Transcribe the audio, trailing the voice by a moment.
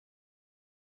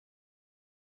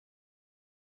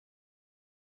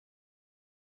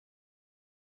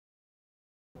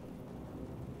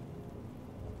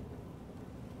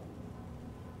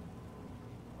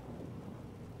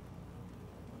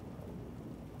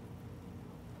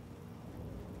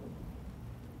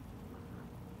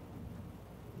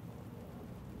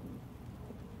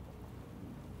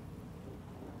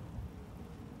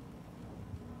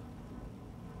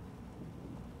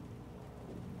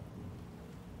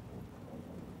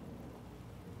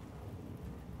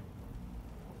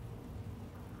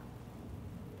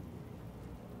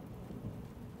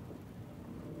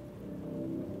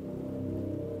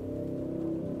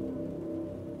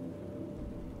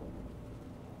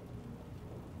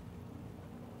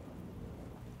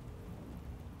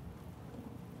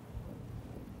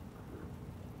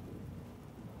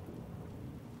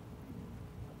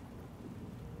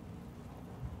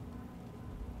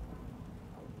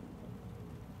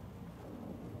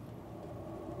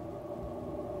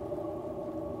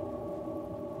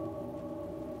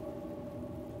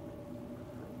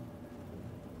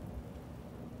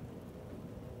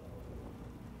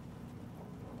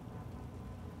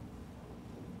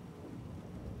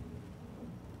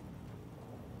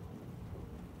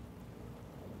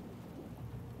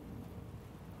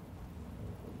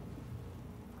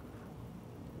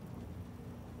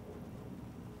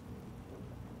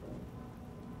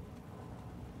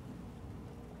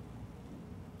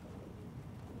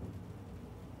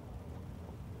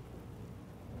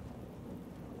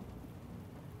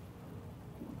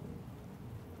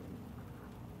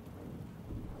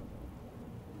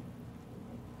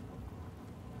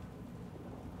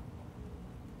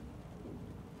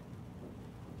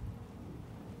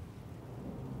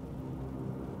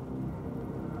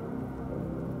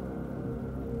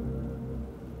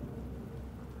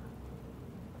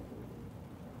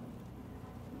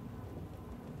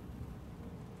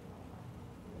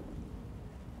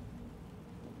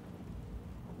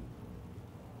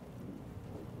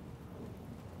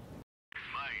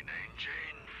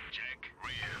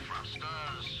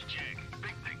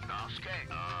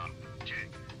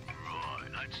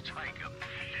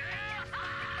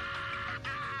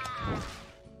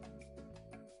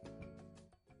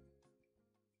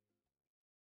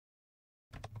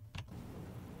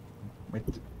Wait.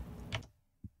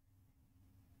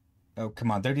 Oh,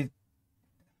 come on.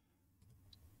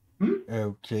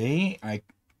 Okay,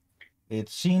 it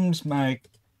seems like,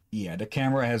 yeah, the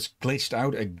camera has glitched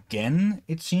out again.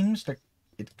 It seems like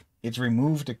it's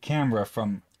removed the camera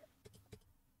from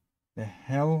the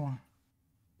hell.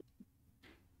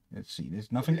 Let's see.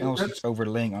 There's nothing else that's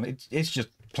overlaying on it. It's just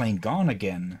plain gone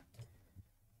again.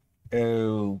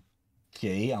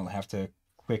 Okay, I'll have to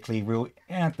quickly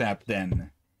re-add that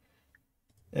then.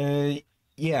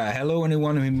 Yeah, hello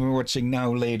anyone who's watching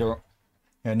now later.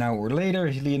 Now or later,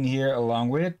 Hillyan here along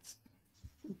with...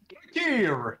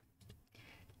 Here!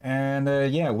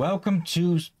 And yeah, welcome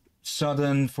to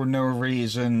sudden, for no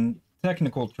reason,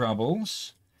 technical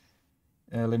troubles.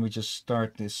 Let me just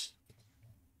start this.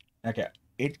 Okay,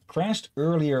 it crashed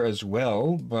earlier as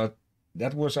well, but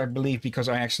that was, I believe, because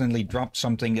I accidentally dropped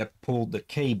something that pulled the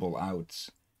cable out.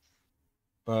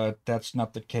 But that's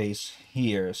not the case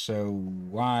here, so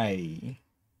why?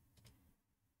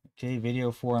 Okay,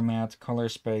 video format, color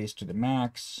space to the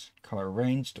max, color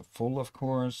range to full, of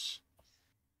course.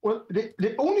 Well,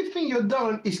 the only thing you've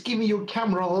done is giving your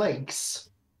camera legs.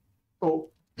 Oh,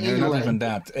 no, not even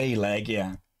that. A leg,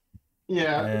 yeah.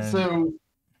 Yeah, so...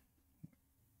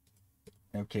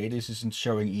 Okay, this isn't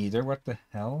showing either. What the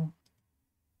hell?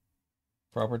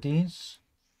 Properties?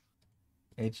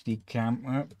 HD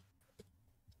camera.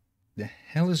 The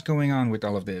hell is going on with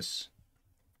all of this?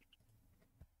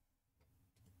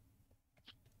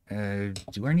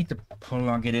 Do I need to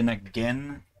plug it in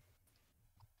again?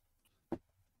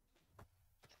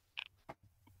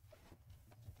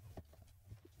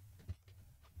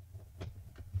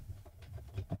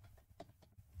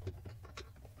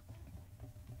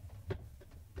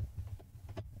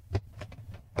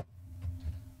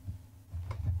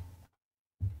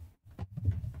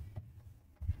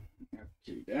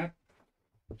 Okay, that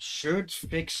should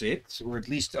fix it, or at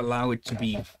least allow it to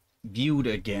be viewed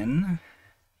again.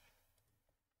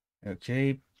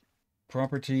 Okay,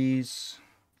 properties,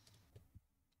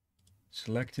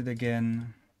 select it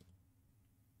again.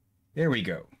 There we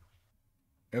go.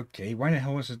 Okay, why the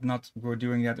hell was it not we're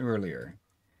doing that earlier?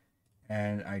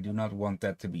 And I do not want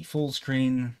that to be full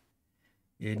screen.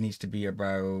 It needs to be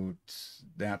about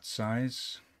that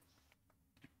size.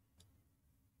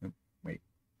 Oh, wait,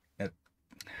 it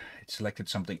selected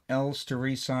something else to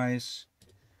resize.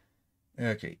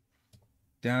 Okay.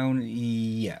 Down,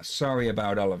 yeah, sorry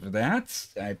about all of that.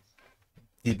 I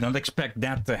did not expect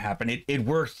that to happen. It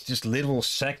worked just little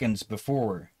seconds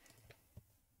before.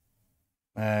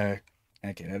 Okay,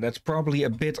 that's probably a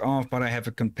bit off, but I have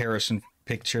a comparison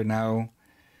picture now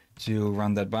to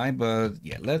run that by. But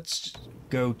yeah, let's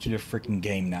go to the freaking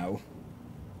game now.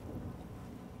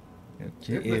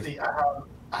 Okay, I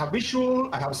have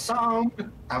visual, I have sound,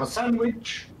 I have a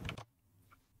sandwich.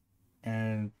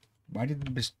 And why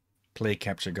did this play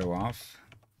capture go off?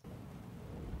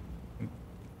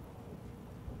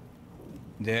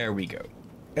 There we go.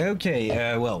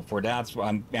 Okay, well, for that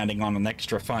I'm adding on an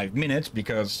extra 5 minutes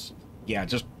because, yeah,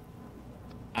 just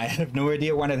I have no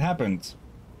idea when it happened.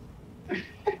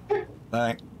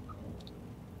 But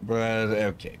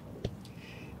okay.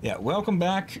 Yeah, welcome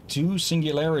back to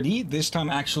Singularity. This time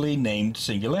actually named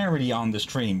Singularity on the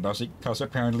stream, because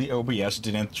apparently OBS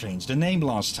didn't change the name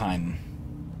last time.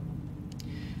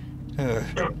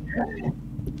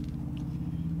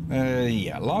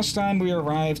 Yeah, last time we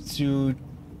arrived to...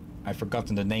 I've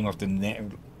forgotten the name of the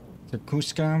name...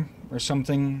 Kuska or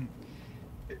something.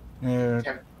 Yeah,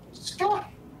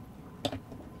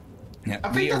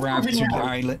 we arrived to the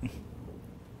island.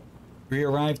 We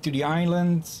arrived to the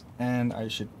island, and I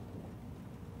should...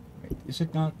 Wait, is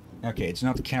it not? Okay, it's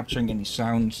not capturing any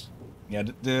sounds. Yeah,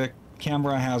 the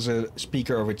camera has a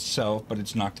speaker of itself, but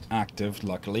it's not active,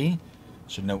 luckily.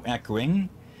 So no echoing.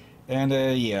 And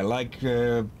yeah, like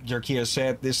Jerkia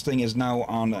said, this thing is now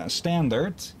on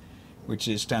standard, which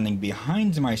is standing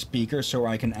behind my speaker, so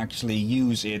I can actually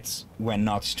use it when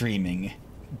not streaming.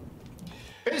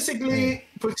 Basically,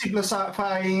 for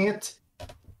simplifying it,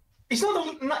 it's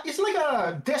like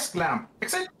a desk lamp,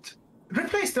 except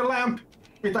replace the lamp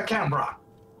with a camera.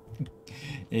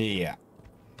 Yeah.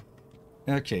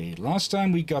 Okay, last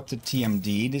time we got the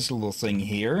TMD, this little thing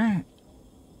here.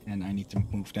 And I need to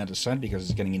move that aside because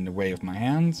it's getting in the way of my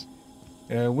hand.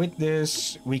 With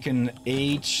this, we can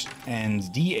age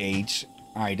and de-age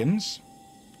items.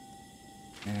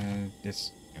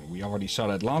 We already saw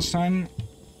that last time.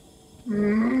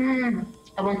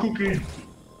 I want cookie.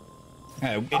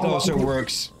 It also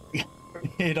works.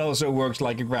 It also works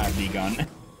like a gravity gun.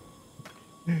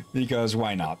 Because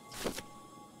why not?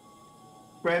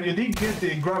 Well, you did get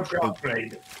the grab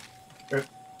upgrade.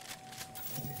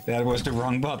 That was the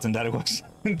wrong button. That was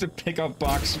the pick up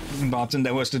box button.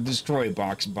 That was the destroy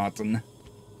box button.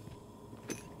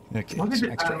 Okay, What is so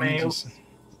it, extra energies.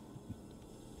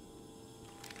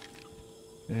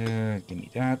 Give me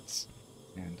that.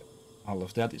 And all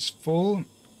of that is full.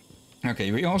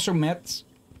 Okay, we also met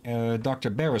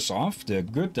Dr. Beresov, the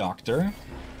good doctor.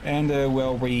 And,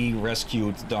 well, we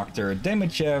rescued Dr.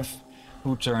 Demichev,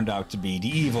 who turned out to be the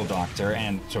evil doctor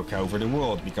and took over the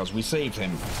world because we saved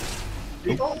him.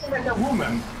 We also met a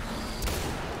woman.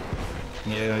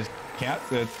 Yeah, cat,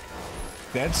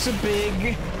 that's a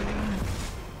big...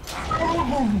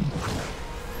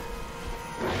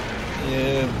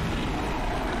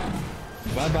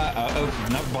 Bye-bye. Oh,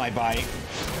 not bye-bye.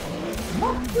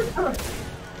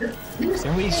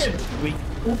 Can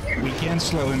we can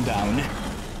slow him down.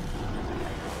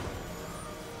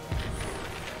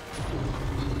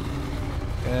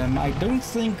 I don't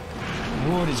think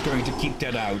Ward is going to keep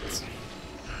that out.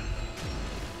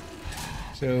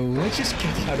 So let's just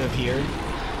get out of here.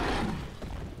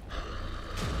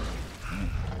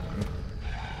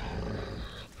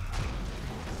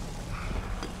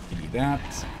 Give me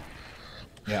that.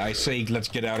 Yeah, I say let's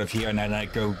get out of here and then I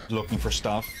go looking for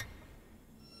stuff.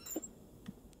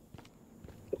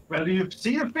 Well, you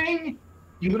see a thing?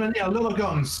 You're gonna need a lot of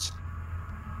guns.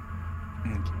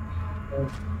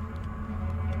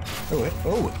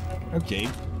 Oh, okay.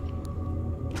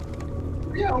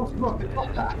 Yeah, I forgot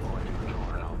that.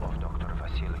 Journal of Dr.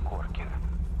 Vasily Korkin.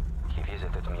 He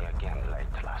visited me again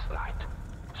late last night.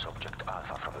 Subject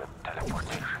Alpha from the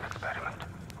teleportation experiment.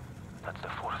 That's the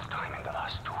 4th time in the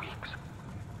last 2 weeks.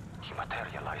 He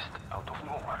materialized out of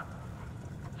nowhere.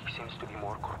 He seems to be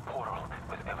more corporeal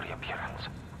with every appearance.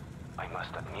 I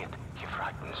must admit, he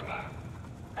frightens me.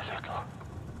 A little.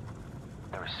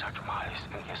 There is such malice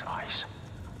in his eyes.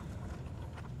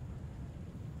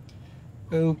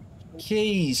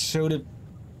 Okay, so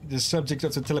the subject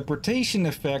of the teleportation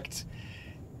effect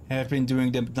have been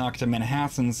doing the Dr.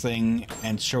 Manhattan thing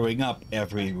and showing up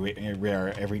everywhere,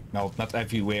 well, not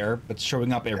everywhere, but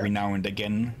showing up every now and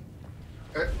again.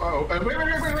 Wait. Oh.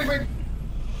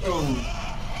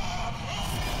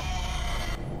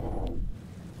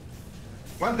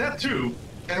 Well, that too.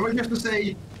 And I was just to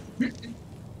say,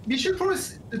 we should probably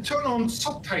turn on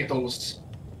subtitles.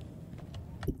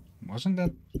 Wasn't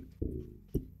that...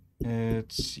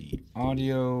 let's see.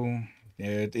 Audio...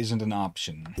 It isn't an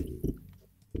option.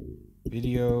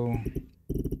 Video...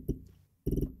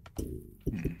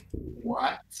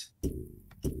 What?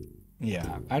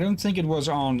 Yeah, I don't think it was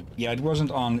on... Yeah, it wasn't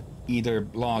on either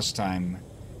last time.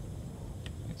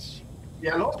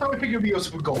 Yeah, last time I figured we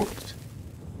also forgot.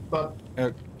 But...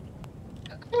 I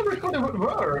don't recall there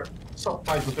were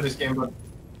subtitles for this game, but...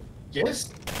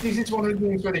 Yes, this is one of the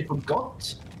things where they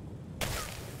forgot.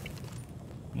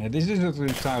 Yeah, this is a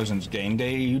 2000s game.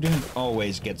 You didn't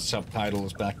always get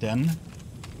subtitles back then.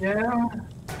 Yeah.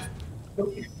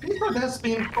 People has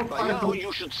been By now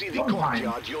you should see the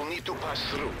courtyard you'll need to pass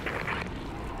through.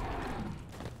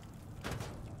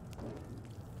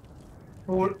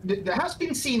 Or there has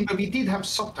been seen where we did have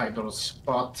subtitles,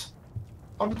 but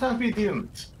other times we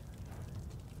didn't.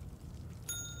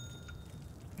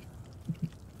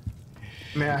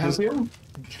 May I help you?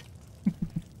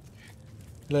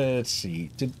 Let's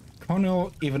see. Did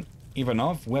Colonel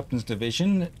Ivanov, Weapons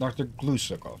Division, Dr.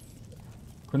 Glusakov.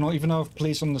 Colonel Ivanov,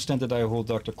 please understand that I hold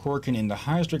Dr. Korkin in the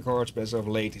highest regards, but as of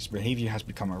late his behavior has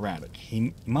become erratic.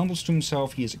 He mumbles to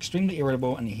himself, he is extremely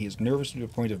irritable, and he is nervous to the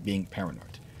point of being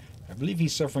paranoid. I believe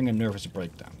he's suffering a nervous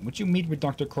breakdown. Would you meet with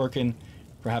Dr. Korkin?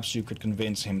 Perhaps you could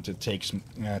convince him to take some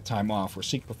time off or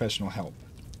seek professional help.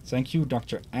 Thank you,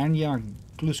 Dr. Anya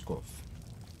Gluskov.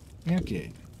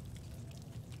 Okay.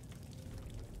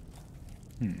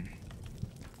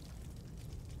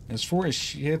 As for as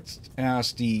shit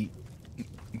as the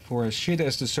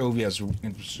Soviets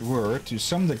were, to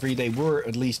some degree they were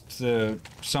at least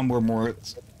some were more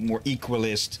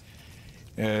equalist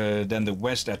than the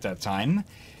West at that time.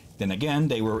 Then again,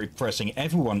 they were repressing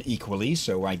everyone equally,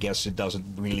 so I guess it doesn't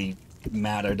really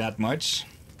matter that much.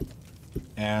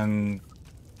 And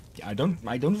I don't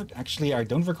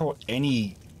recall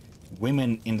any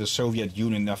women in the Soviet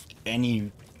Union of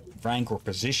any rank or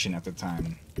position at the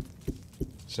time.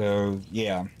 So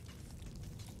yeah.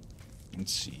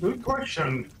 Let's see. Good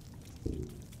question.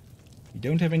 We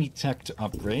don't have any tech to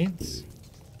upgrade.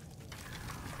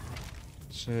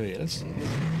 So yeah, let's see.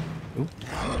 Oop.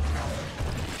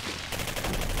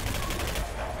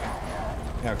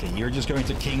 Okay, you're just going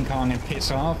to King Kong and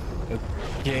piss off?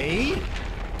 Okay.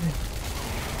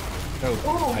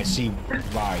 Oh, I see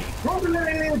why.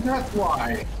 Probably that's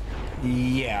why.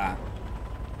 Yeah.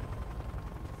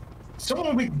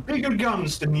 Someone with bigger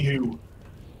guns than you.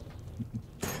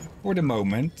 For the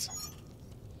moment.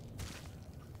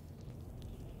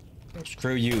 Oh,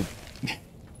 screw you.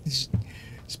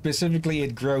 Specifically,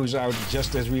 it grows out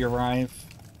just as we arrive.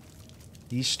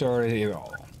 He started it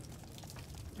all.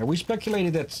 Now, we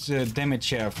speculated that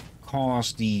Demichev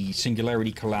caused the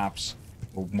Singularity collapse,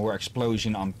 or more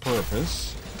explosion, on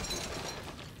purpose.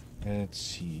 Let's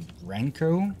see.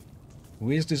 Renko?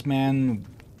 Who is this man?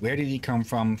 Where did he come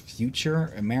from?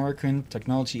 Future? American?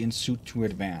 Technology in suit too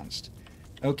advanced.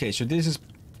 Okay, so this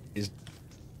is...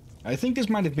 I think this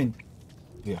might have been...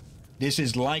 Yeah. This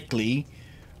is likely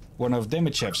one of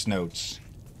Demichev's notes.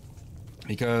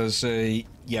 Because,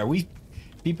 yeah,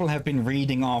 people have been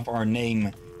reading off our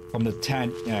name from the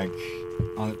tag,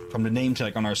 from the name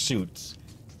tag on our suits.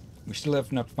 We still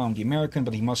have not found the American,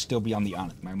 but he must still be on the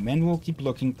island. My men will keep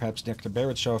looking. Perhaps Dr.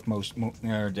 Baratshov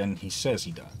more than he says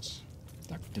he does.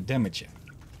 Dr. Demichev.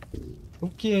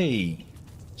 Okay.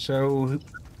 So...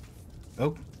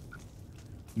 Oh.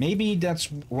 Maybe that's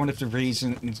one of the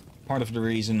reasons... Part of the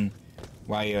reason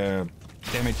why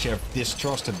Demichev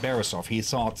distrusted Baratshov. He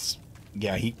thought...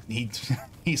 Yeah, he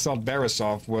he thought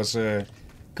Baratshov was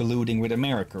colluding with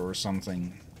America or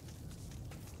something.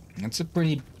 That's a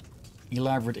pretty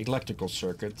elaborate electrical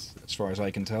circuit, as far as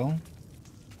I can tell.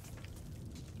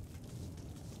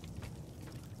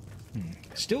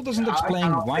 Still doesn't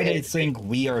explain why they think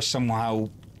we are somehow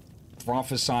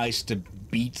prophesized to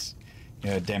beat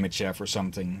Demichev or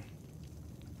something.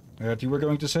 You were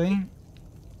going to say?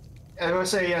 I would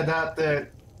say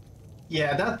that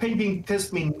painting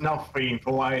tells me nothing.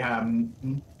 For I have,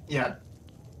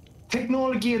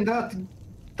 technology and that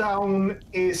down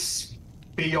is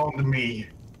beyond me.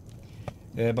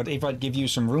 But if I give you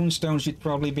some runestones, you'd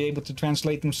probably be able to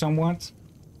translate them somewhat?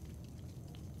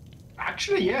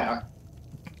 Actually, yeah.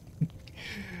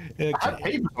 Okay. I have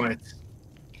paper on it.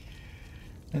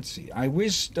 Let's see. I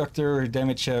wish Dr.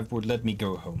 Demichev would let me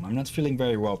go home. I'm not feeling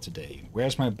very well today.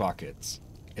 Where's my bucket?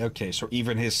 Okay, so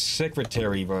even his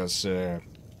secretary was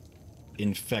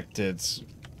infected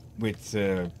with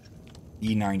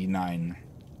E99.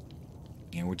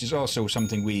 Yeah, which is also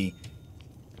something we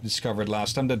discovered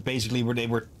last time, that basically they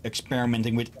were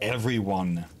experimenting with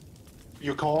everyone.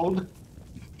 You called?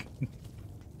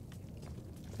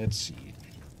 Let's see.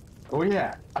 Oh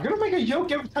yeah. I'm gonna make a joke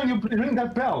every time you ring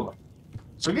that bell.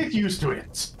 So get used to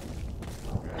it.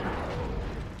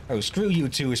 Oh, screw you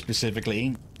two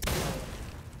specifically.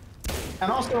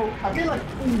 And also, I feel like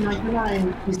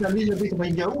E99 is a little bit of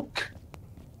a joke.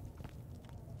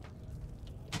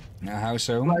 Now, how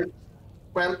so? Like,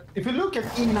 well, if you look at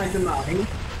E99...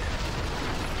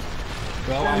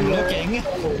 Well, I'm looking.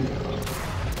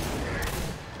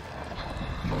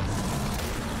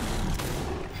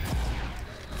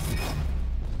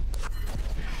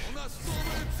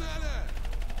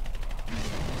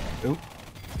 Oh.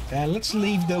 Let's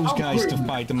leave those guys to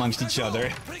fight amongst each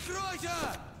other.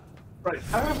 Right,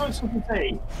 I have something to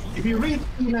say. If you read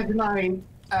E99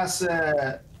 as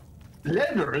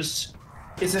letters,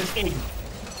 it's an egg.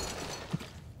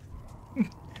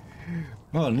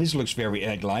 Well, this looks very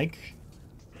egg-like.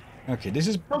 Okay, this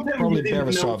is probably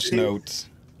Baratshev's note.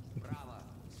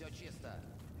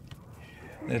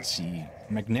 Let's see.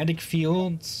 Magnetic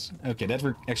fields. Okay, that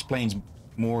explains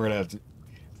more that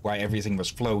why everything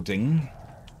was floating.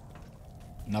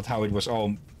 Not how it was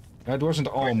all... It wasn't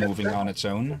all moving on its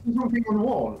own. Moving on the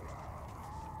wall.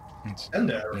 And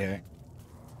there.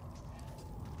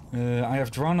 Yeah. I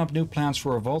have drawn up new plans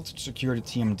for a vault to secure the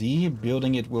TMD.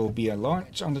 Building it will be a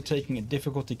large undertaking and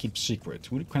difficult to keep secret.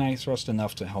 Who can I trust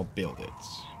enough to help build it?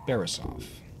 Baratshov.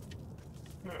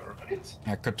 Alright.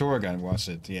 Katorga was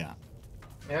it, yeah.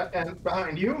 Yeah, and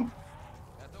behind you?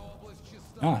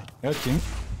 Ah, okay.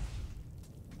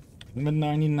 Number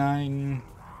 99.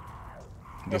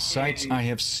 The sites I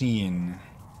have seen.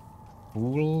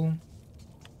 Pool.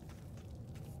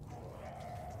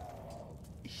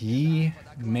 He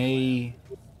many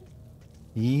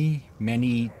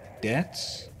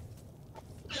deaths.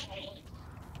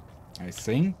 I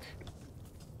think.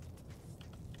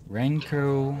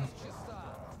 Renko.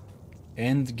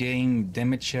 Endgame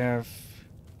Demichev.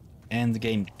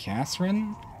 Endgame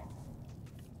Catherine.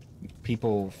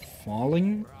 People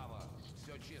falling.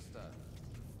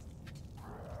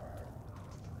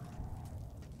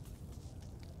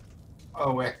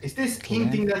 Oh, is this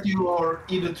hinting that you are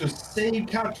either to save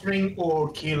Catherine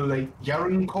or kill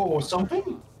Yarenko or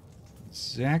something?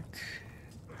 Zach.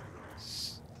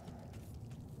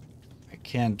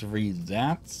 can't read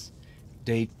that.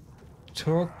 They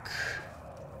took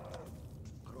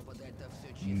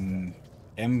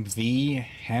MV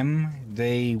Hem.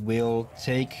 They will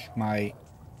take my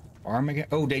arm again.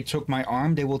 Oh, they took my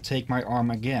arm. They will take my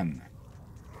arm again.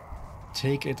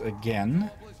 Take it again.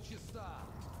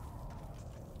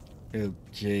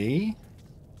 Okay.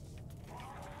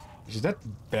 Is that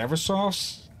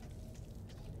Barisov's?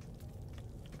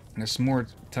 There's more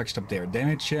text up there.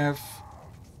 Damichev.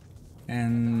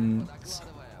 And...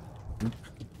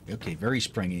 Okay, very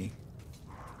springy.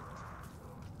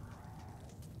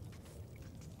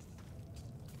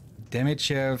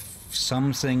 Damichev,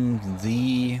 something,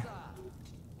 the...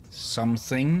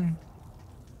 something.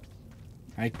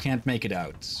 I can't make it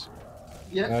out.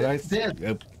 Yeah,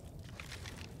 But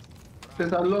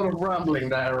there's a lot of rambling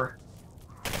there.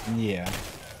 Yeah.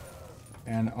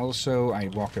 And also, I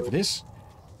walk over this.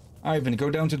 Ivan, go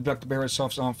down to Dr.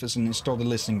 Barisov's office and install the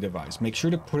listening device. Make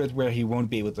sure to put it where he won't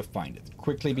be able to find it.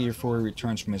 Quickly before he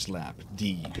returns from his lab.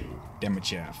 D.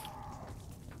 Demichev.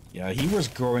 Yeah, he was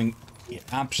growing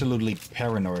absolutely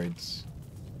paranoid.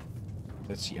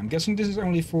 Let's see. I'm guessing this is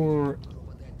only for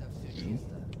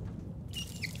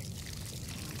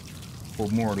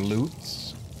more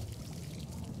loot.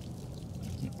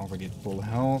 Already at full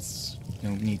health.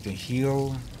 Don't need to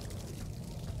heal.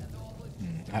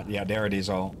 Yeah, there it is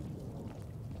all.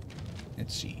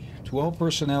 Let's see. To all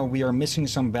personnel, we are missing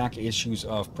some back issues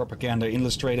of Propaganda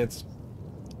Illustrated.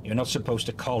 You're not supposed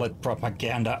to call it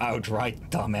propaganda outright,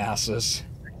 dumbasses.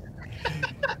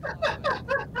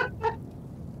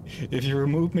 If you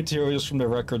remove materials from the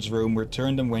records room,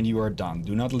 return them when you are done.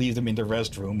 Do not leave them in the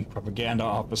restroom, Propaganda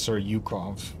Officer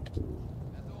Yukov.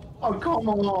 Oh, come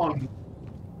on!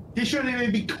 He shouldn't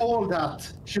even be called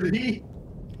that, should he?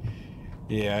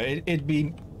 Yeah, it'd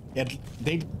be...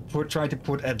 They'd try to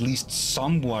put at least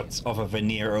somewhat of a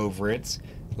veneer over it,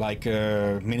 like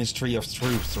a Ministry of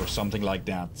Truth or something like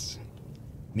that.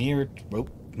 Near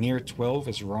 12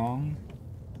 is wrong.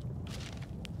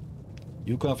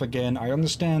 Yukov again. I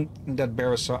understand that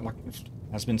Barisov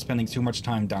has been spending too much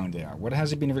time down there. What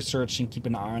has he been researching? Keep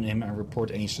an eye on him and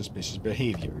report any suspicious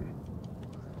behavior.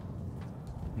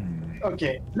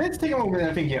 Okay, let's take a moment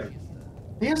and think here.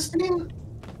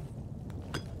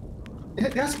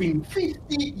 It has been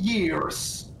 50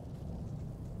 years.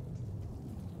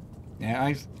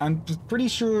 Yeah, I'm pretty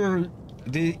sure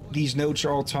these notes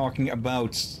are all talking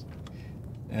about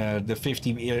the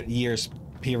 50 years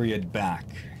period back.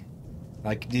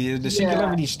 Like, the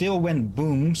Singularity still went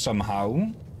boom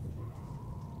somehow.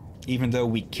 Even though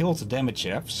we killed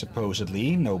Demichev,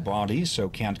 supposedly. No body, so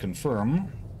can't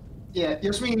confirm. Yeah,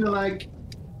 just mean like...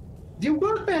 The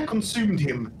workbear consumed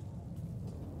him.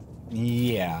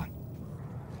 Yeah.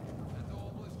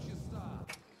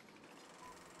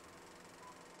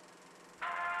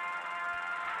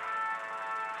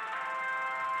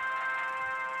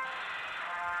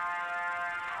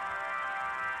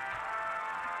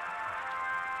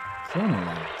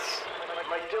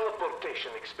 My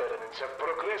teleportation experiments have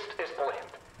progressed as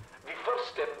planned. The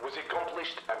first step was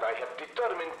accomplished, and I have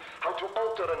determined how to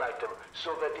alter an item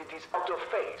so that it is out of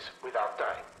phase without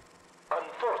time.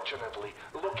 Unfortunately,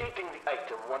 locating the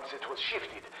item once it was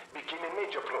shifted became a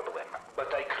major problem, but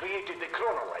I created the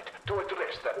chronolite to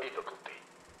address that difficulty.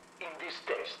 In this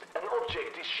test, an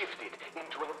object is shifted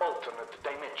into an alternate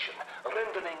dimension,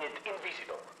 rendering it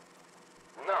invisible.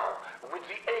 Now, with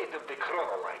the aid of the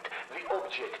chronolite, the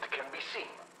object can be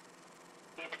seen.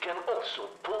 It can also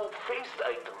pull phased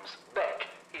items back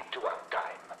into our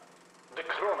time. The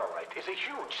chronolite is a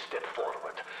huge step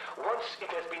forward. Once it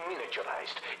has been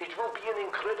miniaturized, it will be an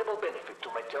incredible benefit to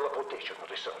my teleportation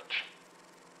research.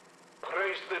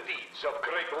 Praise the deeds of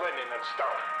great Lenin and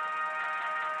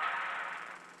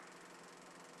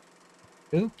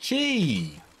Stalin.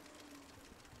 Okay.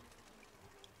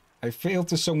 I failed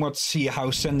to somewhat see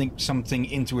how sending something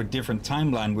into a different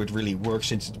timeline would really work,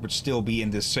 since it would still be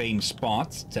in the same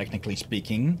spot, technically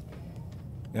speaking.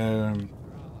 You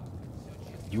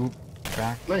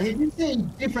back? But he didn't say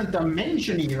different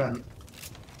dimension even.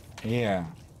 Yeah.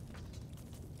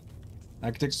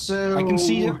 Like So... I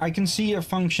can see a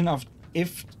function of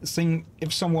if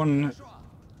someone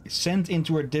sent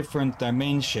into a different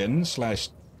dimension slash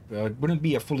it wouldn't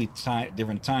be a fully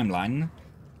different timeline.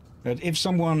 But if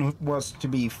someone was to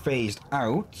be phased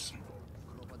out,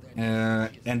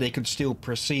 and they could still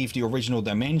perceive the original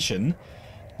dimension,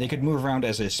 they could move around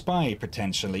as a spy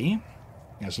potentially,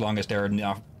 as long as there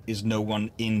is no one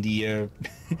in the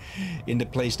in the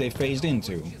place they phased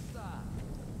into.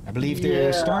 I believe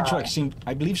Star Trek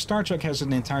I believe Star Trek has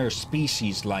an entire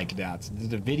species like that.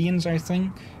 The Davidians, I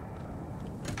think.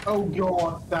 Oh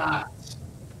god, that.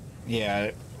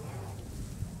 Yeah.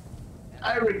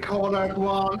 I recall that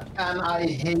one, and I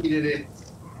hated it.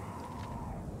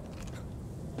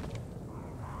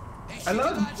 I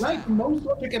like most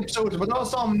Logic episodes, but there are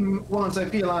some ones I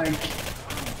feel like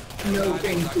no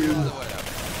thank you.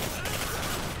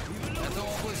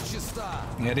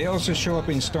 Yeah, they also show up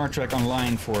in Star Trek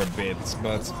Online for a bit,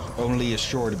 but only a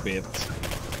short bit.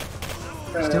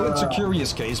 Still, it's a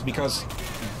curious case because,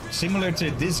 similar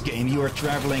to this game, you are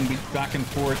traveling back and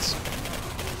forth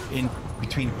in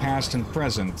between past and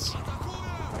present.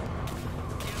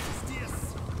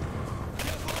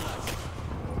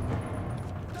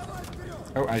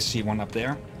 Oh, I see one up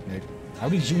there. How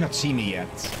did you not see me yet?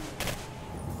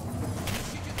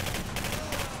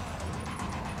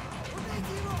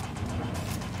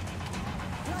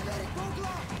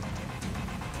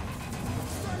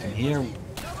 And here...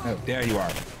 Oh, there you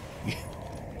are.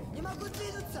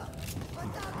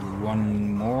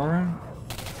 One more.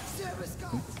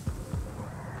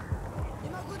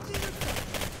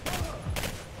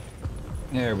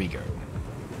 There we go.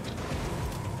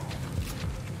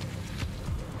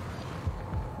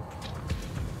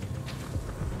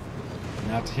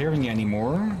 Not hearing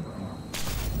anymore.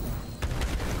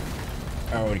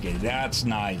 Okay, that's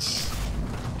nice.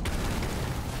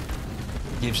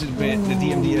 Gives it a bit, the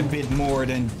DMD a bit more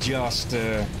than just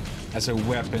as a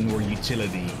weapon or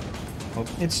utility. Well,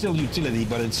 it's still utility,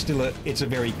 but it's still it's a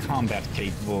very combat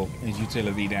capable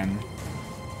utility then.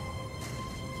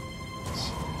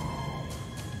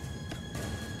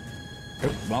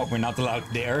 Oh, well, we're not allowed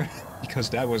there because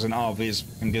that was an obvious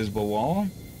invisible wall.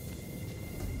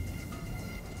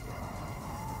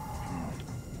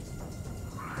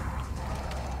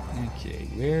 Okay,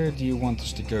 where do you want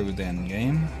us to go then,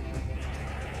 game?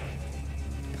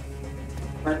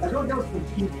 I don't know if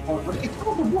it's people, but it's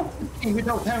not a walking thing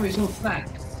without having no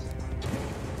snacks.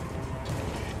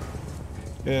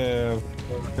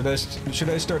 Should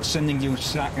I start sending you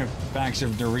bags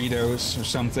of Doritos or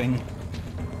something?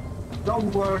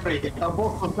 Don't worry, I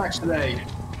bought some snacks today.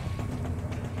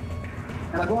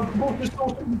 And I want to go to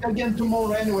store again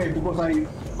tomorrow anyway because I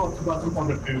forgot about some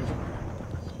other food.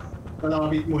 But are a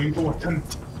bit more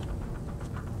important.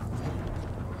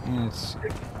 Yes.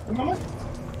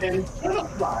 And turn up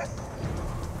fly.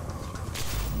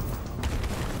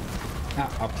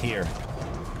 Ah, up here.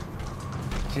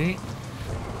 Okay.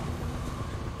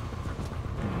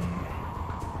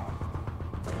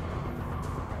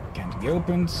 Can't be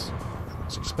opened. I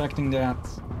was expecting that.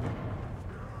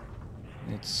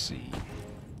 Let's see.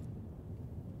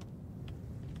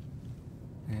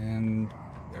 And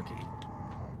okay.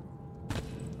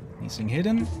 Anything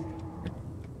hidden?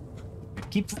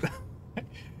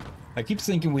 I keep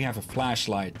thinking we have a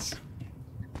flashlight.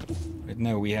 But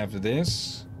no, we have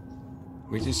this,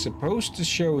 which is supposed to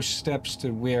show steps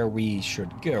to where we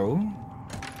should go.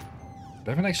 But I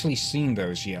haven't actually seen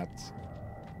those yet.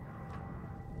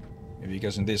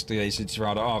 Because in this case it's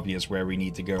rather obvious where we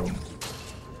need to go.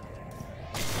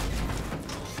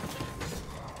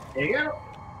 There you go.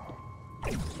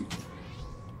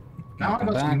 Now I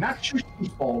got some natural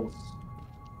balls.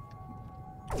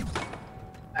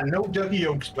 And no dirty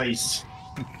yolks, please.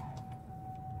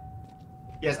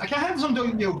 Yes, I can have some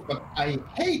dirty yolks, but I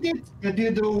hate it when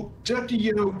they do dirty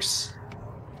yolks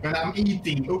when I'm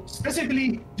eating. Oh,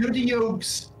 specifically, dirty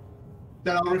yolks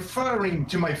that are referring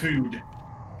to my food.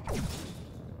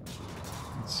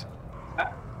 I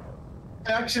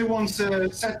actually once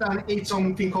sat down and ate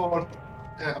something called,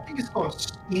 I think it's called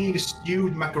English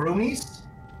stewed macaronis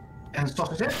and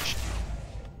sausage.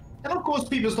 And of course,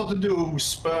 people started to do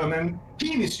sperm and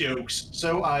penis jokes.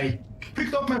 So I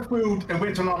picked up my food and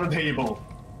went to another table.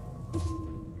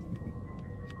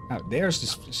 Oh, there's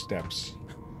the steps.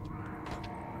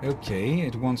 Okay,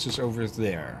 it wants us over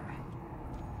there.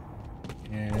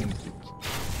 And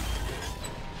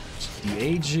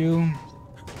de-age you.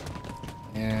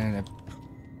 And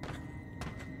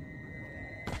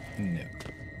no.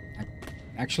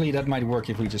 Actually, that might work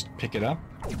if we just pick it up.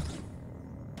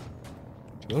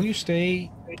 Will you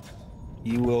stay?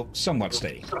 You will somewhat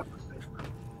stay.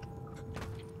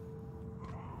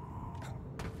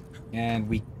 And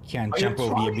we can't jump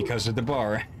over here because of the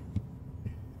bar.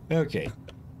 Okay.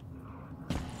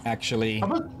 Actually,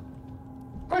 I'm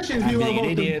being an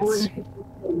idiot.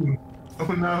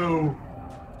 Oh no.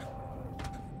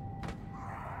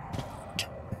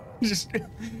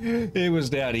 It was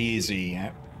that easy.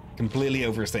 Completely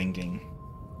overthinking.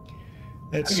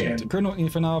 Let's see. Colonel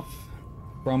Ivanov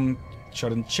from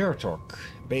Chertok,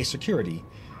 Base Security.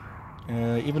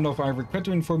 Even though I regret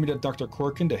to inform you that Dr.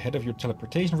 Corkin, the head of your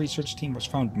teleportation research team, was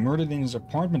found murdered in his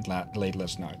apartment late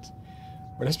last night.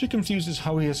 What has me confused is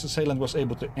how his assailant was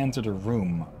able to enter the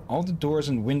room. All the doors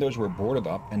and windows were boarded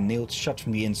up and nailed shut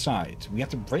from the inside. We have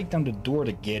to break down the door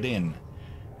to get in.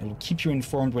 And we'll keep you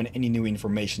informed when any new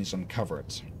information is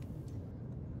uncovered.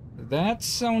 That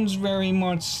sounds very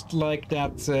much like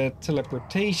that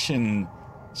teleportation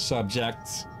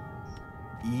subject.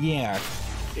 Yeah,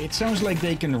 it sounds like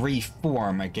they can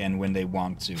reform again when they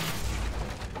want to.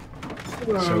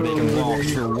 So they can walk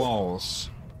through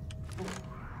walls.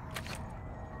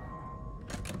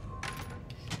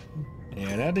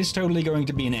 Yeah, that is totally going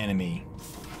to be an enemy.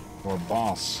 Or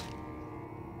boss.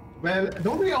 Well,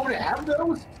 don't we already have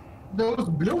those? Those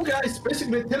blue guys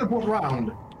basically teleport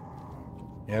around.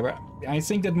 Yeah, but I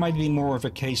think that might be more of a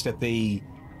case that they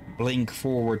blink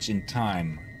forwards in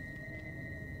time.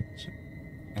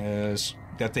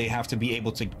 That they have to be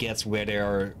able to get where they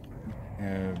are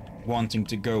wanting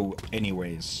to go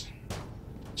anyways.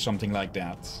 Something like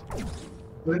that.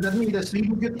 Will that mean that we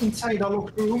will get inside our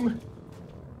locked room?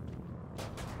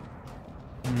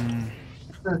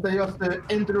 That they have to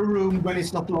enter the room when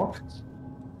it's not locked?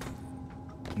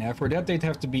 Now for that they'd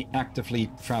have to be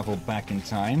actively travel back in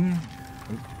time.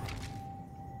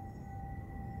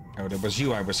 Oh, that was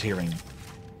you I was hearing.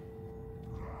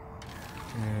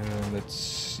 Let's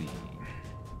see.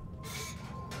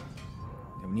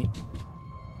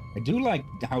 I do like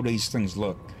how these things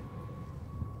look.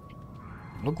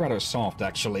 Look rather soft,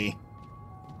 actually.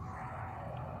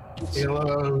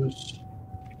 Pillows.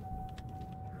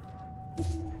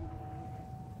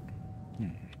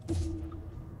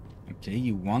 Okay,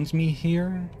 you want me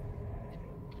here?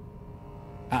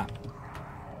 Ah.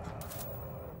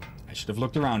 I should have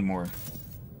looked around more.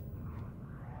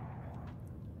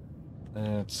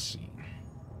 Let's see.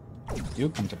 You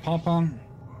come to Papa.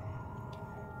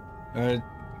 And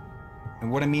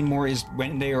what I mean more is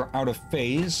when they are out of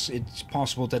phase, it's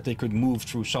possible that they could move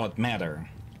through solid matter.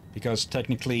 Because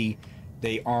technically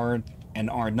they are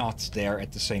and are not there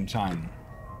at the same time.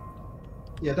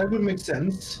 Yeah, that would make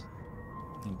sense.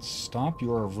 Stop,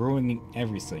 you are ruining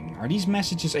everything. Are these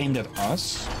messages aimed at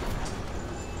us?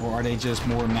 Or are they just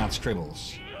more mad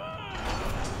scribbles?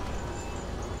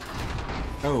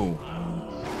 Oh.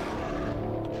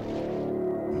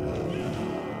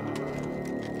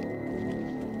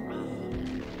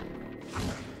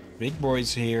 Big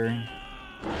boy's here.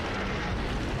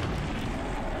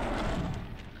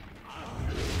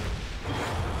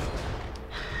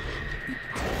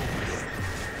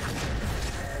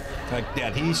 Like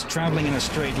that, he's traveling in a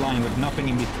straight line with nothing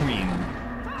in between.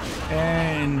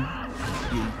 And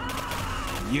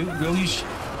you will you?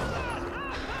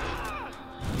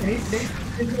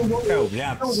 Oh,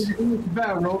 yeah.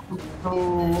 Barrel,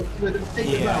 so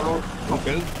take the barrel.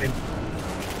 Okay.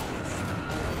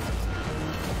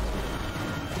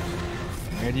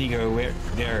 Where do you go? Where?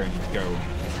 There you go.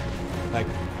 Like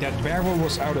that barrel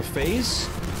was out of phase.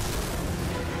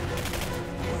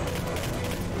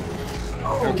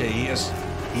 Okay, he has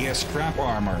scrap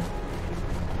armor.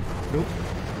 Nope.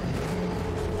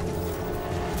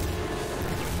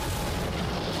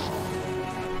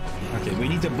 Okay, we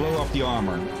need to blow up the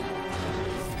armor.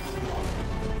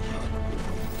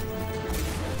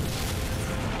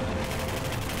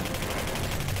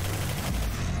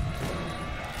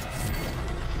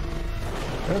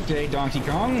 Okay, Donkey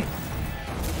Kong.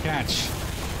 Catch.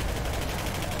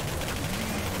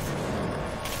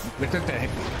 Look at that.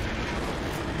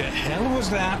 The hell was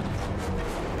that?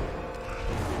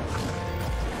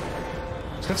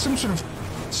 Is that some sort of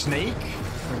snake?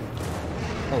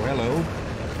 Oh, hello.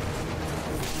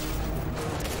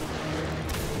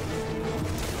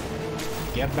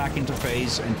 Get back into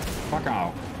phase and fuck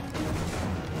out.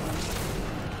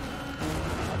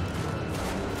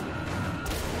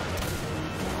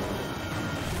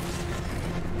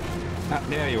 Ah,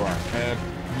 there you are.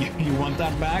 You want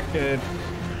that back?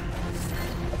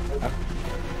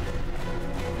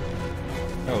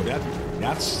 Oh,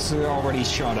 that's already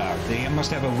shot out. They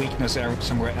must have a weakness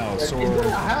somewhere else, or...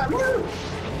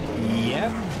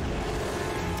 Yep.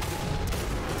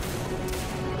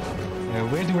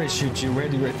 Where do I shoot you? Where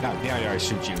do I... Oh, yeah, I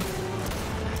shoot you.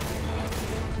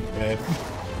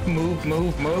 Move,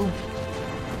 move, move.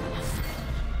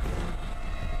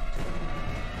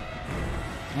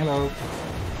 Hello.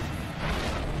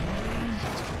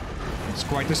 It's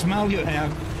quite the smell you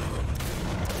have.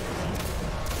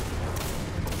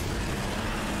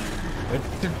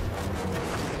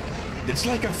 It's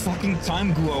like a fucking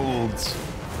time globe.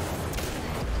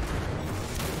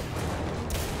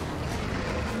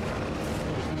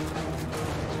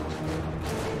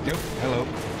 Yep, hello.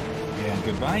 And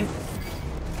goodbye.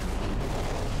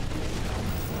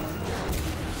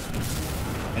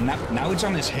 And now it's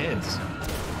on his head.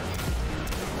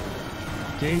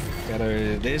 Okay,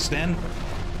 gotta this then.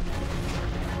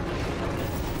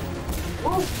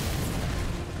 Whoa.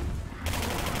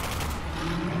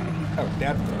 Oh,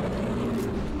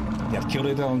 that killed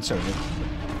it on its own.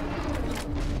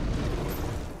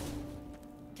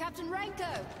 Captain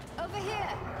Renko, over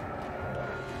here.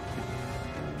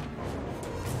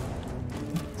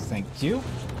 Thank you.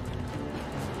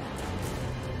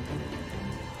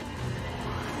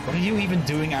 What are you even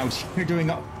doing out here? Doing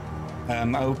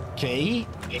okay.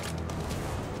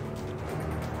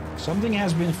 Something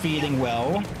has been feeding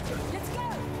well. Let's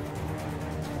go.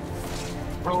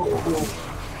 Oh.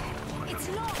 It's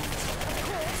locked, of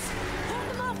course. Hold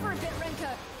them off for a bit, Renko.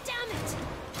 Damn it.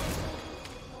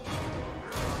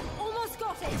 Almost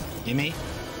got it. Gimme.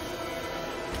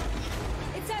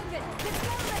 It's open. Let's go,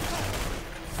 Renko.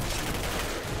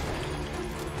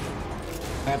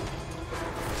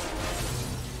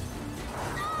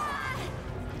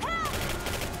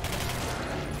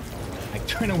 I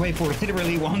turn away for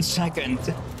literally 1 second.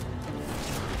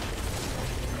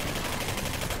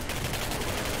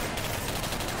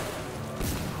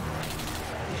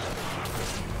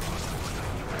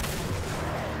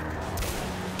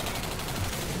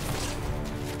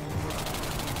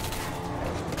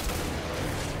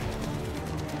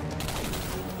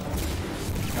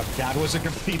 That was a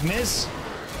complete miss.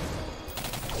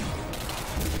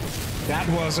 That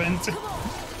wasn't. Come on,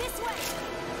 this way.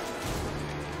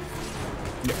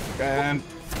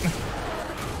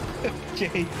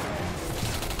 Okay.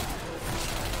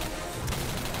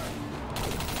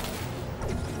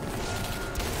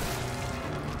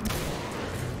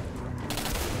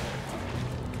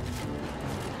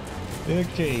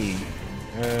 Okay.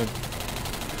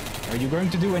 Are you going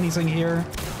to do anything here?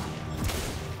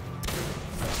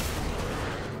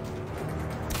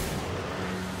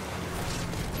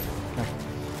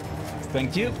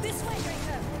 Thank you. This way,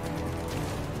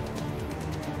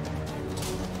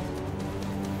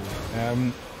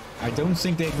 Renko. I don't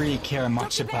think they really care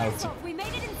much Dr. about. Beresford, we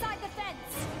made it inside the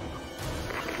fence.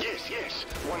 Yes,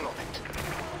 1 moment.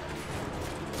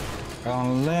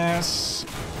 Unless.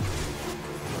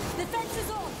 The fence is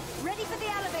on. Ready for the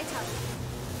elevator.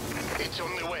 It's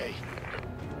on the way.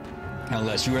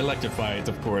 Unless you electrify it,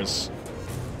 of course.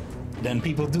 Then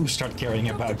people do start caring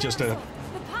Dr. about just a. Beresford,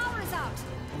 the power is out.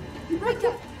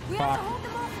 Renko, we have Fuck. to hold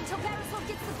them off until Beresford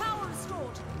gets the power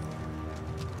restored.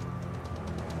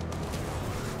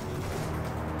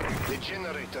 The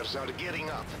generators are gearing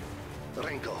up.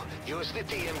 Renko, use the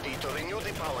TMD to renew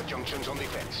the power junctions on the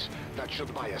fence. That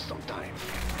should buy us some time.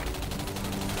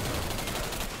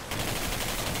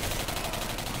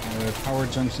 Power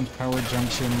junctions, power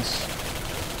junctions.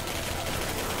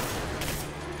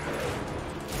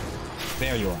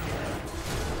 There you are.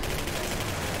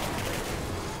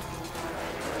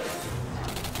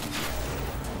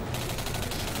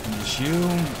 Finish you.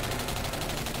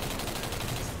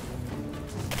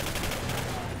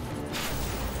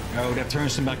 Oh, that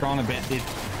turns them back on a bit.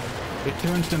 It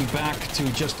turns them back to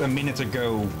just a minute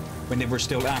ago when they were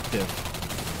still active.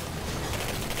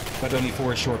 But only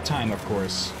for a short time, of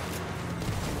course.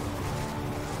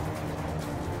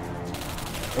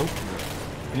 Oh,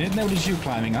 I didn't notice you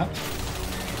climbing up.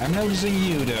 I'm noticing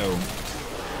you, though.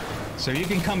 So you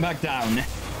can come back down.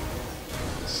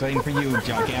 Same for you,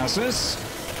 jackasses.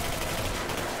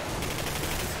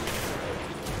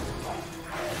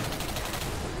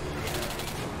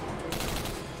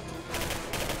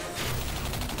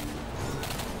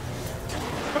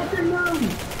 Fucking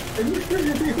move! And you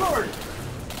shouldn't be hard!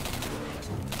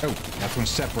 Oh, that one's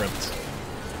separate.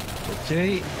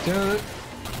 Okay, so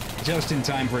just in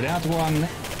time for that one.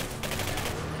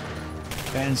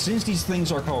 And since these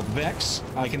things are called Vex,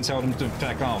 I can tell them to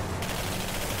back off.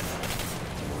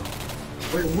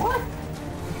 Wait, what?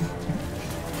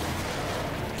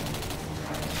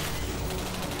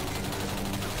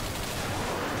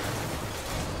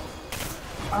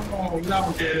 Oh,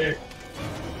 no, did it.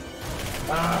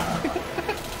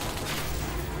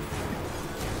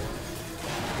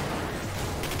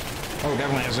 Oh,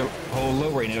 that one has a whole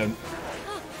lowering it.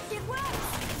 It works.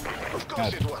 Of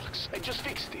course it works. I just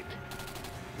fixed it.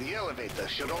 The elevator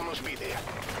should almost be there.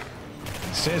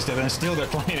 It says that, and still they're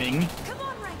climbing. Come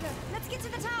on, Renko. Let's get to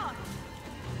the tower.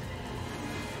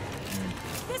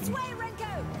 This way,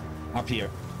 Renko. Up here.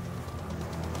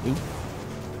 Oop.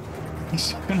 He's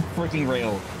stuck on a freaking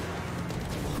rail.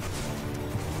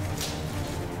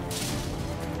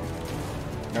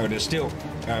 Oh, there's still.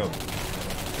 Oh.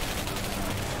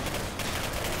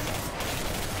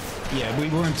 Yeah, we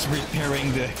weren't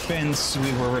repairing the fence,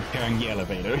 we were repairing the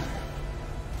elevator.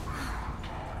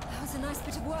 That was a nice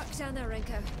bit of work. down there,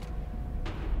 Renko.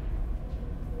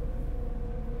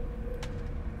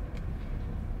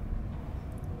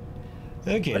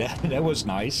 Okay, that was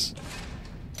nice.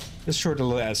 A short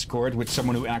little escort with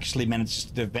someone who actually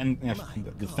managed to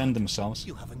defend themselves.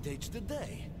 You haven't aged a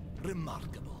day.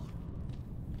 Remarkable.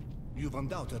 You've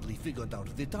undoubtedly figured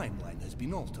out the timeline has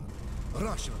been altered.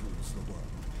 Russia rules the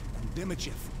world, and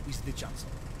Demichev is the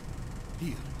chancellor.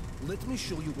 Here, let me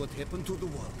show you what happened to the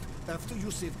world after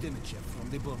you saved Demichev from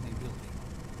the burning building.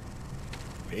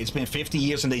 It's been 50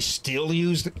 years and they still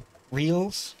use the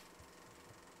reels?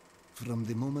 From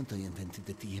the moment I invented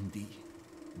the TMD,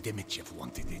 Demichev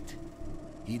wanted it.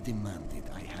 He demanded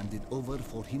I hand it over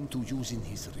for him to use in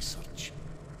his research.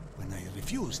 When I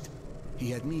refused,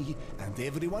 he had me and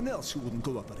everyone else who wouldn't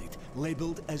cooperate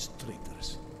labeled as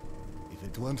traitors. If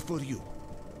it weren't for you,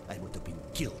 I would have been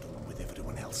killed along with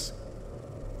everyone else.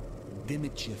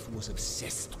 Demichev was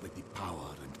obsessed with the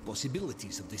power and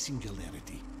possibilities of the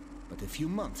Singularity. But a few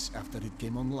months after it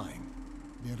came online,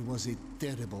 there was a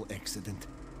terrible accident.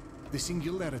 The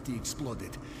Singularity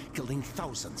exploded, killing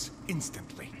thousands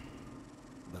instantly.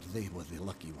 But they were the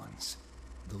lucky ones.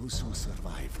 Those who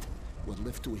survived were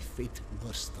left to a fate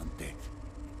worse than death.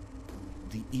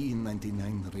 The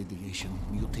E-99 radiation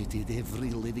mutated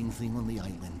every living thing on the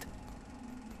island,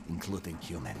 including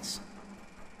humans.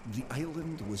 The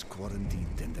island was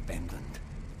quarantined and abandoned,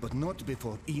 but not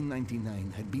before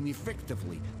E-99 had been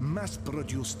effectively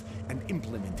mass-produced and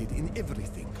implemented in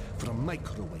everything from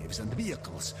microwaves and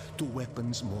vehicles to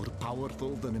weapons more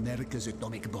powerful than America's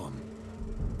atomic bomb.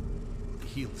 On the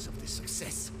heels of this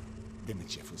success,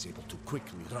 Demichev was able to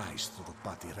quickly rise through the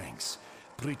party ranks,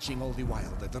 preaching all the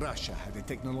while that Russia had a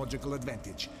technological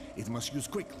advantage it must use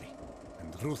quickly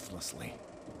and ruthlessly.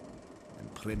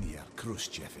 And Premier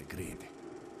Khrushchev agreed.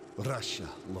 Russia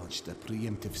launched a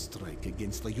preemptive strike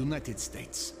against the United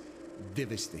States,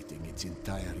 devastating its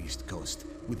entire east coast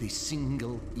with a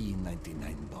single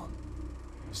E-99 bomb.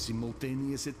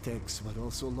 Simultaneous attacks were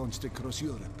also launched across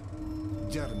Europe.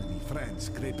 Germany, France,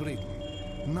 Great Britain.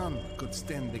 None could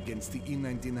stand against the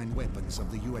E-99 weapons of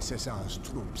the USSR's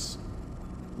troops.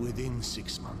 Within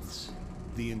 6 months,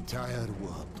 the entire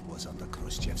world was under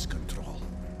Khrushchev's control.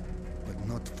 But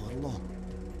not for long.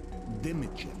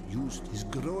 Demichev used his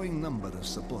growing number of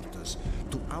supporters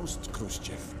to oust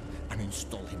Khrushchev and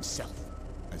install himself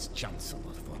as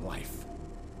chancellor for life.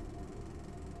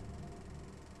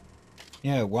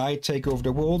 Yeah, why take over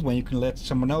the world when you can let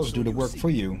someone else do the work for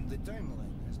you? The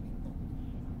timeline has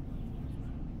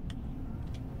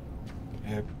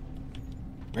been...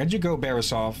 Where'd you go,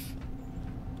 Borisov?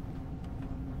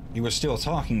 He was still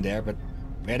talking there, but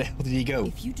where the hell did he go?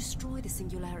 If you destroy the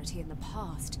Singularity in the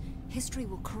past, history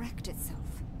will correct itself.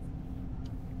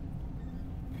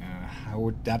 How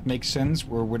would that make sense?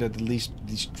 Or would it at least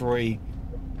destroy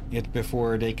it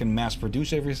before they can mass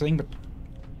produce everything? But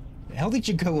the hell did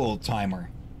you go, old timer?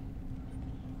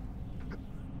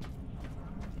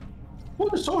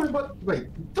 Oh, sorry, but wait,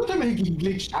 don't tell me he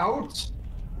glitched out.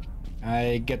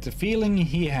 I get the feeling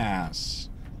he has.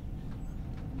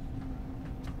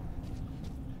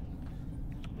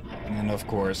 And of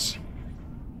course.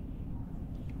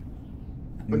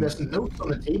 But there's notes on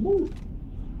the table?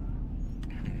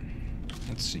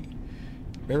 Let's see.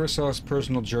 Borisov's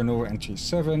personal journal, entry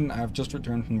 7. I've just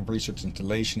returned from research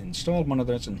installation, installed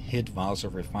monitors, and hid vials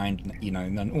of refined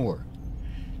E99 ore.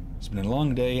 It's been a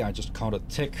long day. I just caught a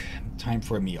tick. Time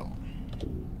for a meal.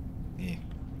 Yeah.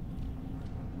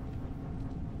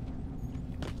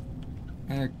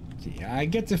 Okay, I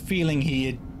get the feeling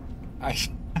I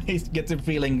get the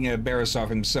feeling Borisov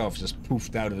himself just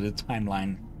poofed out of the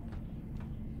timeline.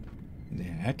 The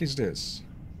heck is this?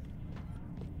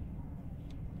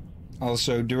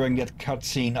 Also, during that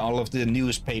cutscene, all of the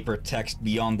newspaper text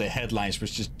beyond the headlines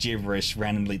was just gibberish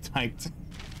randomly typed.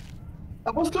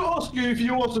 I was to ask you if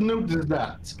you also noticed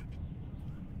that.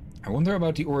 I wonder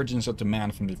about the origins of the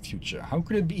man from the future. How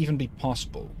could it even be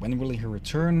possible? When will he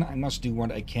return? I must do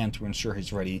what I can to ensure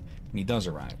he's ready when he does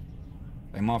arrive.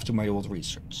 I'm off to my old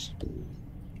research.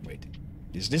 Wait,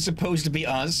 is this supposed to be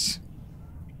us?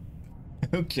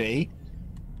 Okay.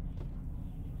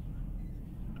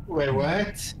 Wait,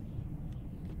 what?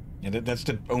 Yeah, that's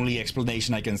the only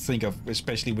explanation I can think of,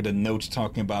 especially with the notes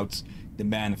talking about the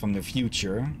man from the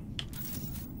future.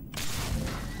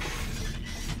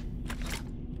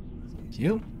 Thank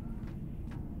you.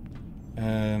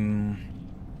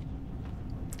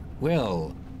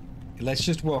 Well, let's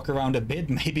just walk around a bit.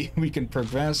 Maybe we can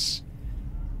progress.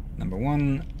 Number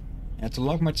 1. I had to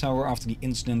lock my tower after the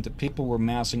incident. The people were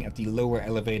massing at the lower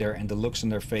elevator and the looks on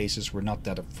their faces were not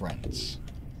that of friends.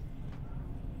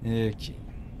 Okay.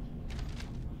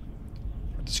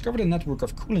 discovered a network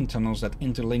of cooling tunnels that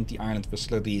interlink the island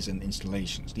facilities and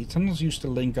installations. The tunnels used to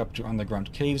link up to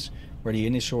underground caves where the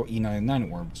initial E99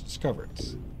 orb was discovered.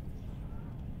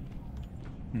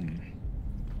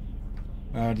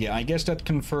 Yeah, I guess that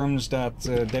confirms that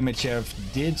Demichev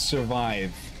did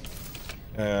survive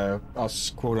us,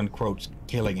 quote-unquote,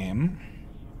 killing him.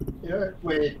 Yeah,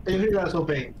 wait, I realized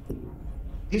something.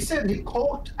 He said he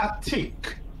caught a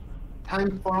tick.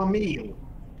 Time for a meal.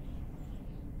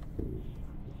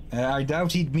 I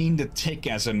doubt he'd mean the tick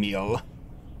as a meal.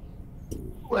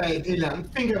 Wait, Hillyan,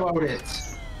 think about it.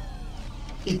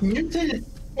 It mutated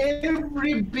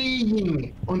every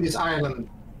being on this island.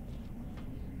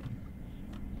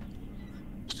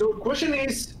 So the question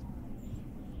is,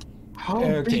 how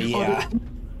Okay, big yeah. are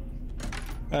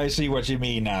they? I see what you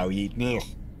mean now.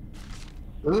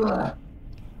 Ugh.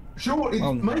 Sure, it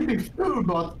might be food,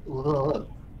 but ugh.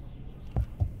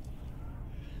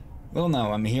 Well,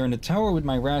 now I'm here in the tower with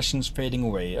my rations fading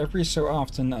away. Every so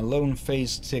often, a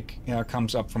lone-faced tick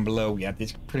comes up from below. Yeah,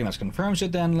 this pretty much confirms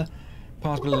it then.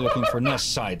 Possibly looking for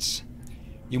nest sites.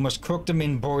 You must cook them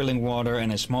in boiling water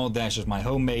and a small dash of my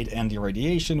homemade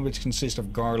anti-radiation, which consists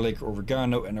of garlic,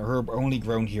 oregano, and a herb only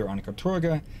grown here on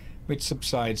Katorga, which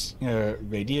subsides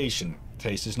radiation.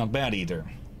 Taste is not bad either.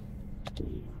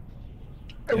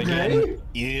 Okay. Again,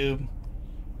 you...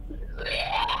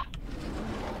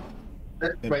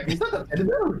 Wait, is that a teddy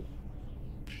bear?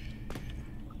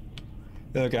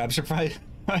 Okay, I'm surprised.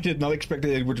 I did not expect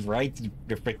that it would write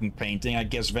the freaking painting. I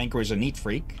guess Vanko is a neat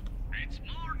freak. It's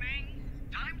morning.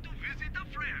 Time to visit a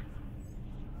friend.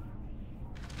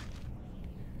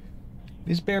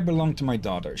 This bear belonged to my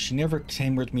daughter. She never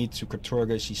came with me to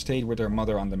Katorga. She stayed with her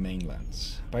mother on the mainland.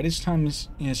 By this time,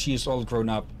 she is all grown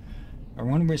up. I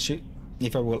wonder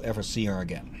if I will ever see her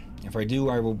again. If I do,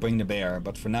 I will bring the bear,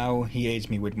 but for now, he aids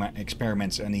me with my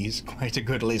experiments and he's quite a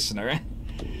good listener.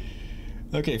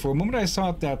 Okay, for a moment I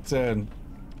thought that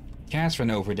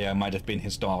Catherine over there might have been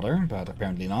his daughter, but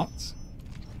apparently not.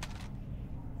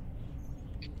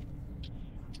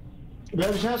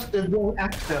 There's just the wrong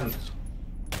accent.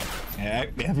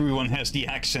 Everyone has the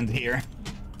accent here.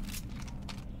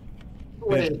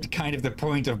 Wait, Kind of the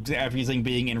point of everything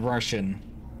being in Russian.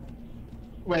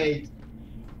 wait.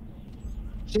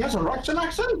 She has a Russian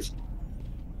accent?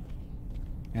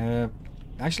 I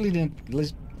actually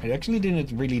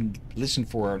didn't really listen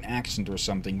for an accent or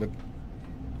something, but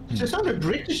She sounded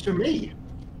British to me.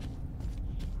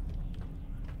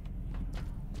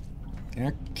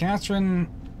 Catherine,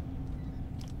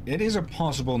 it is a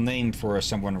possible name for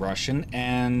someone Russian,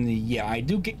 and yeah, I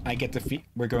get the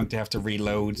we're going to have to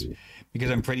reload because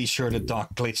I'm pretty sure the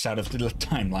dock glitched out of the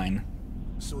timeline.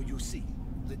 So you see,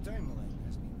 the timeline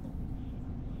has been opened.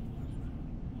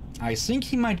 I think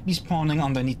he might be spawning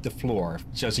underneath the floor,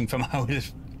 judging from how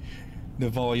the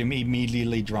volume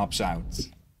immediately drops out.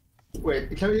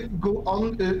 Wait, can we go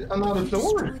on another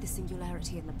floor? Destroy the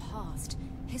singularity in the past.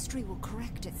 History will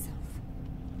correct itself.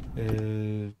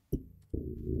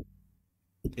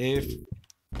 If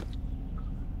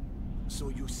So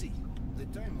you see, the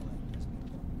timeline has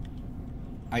been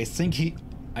opened.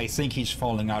 I think he's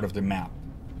falling out of the map.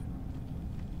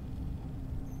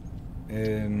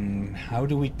 How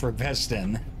do we progress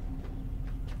then?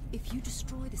 If you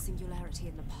destroy the singularity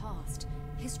in the past,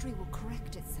 history will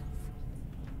correct itself.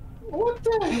 What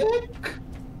the heck?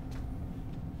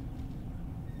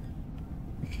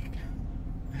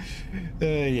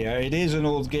 Yeah, it is an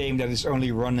old game that is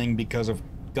only running because of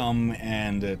gum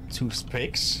and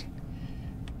toothpicks.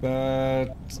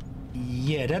 But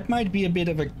yeah, that might be a bit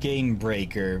of a game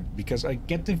breaker, because I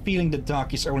get the feeling the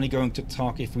doc is only going to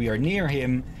talk if we are near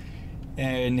him,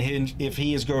 and if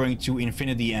he is going to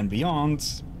infinity and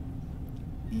beyond,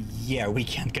 yeah, we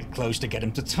can't get close to get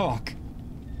him to talk.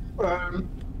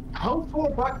 How far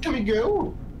back can we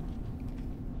go?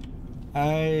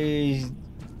 I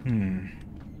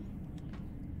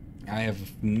have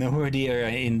no idea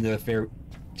in the very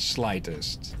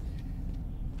slightest.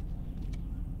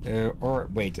 Or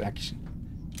wait, actually.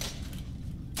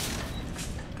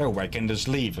 Oh, I can just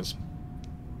leave us.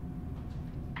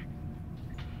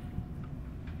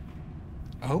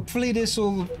 Hopefully this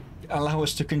will allow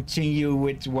us to continue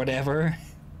with whatever.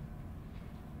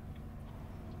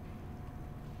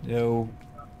 So,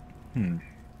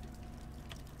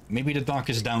 maybe the dock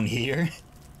is down here.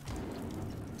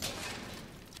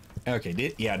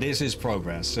 Okay, yeah, this is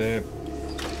progress.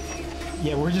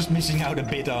 Yeah, we're just missing out a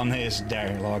bit on his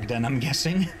dialogue then, I'm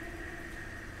guessing.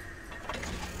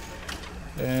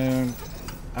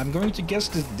 I'm going to guess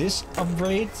that this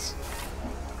upgrade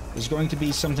is going to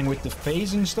be something with the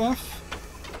phase and stuff.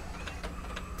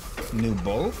 New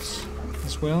bolts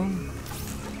as well.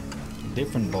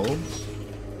 different bulbs.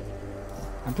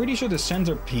 I'm pretty sure the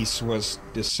centerpiece was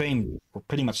the same, or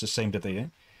pretty much the same that they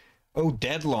had. Oh,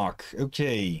 deadlock.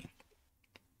 Okay.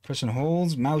 Press and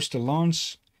hold, mouse to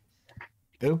launch.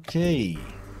 Okay.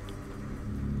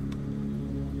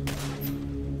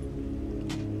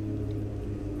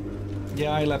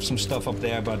 Yeah, I left some stuff up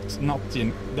there, but not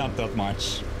that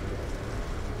much.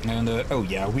 And oh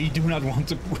yeah, we do not want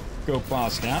to go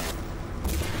past that.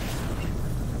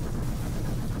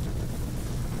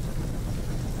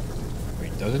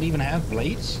 Wait, does it even have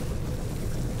blades?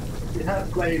 It has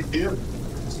blades, dude.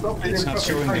 Stop it. It's not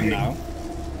showing them now.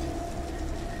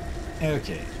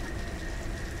 Okay.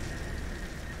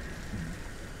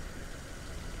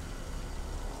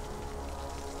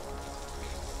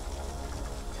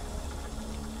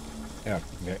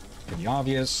 Yeah, pretty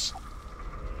obvious.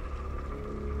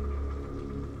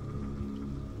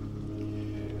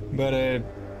 But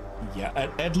yeah,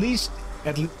 at least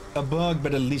a bug,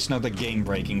 but at least not a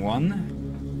game-breaking one.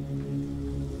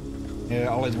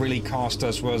 All it really cost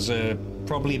us was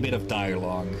probably a bit of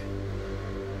dialogue.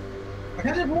 I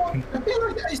feel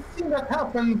like I seen that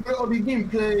happen on the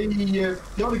gameplay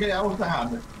the other guy I also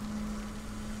had.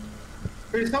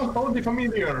 But it sounds totally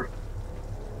familiar.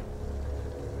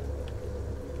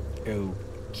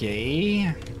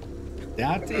 Okay.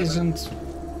 That isn't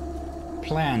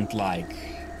plant-like.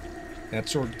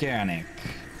 That's organic.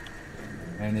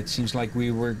 And it seems like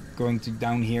we were going to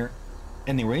down here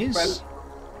anyways. Well,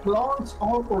 plants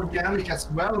are organic as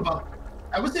well, but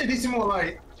I would say this is more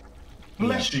like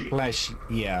fleshy.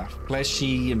 Yeah,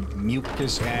 fleshy and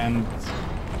mucus and...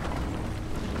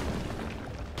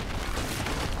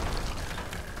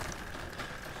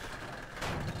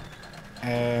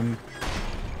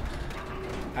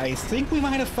 I think we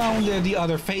might have found the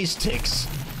other phase ticks.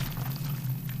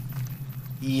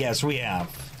 Yes, we have.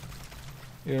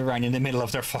 We're right in the middle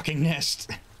of their fucking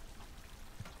nest.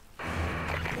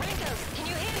 Ringo, can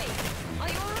you hear me? Are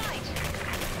you alright?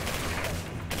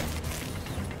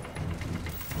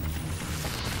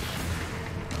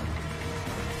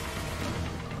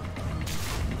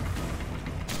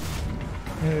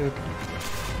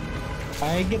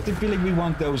 I get the feeling we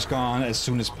want those gone as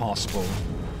soon as possible.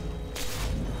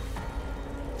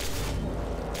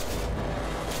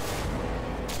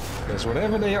 Because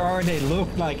whatever they are, they look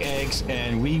like eggs,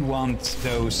 and we want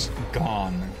those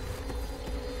gone.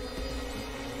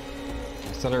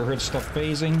 I thought I heard stuff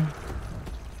phasing.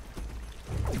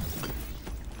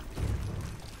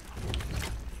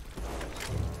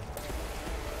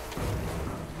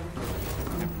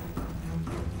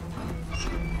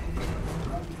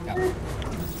 Yeah.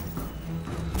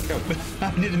 Oh,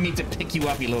 I didn't mean to pick you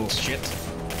up, you little shit.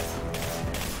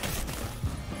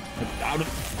 Out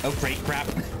of... Oh, great crap.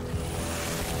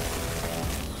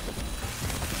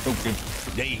 Oh,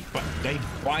 they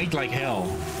bite like hell.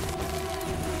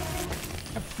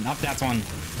 Not that one.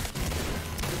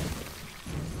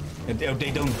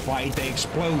 They don't bite, they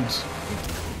explode.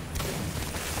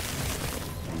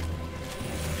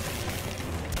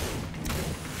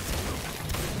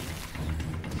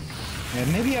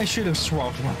 And maybe I should have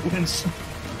swapped weapons.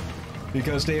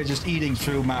 Because they are just eating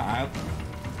through my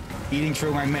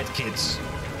med kits.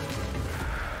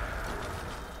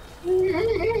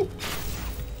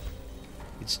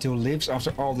 It still lives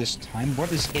after all this time?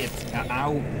 What is it?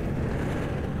 Ow.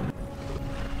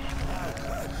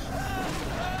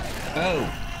 Oh.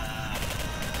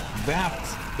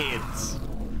 That's it.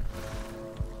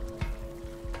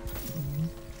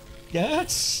 That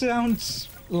sounds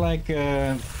like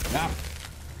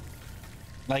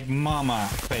like mama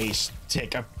face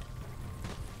tick.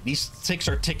 These ticks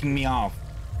are ticking me off.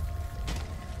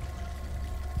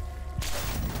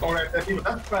 Alright,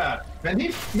 that's bad. When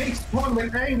he makes fun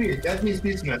when angry, that means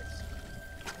business.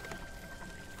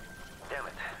 Damn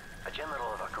it. A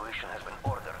general evacuation has been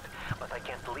ordered, but I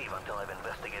can't leave until I've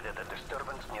investigated the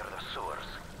disturbance near the sewers.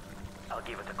 I'll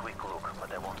give it a quick look,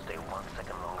 but I won't stay 1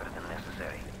 second longer than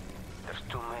necessary. There's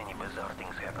too many bizarre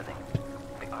things happening.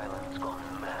 The island's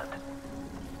gone mad.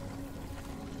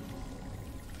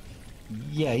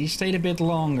 Yeah, he stayed a bit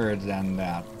longer than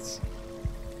that.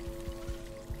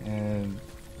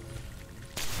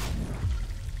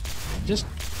 Just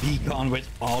be gone with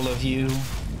all of you.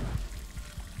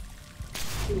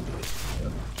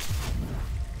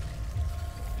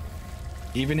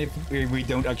 Even if we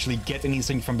don't actually get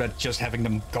anything from that, just having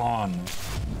them gone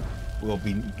will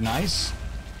be nice.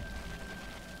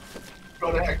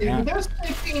 The best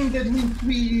thing that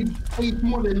we hate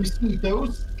more than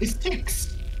mosquitoes is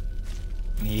ticks.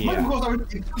 Yeah. Because our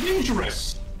ticks are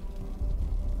dangerous.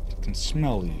 It can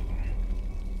smell you.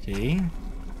 See?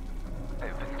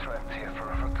 I've been trapped here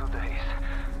for over 2 days.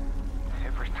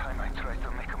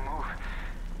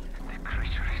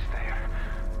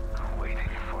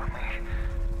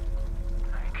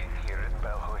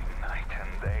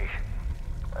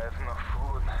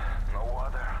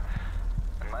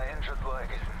 flag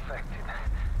is infected.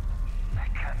 I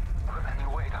can't put any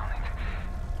weight on it.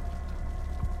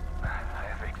 I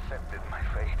have accepted my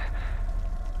fate.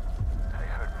 I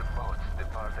heard the boats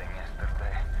departing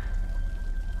yesterday.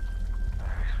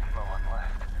 There is no one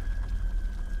left.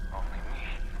 Only me.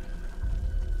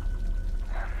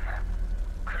 And that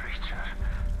creature.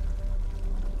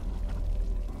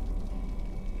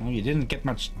 Well, you didn't get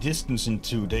much distance in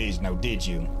 2 days now, did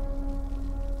you?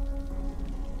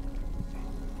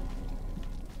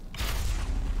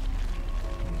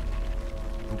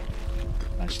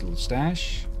 Nice little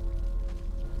stash.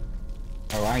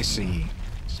 Oh, I see.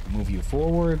 Just move you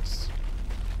forwards.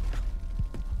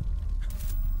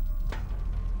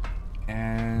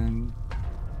 And...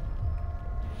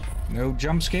 no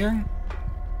jump scare?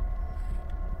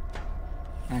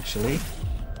 Actually.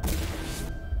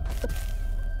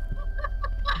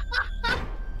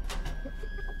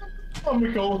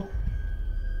 Comical.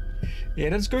 Yeah,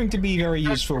 that's going to be very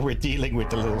useful with dealing with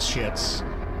the little shits.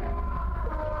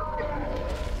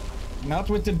 Not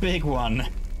with the big one.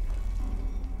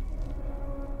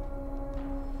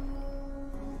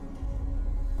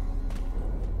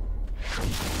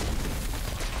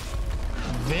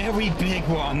 Very big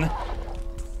one.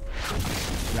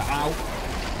 Ow.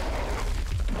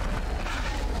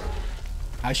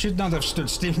 I should not have stood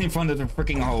still in front of the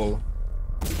freaking hole.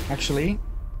 Actually.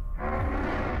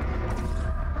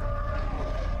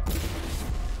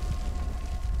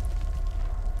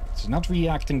 It's not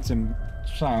reacting to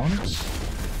sounds.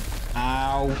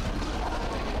 Ow.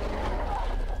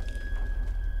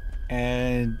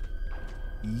 And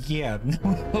yeah,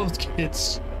 no health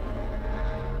kits.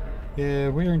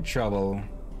 We're in trouble.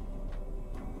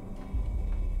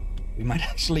 We might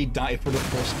actually die for the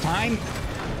first time.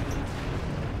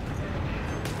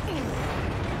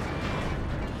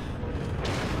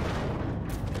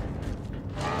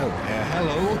 Oh,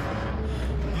 hello.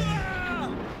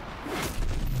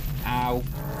 Ow.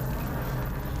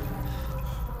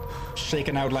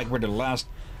 Shaken out like we're the last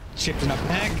chips in a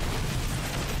bag.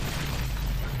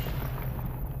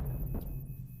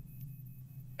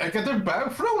 I get their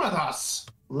bag thrown at us.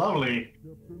 Lovely.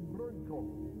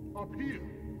 Up here.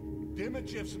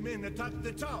 Demichev's men attacked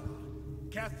the tower.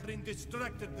 Catherine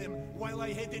distracted them while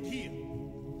I headed here.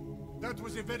 That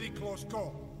was a very close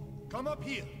call. Come up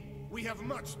here. We have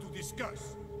much to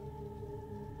discuss.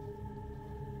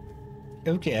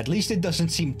 Okay, at least it doesn't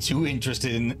seem too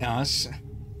interested in us.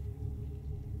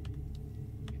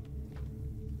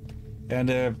 And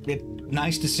it's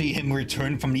nice to see him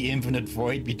return from the infinite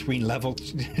void between level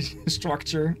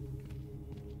structure.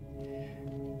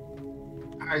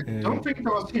 I don't think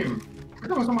that was him. I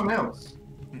think it was someone else.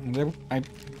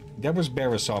 That was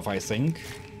Barisov, I think.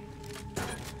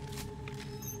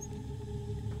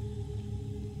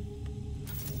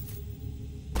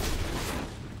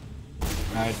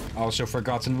 I'd also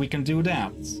forgotten we can do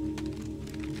that.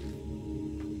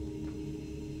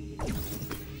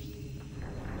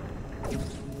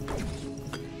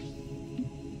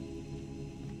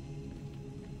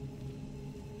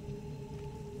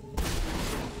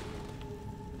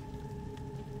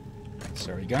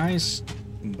 Sorry guys,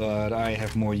 but I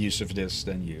have more use of this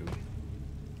than you.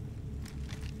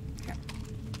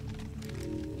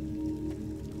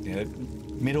 Yeah,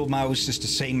 middle mouse is the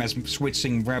same as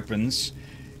switching weapons.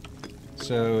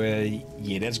 So,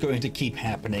 yeah, that's going to keep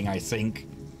happening, I think.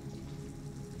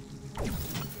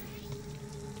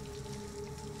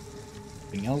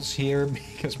 Anything else here?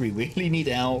 Because we really need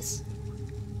health.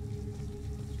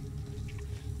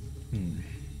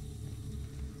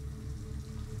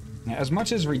 Now, as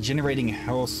much as regenerating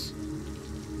health...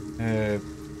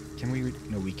 can we...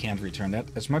 No, we can't return that.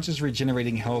 As much as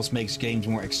regenerating health makes games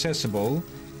more accessible,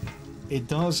 it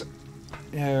does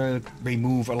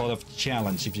remove a lot of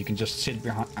challenge if you can just sit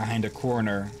behind a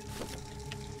corner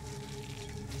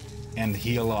and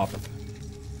heal up.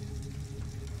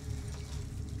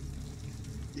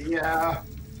 Yeah,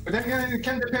 but then it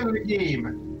can depend on the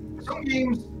game. Some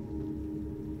games,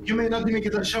 you may not even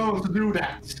get a chance to do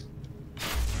that.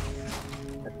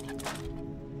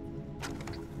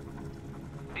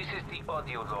 This is the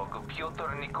audio log of Pyotr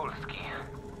Nikolsky.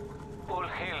 All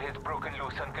hell has broken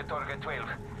loose on Katorga 12.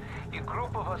 A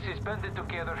group of us is banded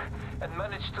together and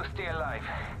managed to stay alive.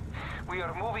 We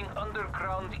are moving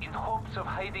underground in hopes of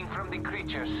hiding from the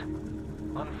creatures.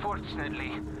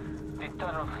 Unfortunately, the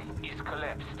tunnel is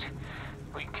collapsed.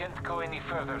 We can't go any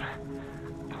further.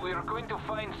 We are going to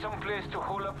find some place to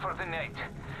hole up for the night.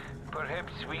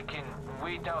 Perhaps we can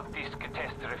wait out this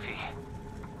catastrophe.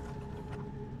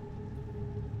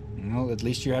 Well, at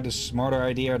least you had a smarter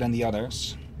idea than the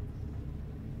others.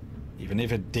 Even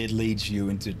if it did lead you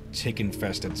into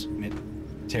tick-infested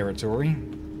territory.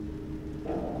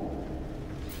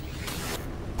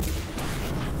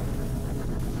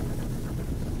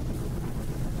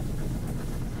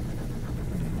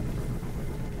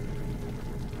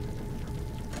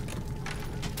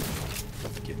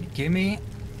 Gimme.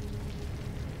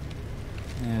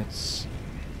 Let's see.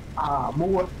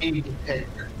 More aid tech.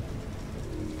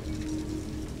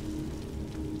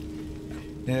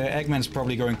 Eggman's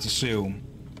probably going to sue.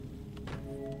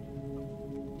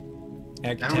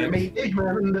 And we made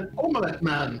Eggman the Omelette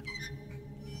Man.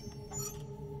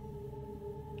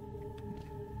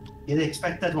 Didn't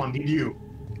expect that one, did you?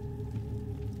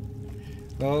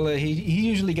 Well, he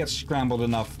usually gets scrambled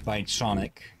enough by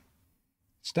Sonic.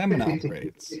 Stamina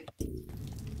upgrades.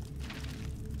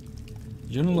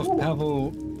 Journal of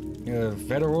Pavel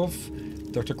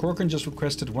Vedorov. Dr. Corcoran just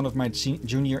requested one of my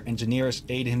junior engineers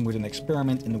aid him with an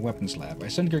experiment in the weapons lab. I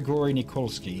sent Grigory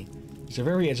Nikolsky. He's a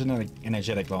very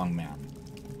energetic long man.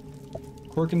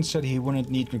 Corcoran said he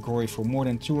wouldn't need Grigory for more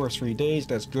than 2 or 3 days.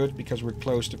 That's good, because we're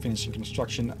close to finishing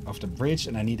construction of the bridge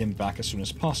and I need him back as soon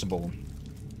as possible.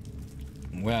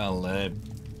 Well,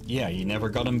 yeah, you never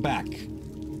got him back.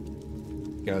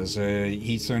 Because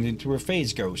he turned into a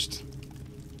phase ghost.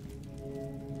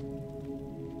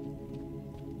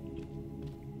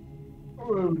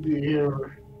 Oh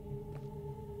dear.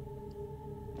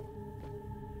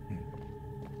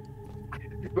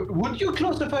 Would you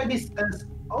classify this as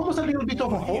almost a little bit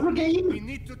of a horror game? We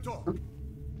need to talk.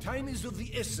 Time is of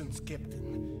the essence,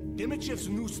 Captain. Demichev's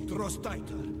noose draws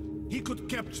tighter. He could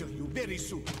capture you very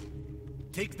soon.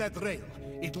 Take that rail.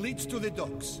 It leads to the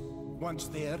docks. Once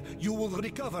there, you will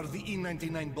recover the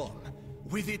E-99 bomb.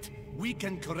 With it, we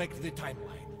can correct the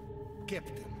timeline.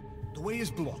 Captain, the way is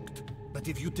blocked. But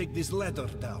if you take this ladder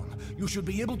down, you should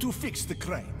be able to fix the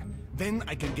crane. Then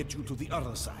I can get you to the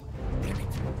other side. Damn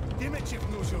it. Demichev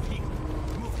knows you're here.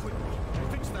 Move quickly.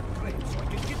 Fix that crane so I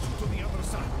can get you to the other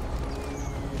side.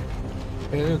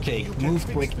 Okay, move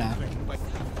quick now.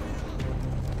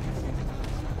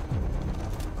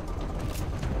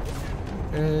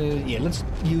 Yeah, let's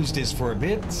use this for a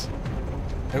bit.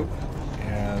 Oh,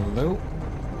 hello.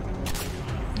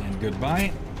 And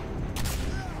goodbye.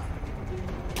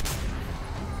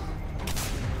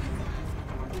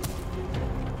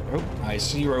 Oh, I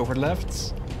see you over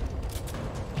left.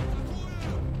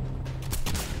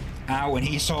 Ow, and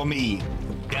he saw me.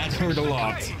 That hurt a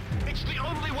lot. It's the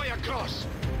only way across.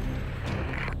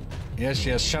 Yes,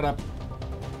 yes, shut up.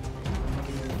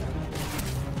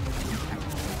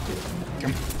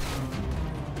 Come.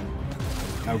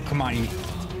 Oh, come on.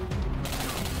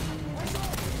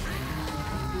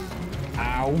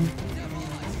 Ow.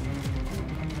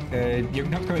 You're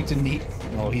not going to need...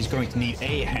 Well, he's going to need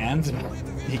a hand.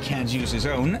 He can't use his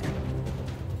own.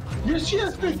 Yes,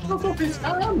 yes, they cut off his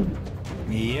hand!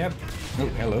 Yep. Oh,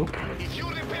 hello. If you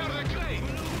repair the crane,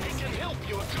 I can help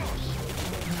you across.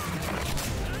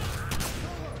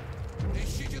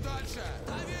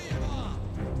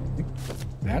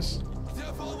 Yes.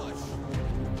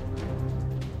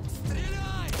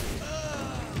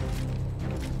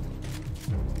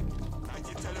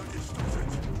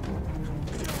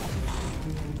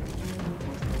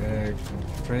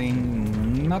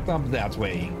 Train not up that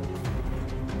way.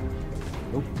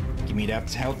 Oh, give me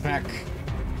that health pack.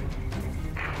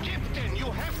 Captain, you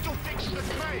have to fix the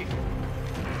crane.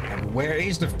 And where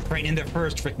is the crane in the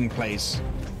first freaking place?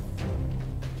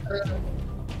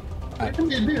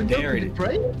 There it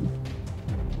is.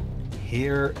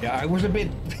 Here, yeah, I was a bit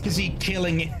busy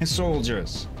killing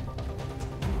soldiers.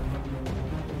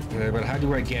 But how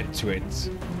do I get to it?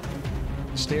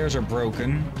 Stairs are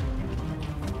broken.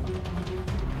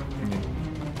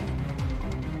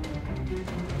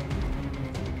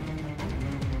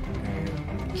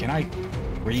 Can I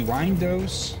rewind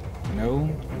those? No.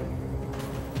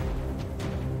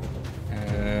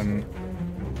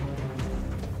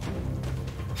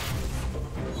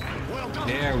 Well done.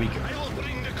 There we go. I will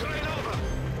bring the crane over.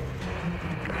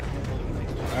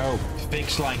 Oh,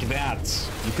 fix like that.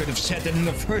 You could have said it in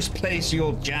the first place, you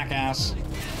old jackass.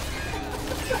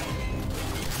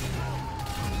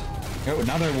 Oh,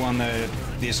 another one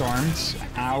disarmed.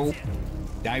 Ow.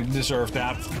 I deserve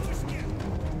that.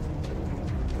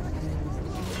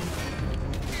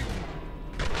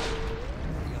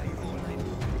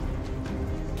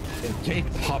 Okay,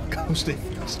 pop goes the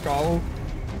skull.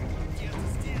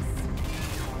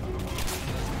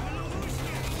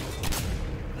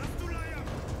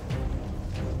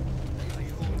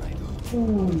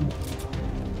 Ooh.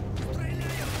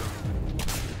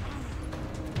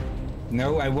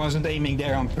 No, I wasn't aiming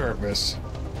there on purpose.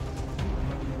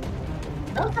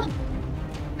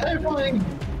 I find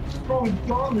strong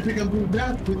gun if you can do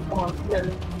that with one. Yeah.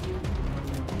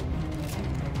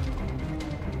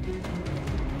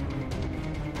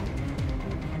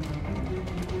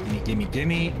 Gimme,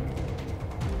 gimme.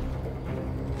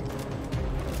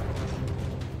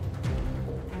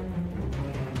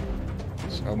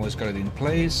 It's almost got it in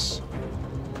place.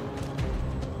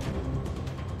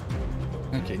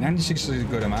 Okay, 96 is a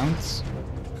good amount.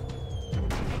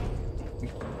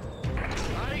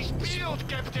 Nice build,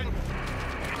 Captain.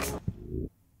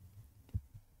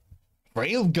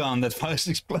 Railgun that fires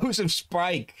explosive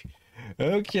spike.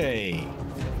 Okay.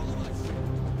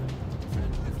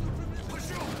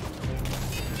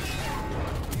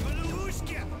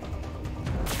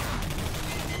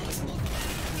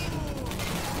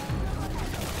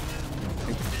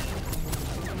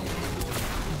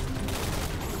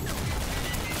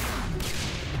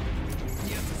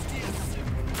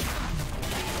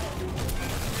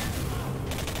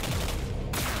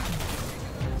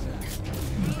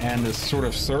 And a sort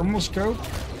of thermal scope.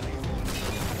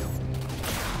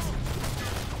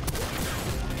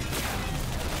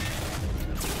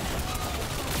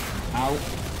 Ow.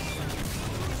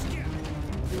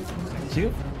 Thank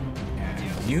you.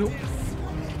 And you.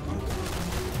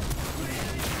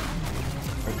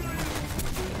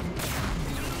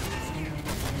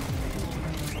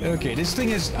 Okay, this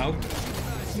thing is... Oh.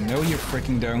 No, you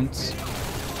freaking don't.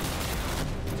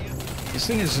 This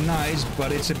thing is nice,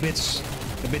 but it's a bit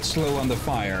slow on the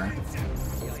fire.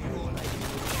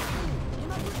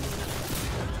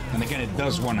 And again, it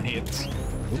does one hit.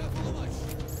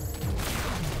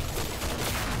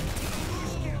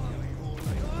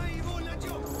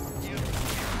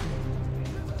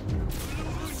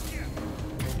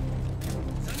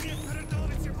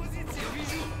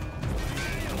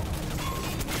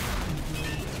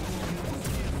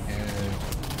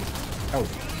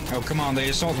 Oh, come on, the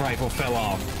assault rifle fell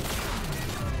off.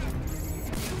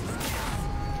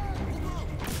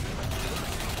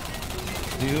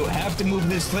 Do you have to move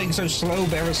this thing so slow,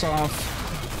 Barisov?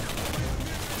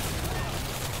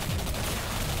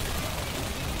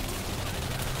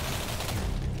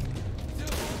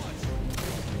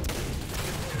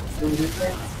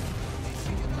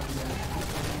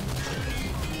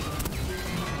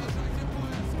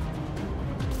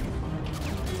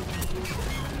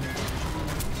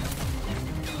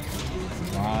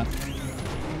 Come on.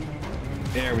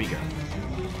 There we go.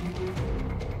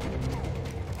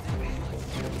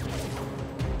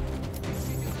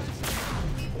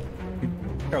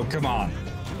 Oh, come on.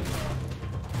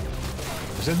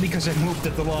 Is that because I moved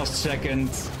at the last second?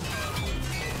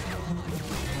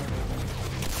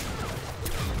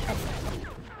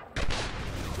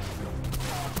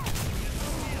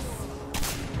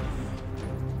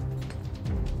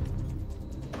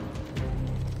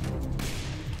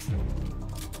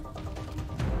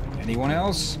 Anyone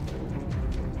else?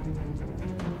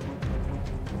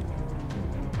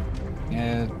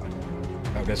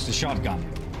 Oh, that's the shotgun.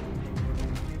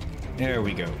 There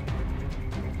we go.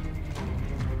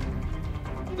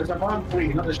 There's a bomb for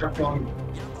you, not a shotgun.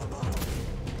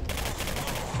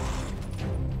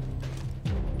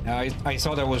 I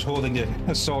thought I was holding the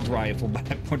assault rifle,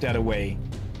 but I put that away.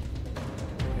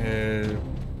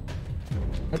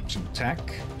 Oops, attack.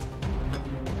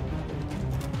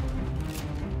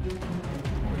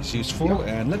 Always useful,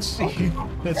 and let's see.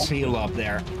 Let's heal up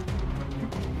there.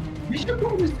 You should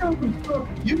probably sell some stuff.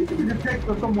 You need to detect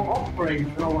for some more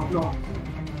upgrades and whatnot.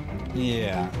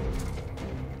 Yeah.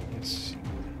 Let's...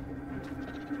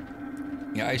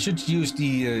 Yeah, I should use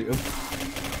the...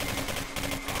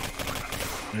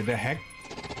 What the heck?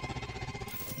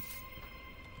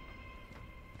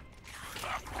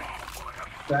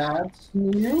 That's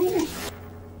new.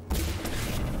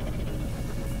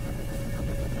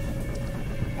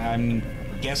 I'm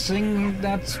guessing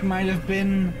that might have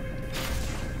been...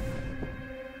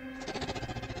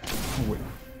 Wait.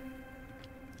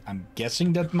 I'm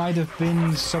guessing that might have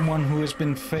been someone who has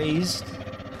been phased.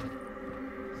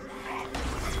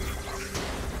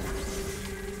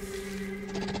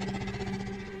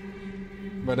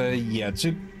 But yeah,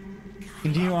 to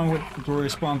continue on with to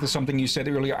respond to something you said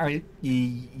earlier,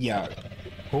 yeah,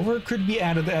 horror could be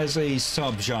added as a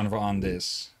subgenre on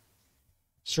this.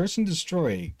 Search and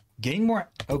destroy. Gain more.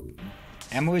 Oh,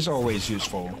 ammo is always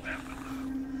useful.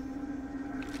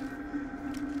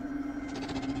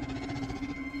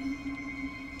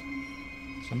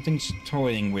 Something's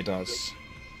toying with us.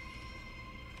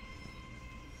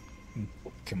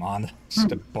 Come on, it's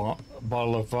the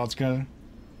bottle of vodka.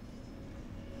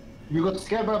 You got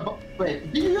scared by...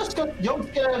 Wait, did you just get jump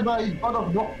scared by a bottle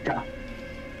of vodka?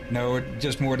 No,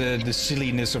 just more the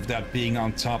silliness of that being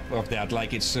on top of that,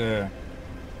 like it's an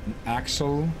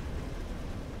axle.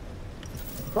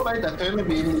 Alright, that only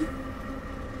be.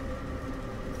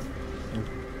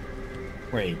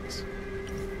 Wait.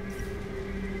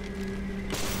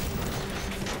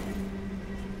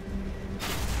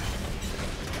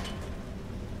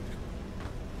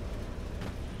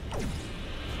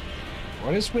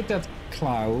 What is with that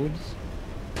cloud?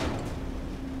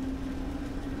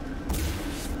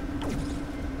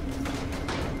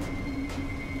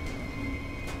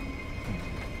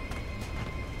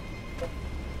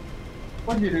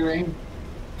 What are you doing?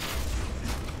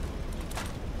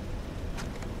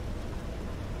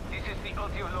 This is the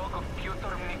audio log of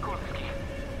Pyotr Nikolsky.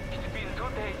 It's been 2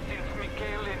 days since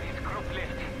Mikhail and his group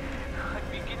left. I'm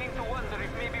beginning to wonder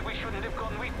if maybe we shouldn't have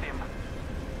gone with them.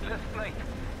 Last night,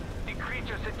 the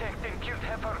creatures attacked and killed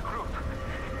half our group.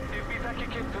 They'll be back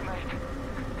again tonight.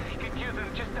 I could hear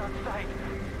them just outside,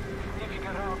 sniffing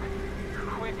around,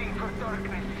 waiting for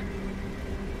darkness.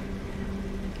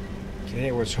 Okay,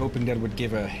 I was hoping that would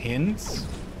give a hint.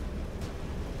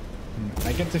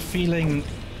 I get the feeling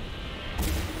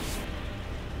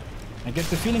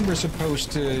we're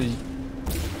supposed to...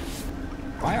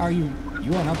 Why are you...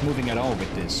 You are not moving at all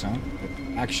with this, huh? But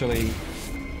actually...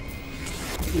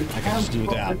 I can just do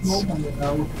that.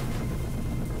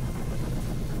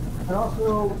 And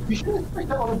also, you should expect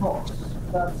that on a box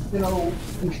that's, you know,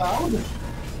 in cloud.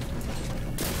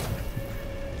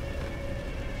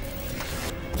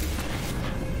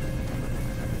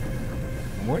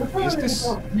 What is this?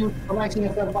 Connecting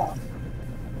yourself up.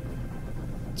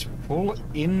 To pull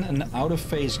in an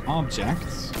out-of-phase object.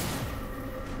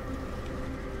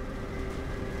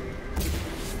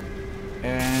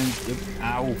 And...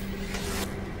 Ow.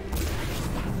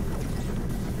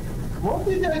 What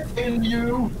did I tell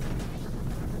you?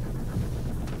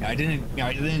 I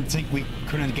didn't think we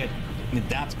couldn't get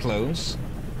that close.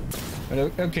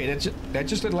 But okay, that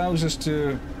just allows us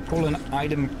to pull an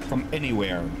item from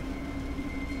anywhere.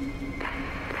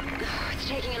 It's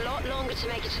taking a lot longer to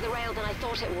make it to the rail than I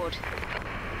thought it would.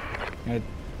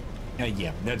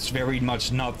 Yeah, that's very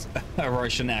much not a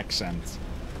Russian accent.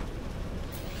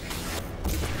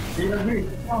 Do you agree?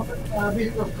 A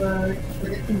bit of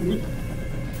English.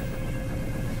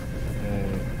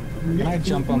 Can I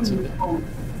jump onto the...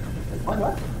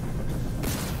 What?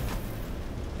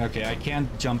 Okay, I can't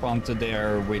jump onto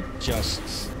there with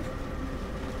just...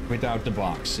 without the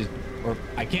box. Or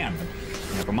I can, but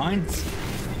never mind.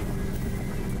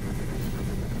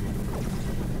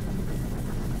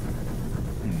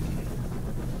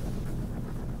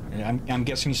 I'm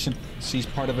guessing she's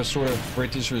part of a sort of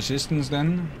British resistance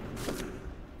then.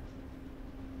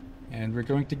 And we're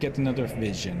going to get another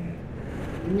vision.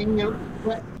 It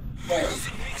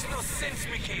makes no sense,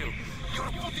 Mikhail. You're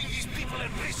putting these people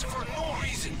at risk for no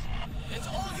reason. And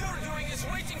all you're doing is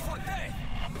waiting for death.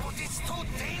 But it's too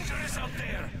dangerous out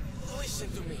there. Listen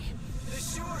to me. The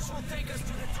sewers will take us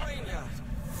to the train yard.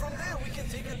 From there we can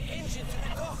take an engine to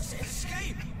the docks and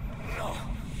escape. No,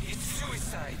 it's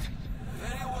suicide.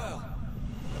 Very well.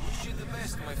 I wish you the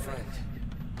best, my friend.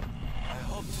 I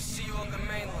hope to see you on the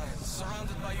mainland,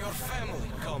 surrounded by your family,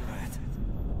 comrade.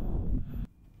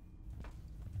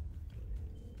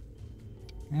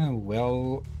 Oh,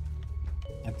 well...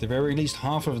 At the very least,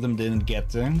 half of them didn't get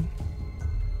there.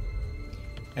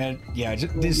 And yeah,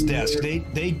 this desk,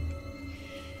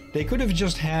 they could have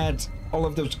just had all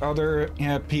of those other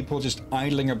people just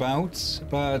idling about,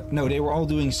 but no, they were all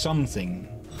doing something.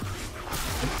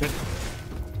 But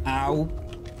ow.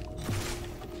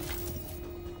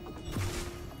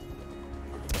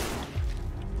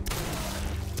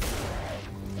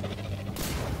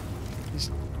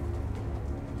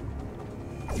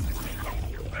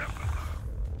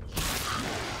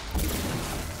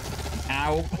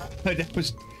 Ow. That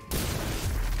was...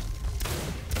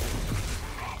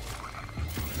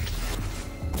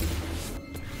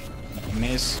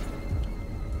 Miss.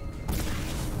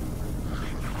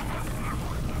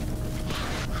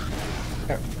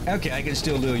 Okay, I can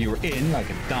still lure you in like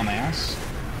a dumbass.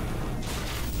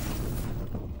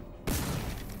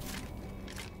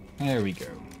 There we go.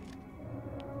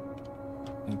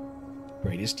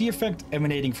 Wait, is the effect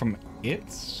emanating from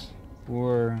it?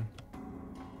 Or...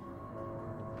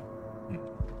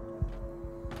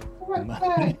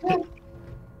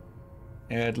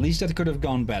 At least that could have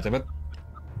gone better, but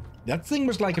that thing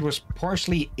was like it was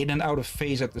partially in and out of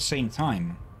phase at the same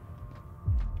time.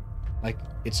 Like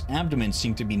its abdomen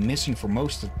seemed to be missing for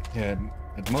most of,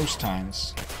 at most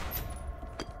times.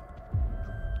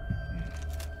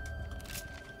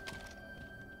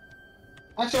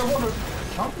 Actually, I wonder,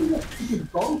 how do you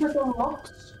keep going with the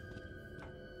locks?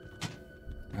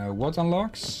 What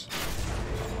unlocks?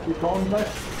 Keep on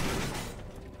left.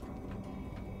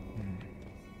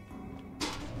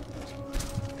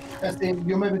 I think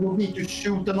you maybe don't need to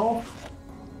shoot them off.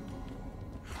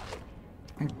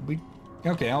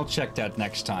 Okay, I'll check that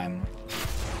next time.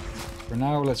 For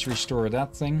now, let's restore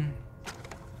that thing.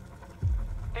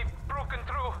 They've broken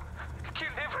through.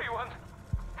 Killed everyone.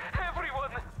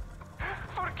 Everyone.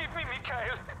 Forgive me,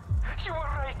 Mikhail. You were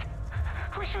right.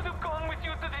 We should have gone with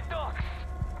you to the docks.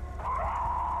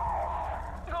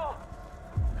 No.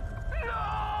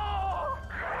 No!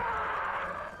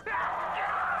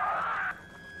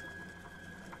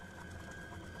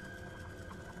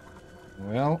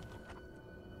 Well,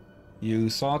 you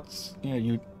thought, yeah,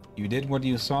 you did what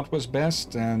you thought was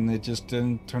best, and it just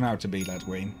didn't turn out to be that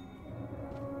way.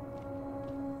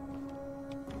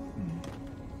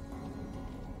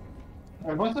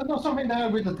 Was there not something there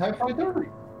with the TIE fighter?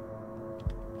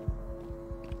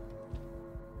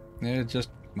 Yeah, just,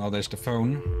 well, there's the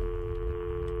phone.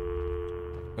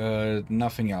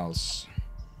 Nothing else.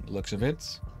 Looks of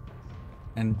it.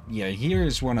 And yeah, here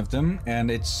is one of them, and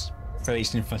it's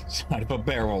faced inside of a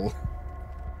barrel.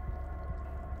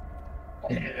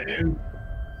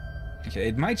 Okay,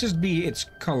 it might just be its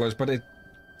colors, but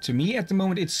to me at the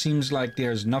moment it seems like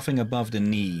there's nothing above the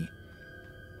knee.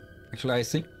 Actually,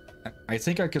 I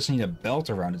think I can see a belt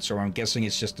around it, so I'm guessing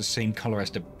it's just the same color as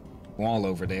the wall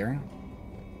over there.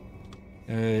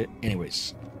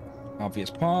 Anyways, obvious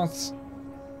path.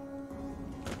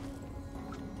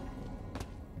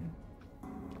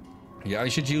 Yeah, I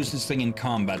should use this thing in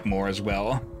combat more as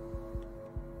well.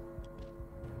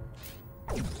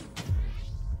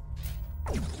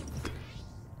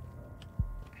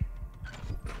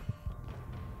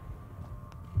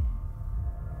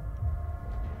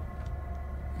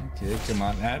 Okay, come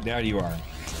on. There you are.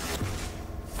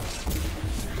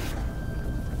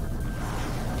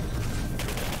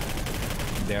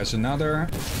 There's another.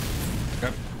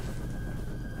 Yep.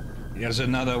 There's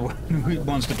another one who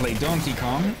wants to play Donkey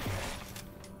Kong.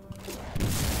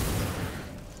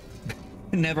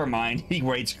 Never mind, he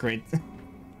waits crit.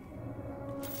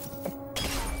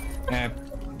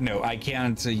 No, I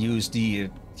can't use the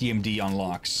TMD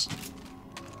unlocks.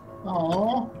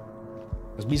 Oh.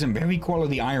 Must be some very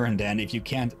quality iron then if you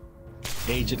can't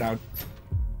age it out.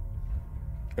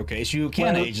 Okay, so you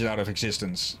can age it out of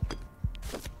existence.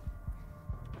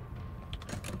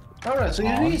 Alright, so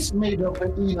it is made up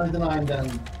of E99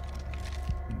 then.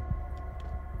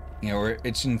 You know,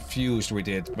 it's infused with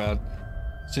it, but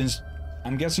since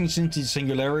I'm guessing since the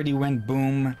Singularity went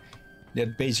boom,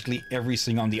 that basically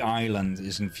everything on the island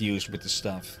is infused with the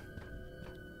stuff.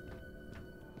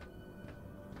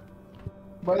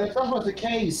 But if that was the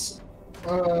case,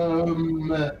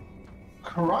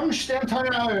 crunch the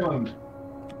entire island.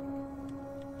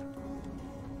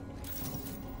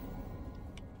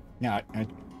 Yeah,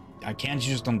 I can't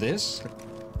use it on this.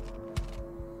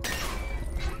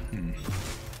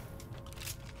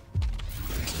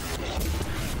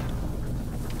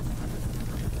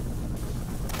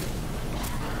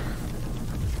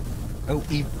 Oh,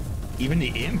 even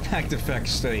the impact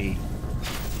effects stay.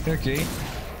 Okay.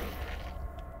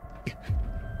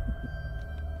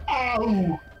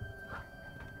 Ow!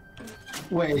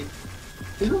 Wait.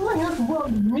 It looks like I have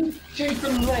one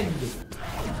misshapen leg.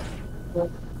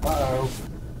 Uh-oh.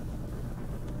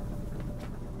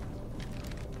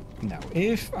 Now,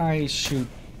 if I shoot...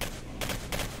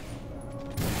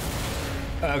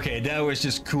 Okay, that was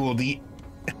just cool. The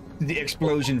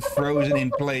explosion frozen in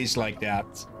place like that.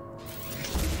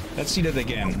 Let's see that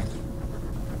again.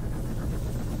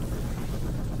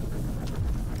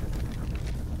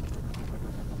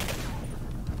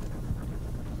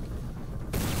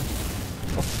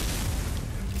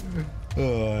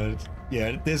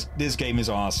 Yeah, this game is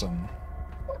awesome.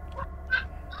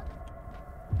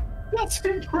 That's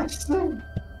impressive.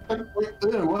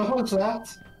 What was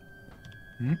that?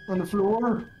 On the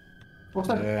floor? Was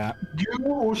that you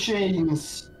or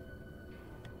Shane's?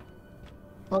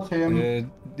 Not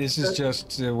him. This is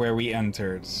just where we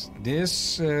entered.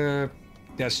 This,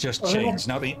 that's just chains,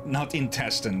 not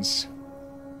intestines.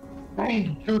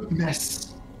 Thank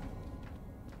goodness.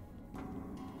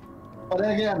 But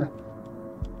again,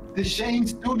 the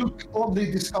chains do look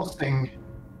oddly disgusting.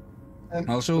 And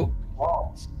also,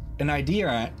 an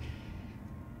idea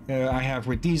I have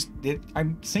with these,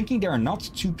 I'm thinking they are not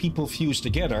two people fused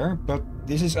together, but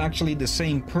this is actually the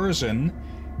same person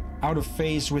out of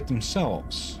phase with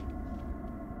themselves.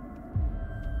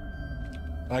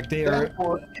 Like they are...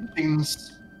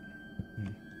 things.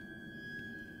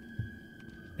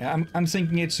 Yeah, I'm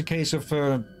thinking it's a case of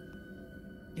that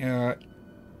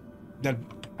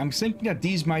I'm thinking that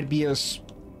these might be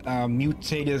a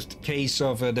mutated case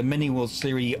of the mini-world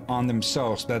theory on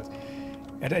themselves, that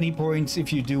at any point,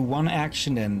 if you do one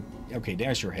action, then okay,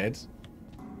 there's your head.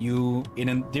 You, in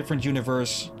a different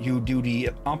universe, you do the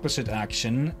opposite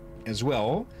action as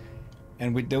well.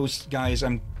 And with those guys,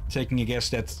 I'm taking a guess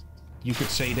that you could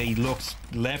say they looked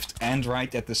left and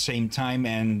right at the same time,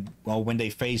 and well, when they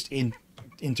faced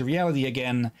into reality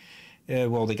again,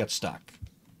 well, they got stuck.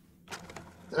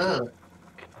 Ugh.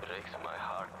 It breaks my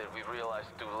heart that we realized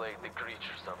too late the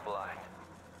creatures are blind.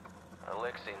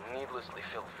 Alexei needlessly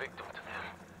fell victim to them.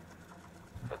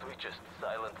 But we just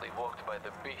silently walked by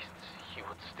the beasts, he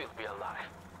would still be alive.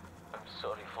 I'm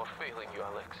sorry for failing you,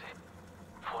 Alexei.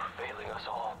 For failing us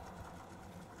all.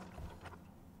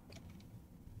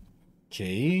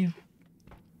 Okay.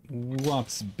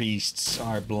 What beasts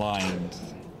are blind?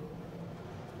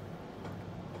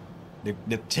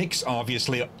 The ticks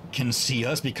obviously can see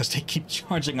us because they keep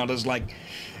charging at us like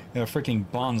freaking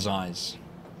bonsais.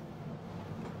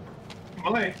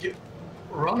 Like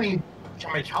running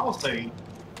kamikaze.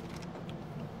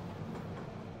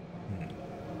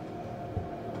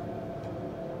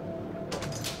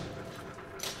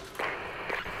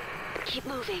 Keep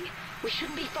moving. We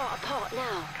shouldn't be far apart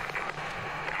now.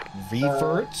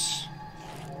 Reverts?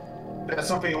 There's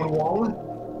something on the wall.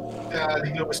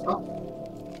 The glove is up.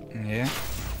 Yeah.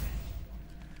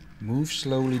 Move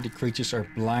slowly, the creatures are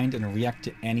blind and react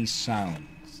to any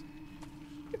sounds.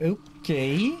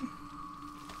 Okay.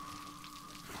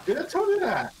 Did I tell you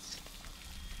that?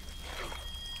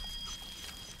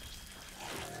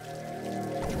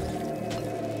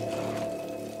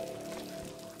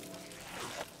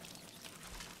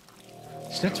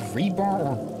 Is that rebar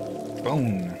or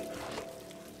bone?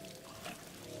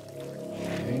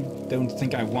 I don't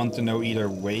think I want to know either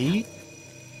way.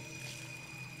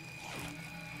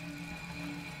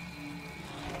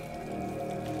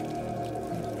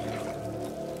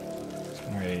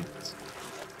 Wait.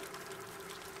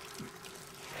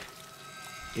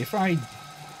 If I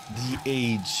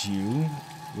de-age you,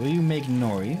 will you make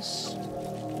noise?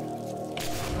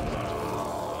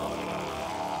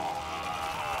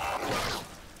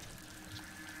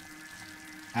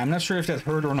 I'm not sure if that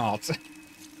hurt or not,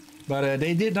 but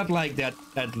they did not like that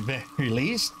at the very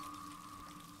least.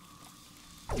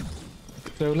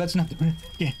 So let's not do it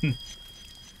again.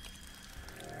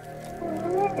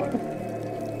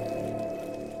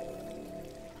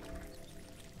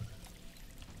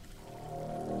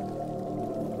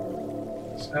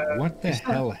 What the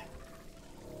hell?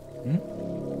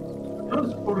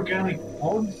 Those organic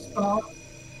odd stuff.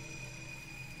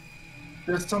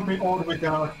 There's something odd with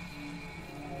that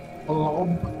lob.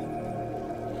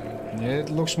 Yeah, it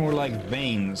looks more like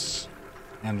veins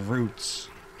and roots.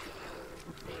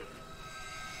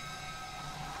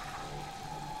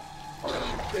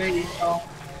 There you go.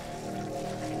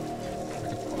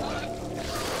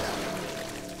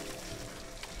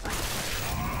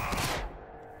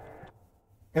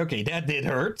 Okay, that did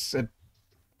hurt.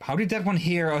 How did that one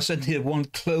hear us and the one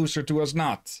closer to us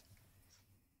not?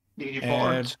 Did you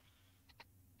fart?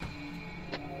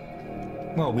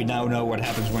 Well, we now know what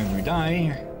happens when we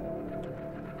die.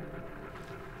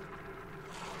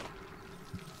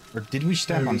 Or did we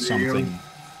step on something?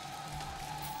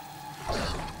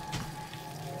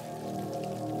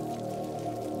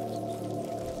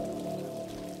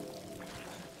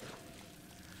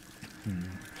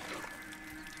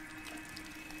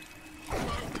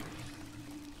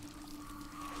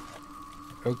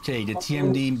 Okay, the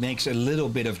TMD makes a little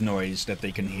bit of noise that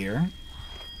they can hear.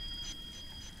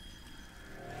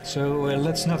 So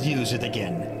let's not use it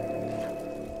again.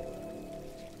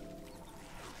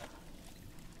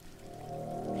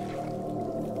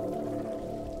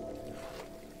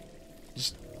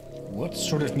 Just what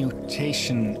sort of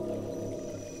mutation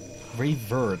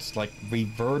reverts? Like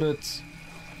reverted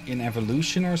in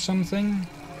evolution or something?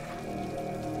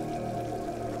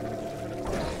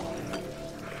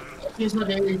 It's like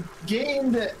they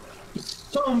gained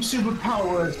some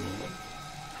superpowers,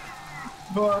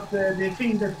 but the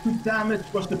thing that took damage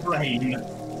was the brain.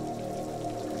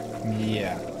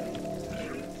 Yeah.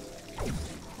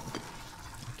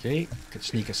 Okay, could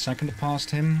sneak a second past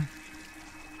him.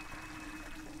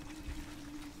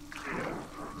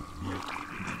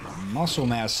 Muscle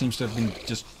mass seems to have been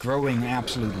just growing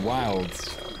absolute wild.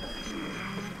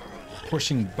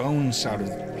 Pushing bones out of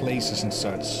places and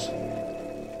such.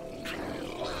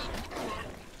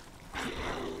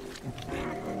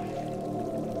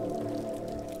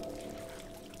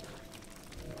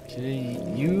 Okay,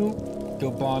 you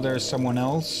go bother someone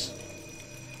else.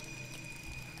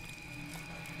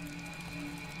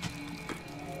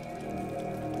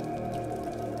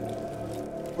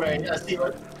 Wait, I see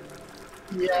what...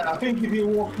 Yeah, I think if you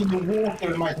walk in the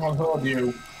water, it might not hurt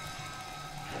you.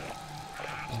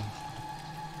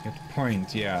 Good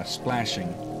point, yeah,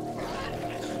 splashing.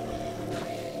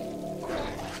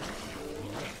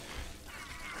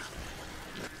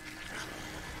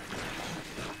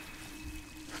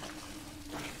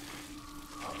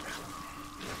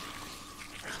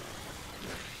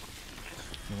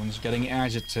 Everyone's getting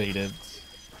agitated.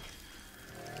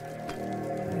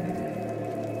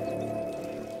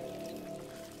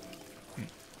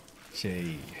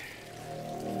 Okay.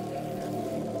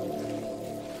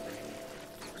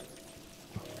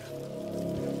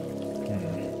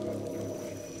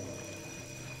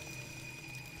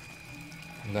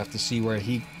 We'll have to see where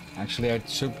he... Actually,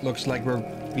 it looks like we'll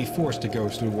be forced to go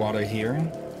through water here.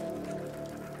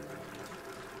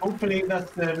 Hopefully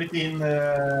that's within,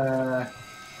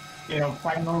 you know,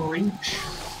 final reach.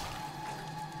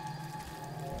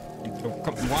 Oh,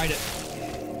 come wide.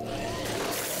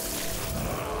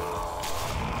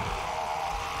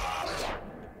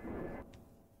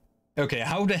 Okay,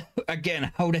 how the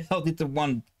hell did the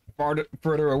one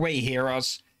further away hear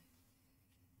us?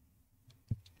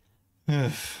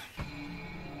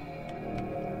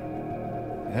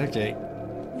 Okay.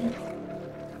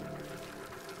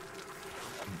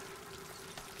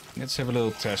 Let's have a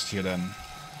little test here then.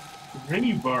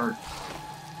 Rebirth.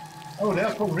 Oh,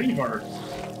 that's called rebirth.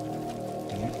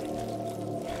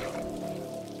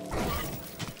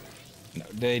 No,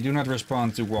 they do not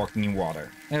respond to walking in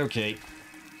water. Okay.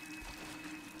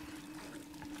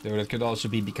 So that could also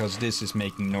be because this is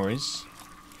making noise.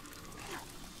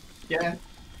 Yeah.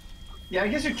 Yeah, I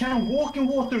guess you can walk in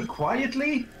water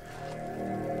quietly.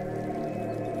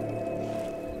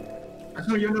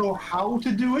 So you know how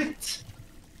to do it.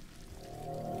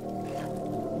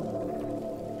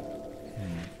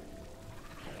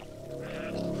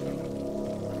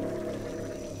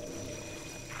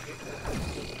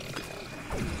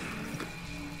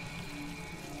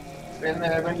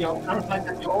 When you're outside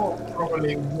that you're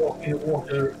probably walking in the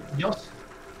water just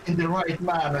in the right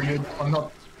manner, you are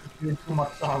not doing too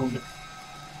much sound.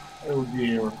 Oh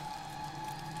dear.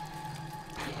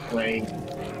 Wait.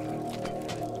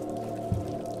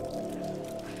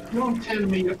 Don't tell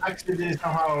me you actually did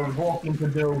somehow walk into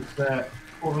those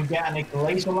organic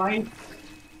laser lines.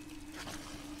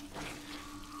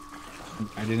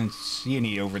 I didn't see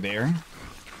any over there.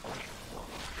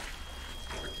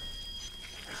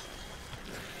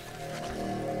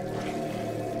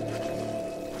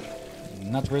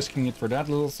 Not risking it for that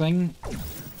little thing.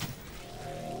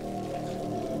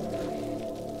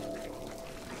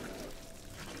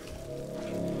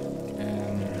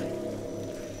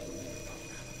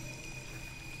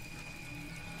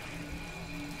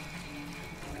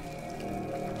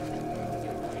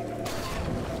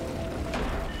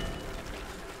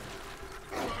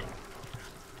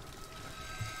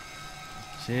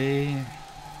 Okay.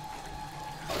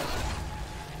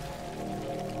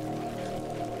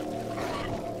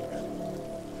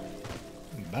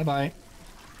 Bye-bye.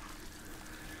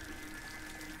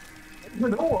 The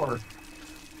door.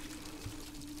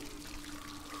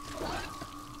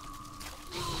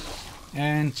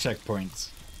 And checkpoints.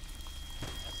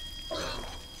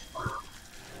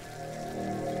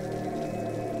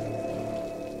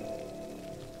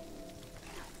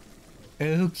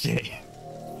 Okay.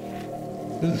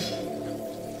 Oof.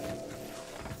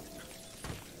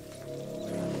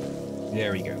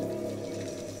 There we go.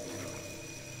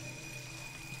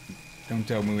 Don't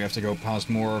tell me we have to go past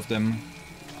more of them.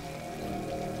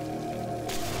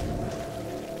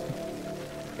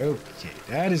 Okay,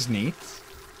 that is neat.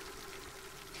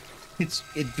 It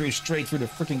drew straight through the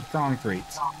freaking concrete.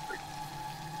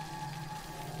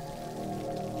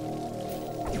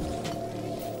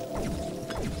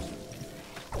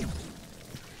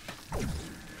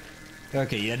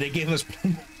 Okay, yeah, they gave us...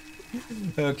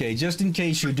 Okay, just in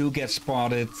case you do get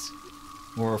spotted,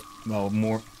 or, well,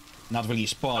 more... Not really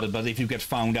spotted, but if you get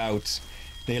found out,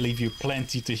 they leave you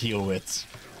plenty to heal with.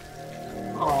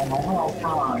 Oh, how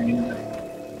fine.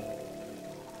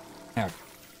 Yeah.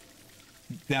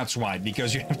 That's why,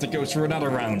 because you have to go through another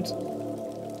round.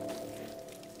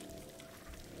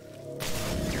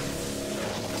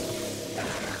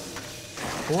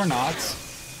 Or not.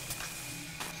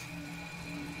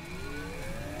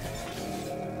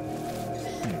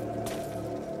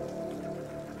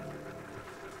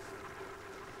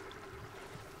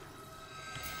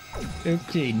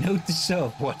 Okay, note to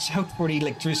self, watch out for the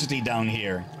electricity down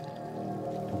here.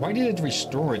 Why did it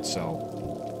restore itself?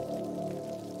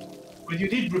 But you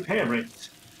did repair it.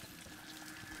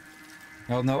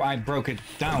 Well, no, I broke it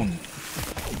down.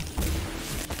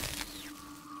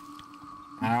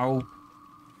 Ow.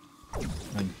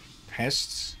 And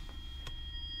pests.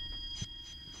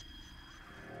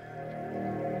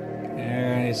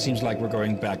 And it seems like we're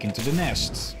going back into the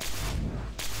nest.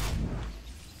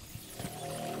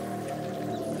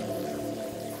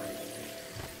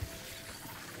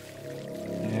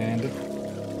 And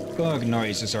the bug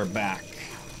noises are back.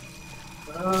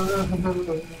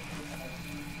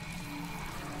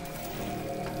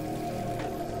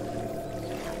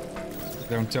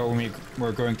 Don't tell me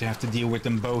we're going to have to deal with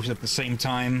them both at the same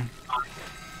time.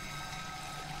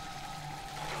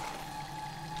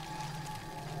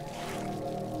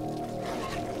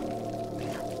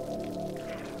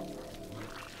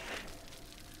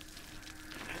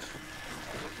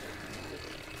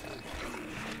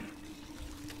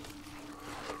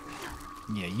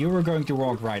 Yeah, you were going to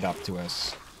walk right up to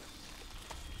us.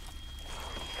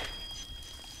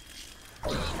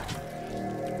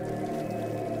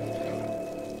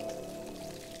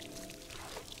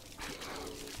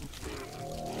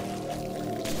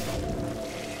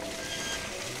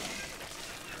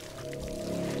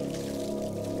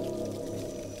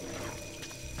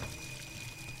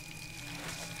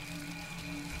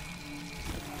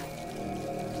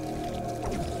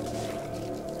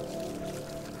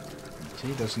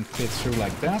 See, doesn't fit through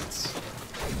like that.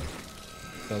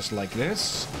 Does like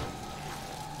this.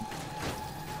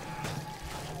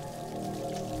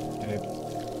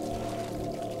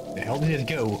 The hell did it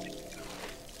go?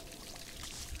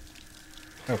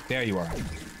 Oh, there you are.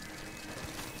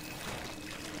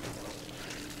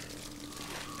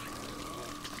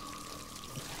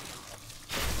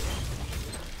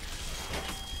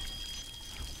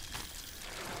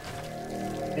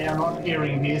 They are not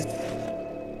hearing this.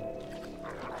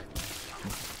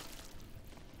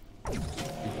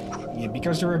 Yeah,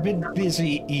 because they're a bit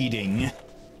busy eating.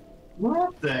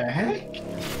 What the heck?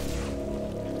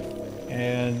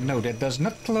 And no, that does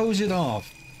not close it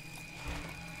off.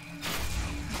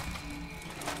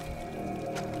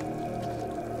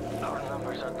 Our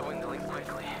numbers are dwindling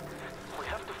quickly. We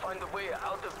have to find a way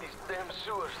out of these damn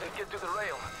sewers and get to the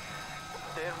rail.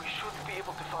 There we should be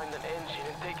able to find an engine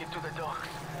and take it to the docks.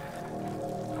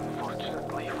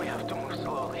 Unfortunately, we have to move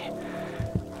slowly.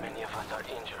 Many of us are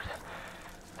injured.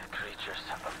 The creatures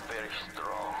are very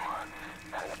strong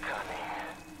and cunning.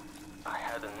 I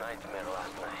had a nightmare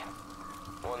last night.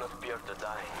 One of Björta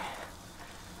dying.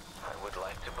 I would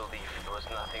like to believe it was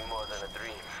nothing more than a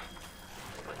dream.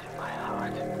 But in my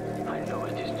heart, I know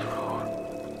it is true.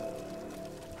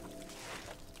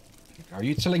 Are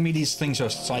you telling me these things are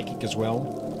psychic as well?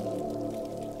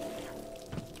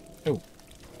 Oh.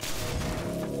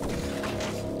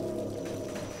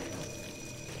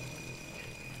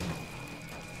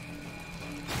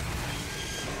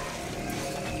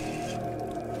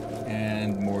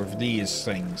 And more of these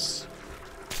things.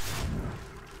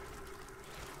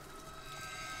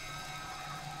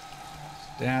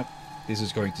 This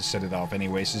is going to set it off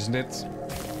anyways, isn't it?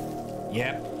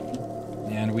 Yep.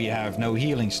 And we have no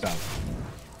healing stuff.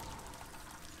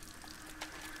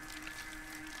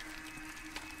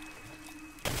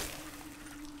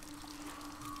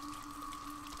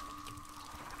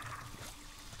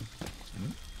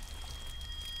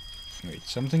 Wait,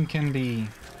 something can be...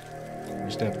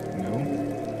 Is that... No?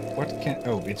 What can...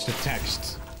 Oh, it's the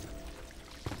text.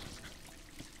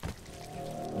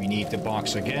 We need the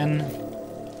box again.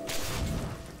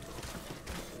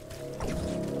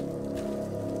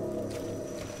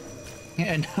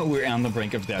 And now we're on the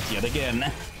brink of death yet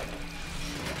again.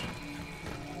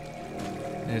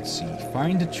 Let's see.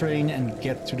 Find the train and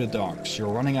get to the docks. You're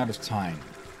running out of time.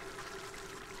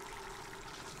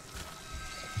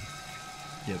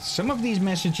 Yes, some of these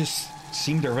messages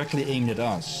seem directly aimed at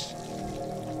us.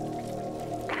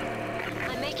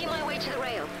 I'm making my way to the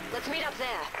rail. Let's meet up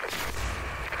there.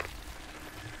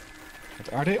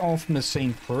 But are they all from the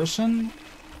same person?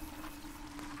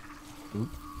 Oop.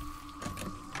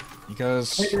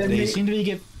 Because they seem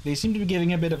to be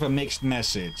giving a bit of a mixed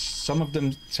message. Some of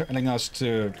them telling us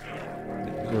to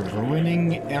we're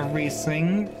ruining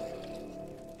everything,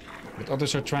 but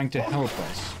others are trying to help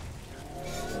us.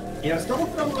 Yeah, some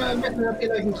of them messing up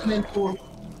like it's meant for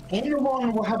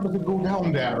anyone who happens to go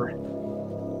down there.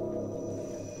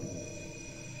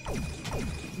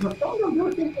 But some of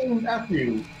them do things after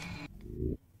you.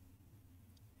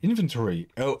 Inventory.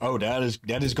 Oh, that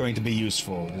is going to be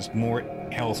useful. There's more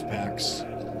health packs.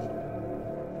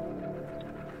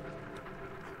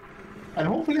 And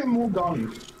hopefully more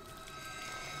guns.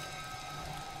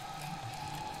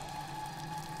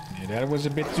 Yeah, that was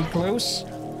a bit too close.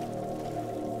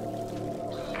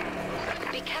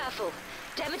 Be careful.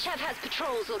 Demichev has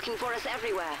patrols looking for us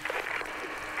everywhere.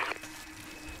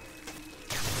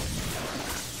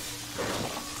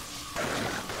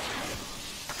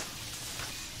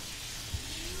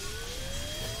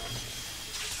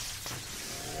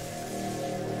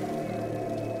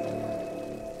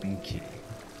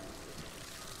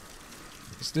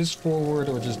 Is this forward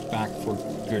or just back for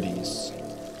goodies?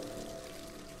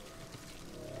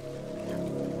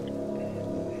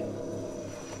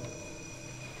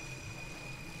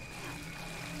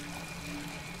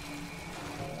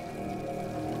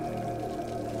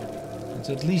 Let's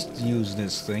at least use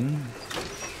this thing.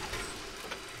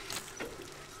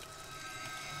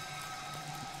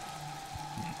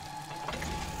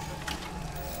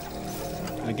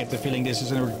 I get the feeling this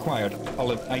isn't required.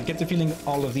 I get the feeling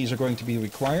all of these are going to be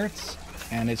required,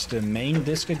 and it's the main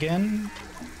disc again.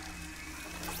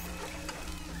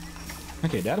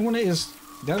 Okay, that one is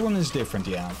different,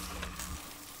 yeah.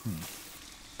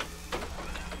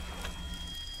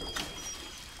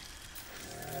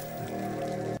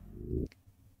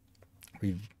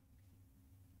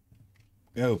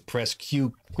 Press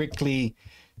Q quickly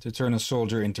to turn a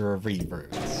soldier into a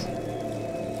revert.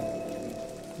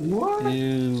 What?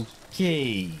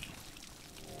 Okay.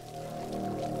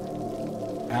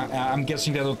 I'm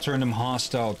guessing that'll turn them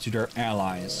hostile to their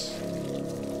allies.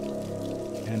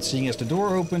 And seeing as the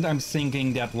door opened, I'm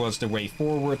thinking that was the way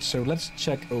forward. So let's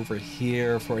check over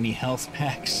here for any health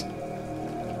packs,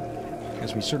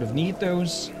 because we sort of need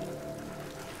those.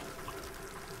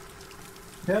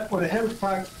 That's what the health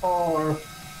packs are.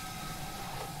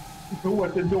 Go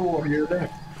at the door here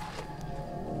left.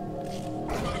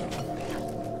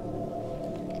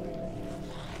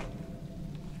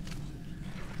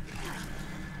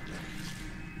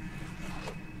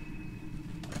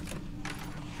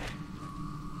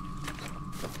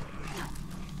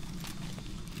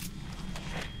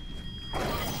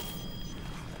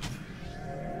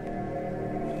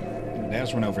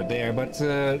 There's one over there, but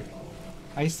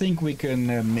I think we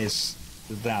can miss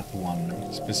that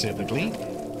one specifically.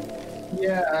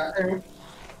 Yeah, and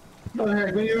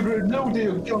when you reload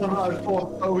your gun, I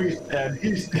thought, oh, he's dead,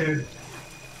 he's dead.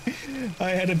 I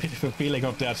had a bit of a feeling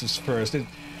of that at first.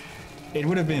 It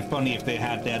would have been funny if they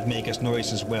had that make us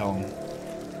noise as well.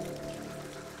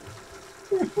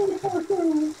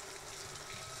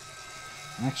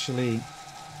 Actually...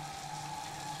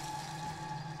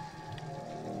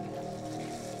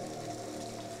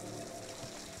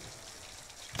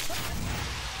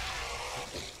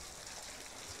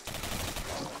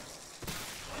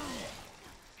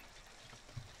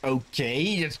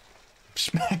 Okay, just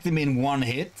smack them in one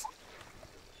hit.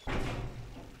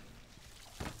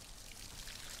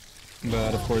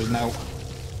 But of course now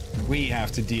we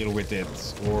have to deal with it,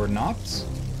 or not.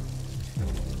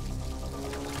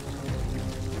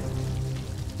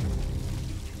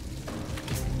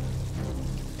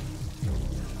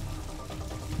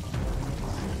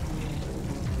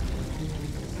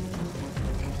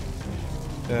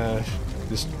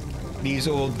 These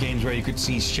old games where you could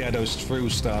see shadows through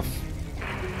stuff.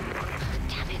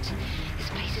 Damn it. This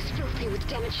place is filthy with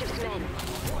Demetchev's men.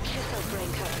 Watch yourself,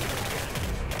 Renko.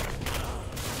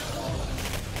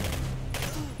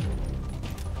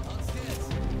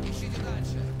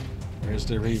 Where's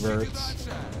the revert?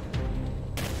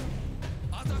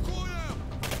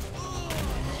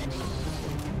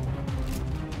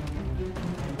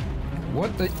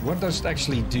 What does it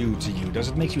actually do to you? Does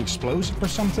it make you explosive or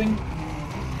something?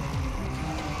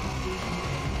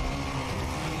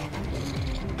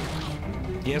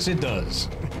 Yes, it does.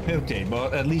 Okay,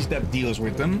 but at least that deals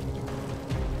with them.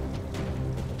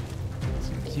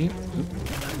 Where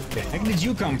the heck did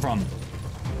you come from?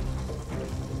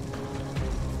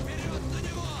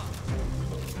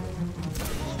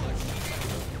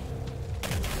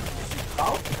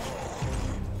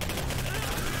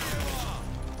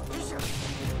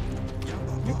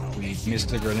 We missed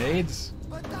the grenades.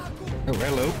 Oh,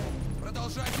 hello.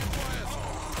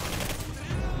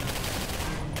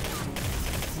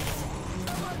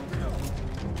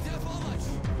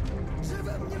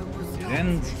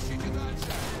 And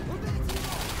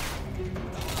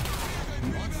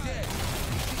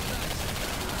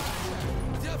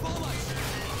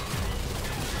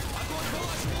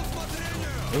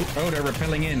oh, they're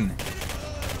repelling in.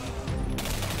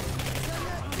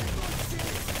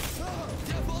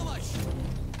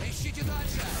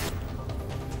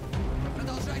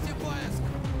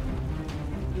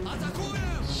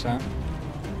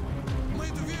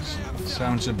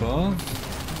 Sounds above.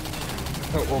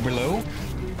 Oh, or below.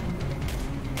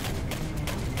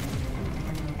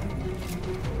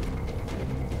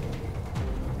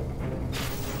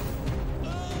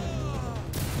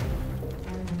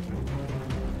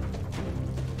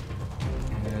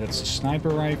 That's a sniper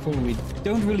rifle. We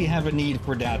don't really have a need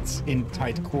for that in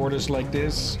tight quarters like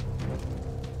this.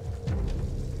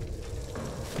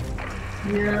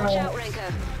 Yeah. Watch out,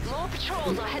 Renko. More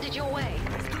patrols are headed your way.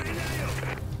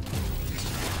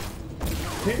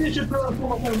 Maybe you should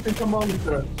transform them into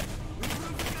monsters.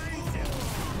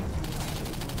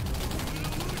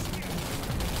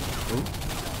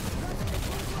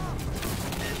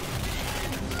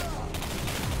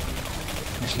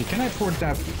 Actually, can I port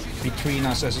that between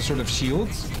us as a sort of shield?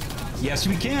 Yes,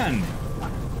 we can!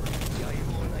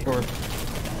 Or...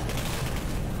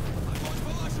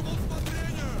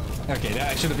 Okay,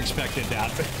 I should have expected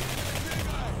that.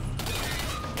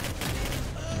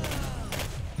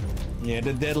 Yeah,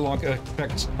 the deadlock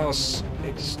affects us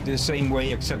the same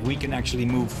way, except we can actually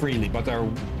move freely. But our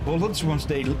bullets, once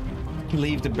they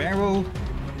leave the barrel,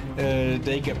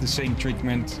 they get the same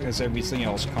treatment as everything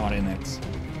else caught in it.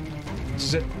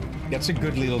 That's a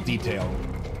good little detail.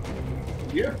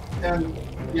 Yeah, and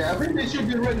yeah, I think they should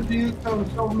be ready to use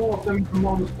some more of them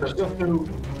monsters just to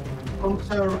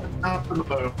conserve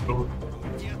afterburn.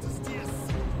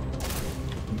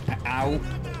 Ow.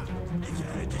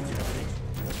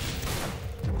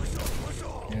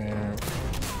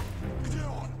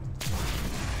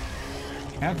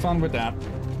 Have fun with that.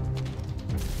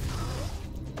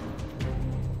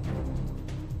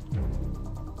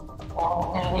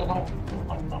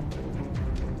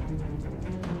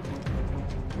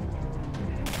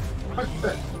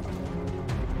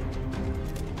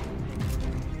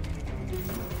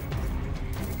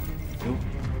 Ooh,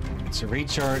 it's a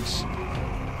recharge.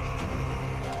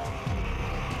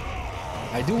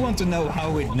 I do want to know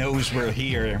how it knows we're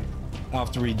here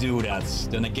after we do that.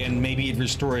 Then again, maybe it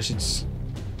restores its...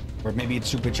 Or maybe it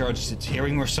supercharges its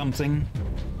hearing or something.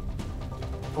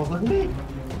 Probably.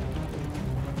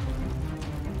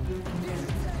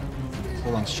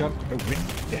 Hold on, shut... Oh, where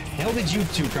the hell did you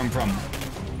two come from?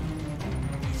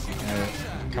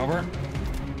 Cover.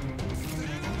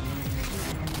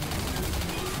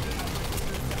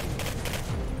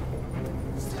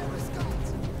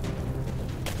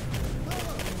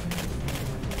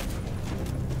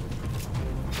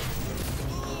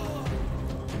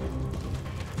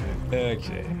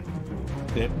 Okay.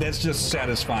 That's just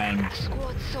satisfying.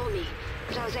 Squad saw me,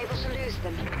 but I was able to lose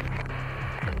them.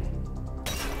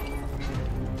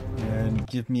 And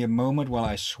give me a moment while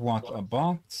I swat a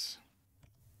bot.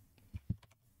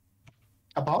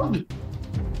 A bug?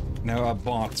 No, a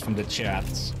bot from the chat.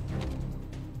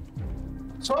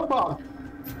 So a bug?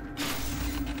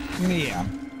 Yeah.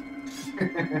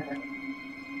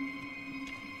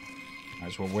 Might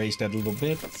as well waste that little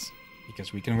bit,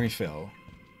 because we can refill.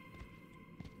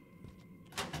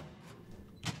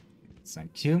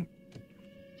 Thank you.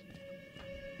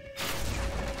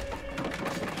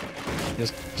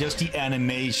 Just the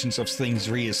animations of things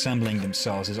reassembling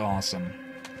themselves is awesome.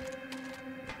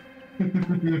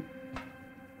 They're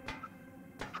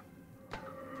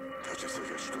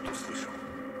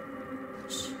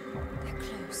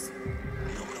close.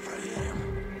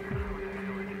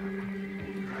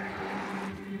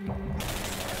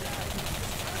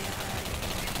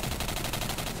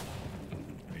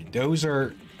 Those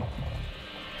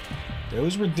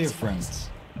were different.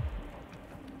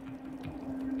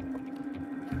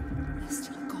 There's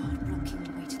still a guard blocking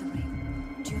the way to the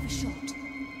ring. Do you have a shot?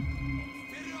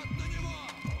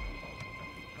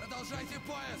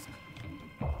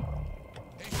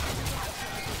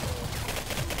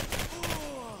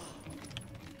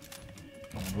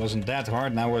 It wasn't that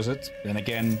hard now, was it? Then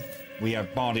again, we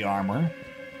have body armor.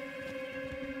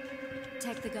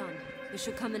 Take the gun. It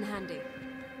should come in handy.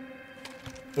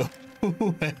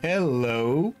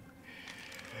 Hello.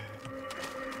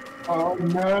 Oh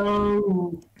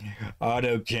no!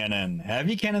 Autocannon.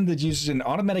 Heavy cannon that uses an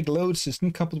automatic load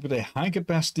system coupled with a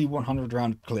high-capacity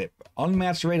 100-round clip.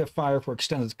 Unmatched rate of fire for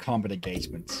extended combat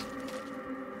engagements.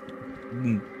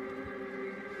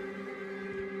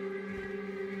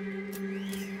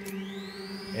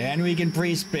 And we can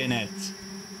pre-spin it.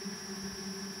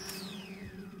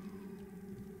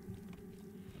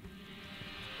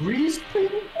 Respin?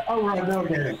 Oh right,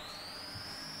 okay.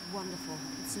 Wonderful.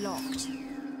 It's locked.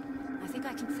 I think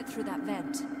I can fit through that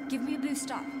vent. Give me a boost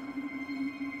up.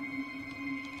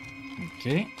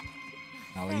 Okay.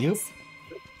 How are you? Thanks.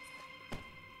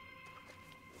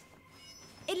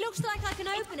 It looks like I can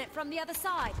open it from the other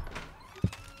side.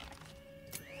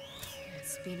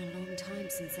 It's been a long time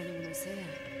since anyone was here.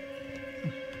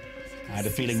 I had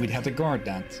a feeling we'd have to guard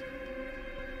that.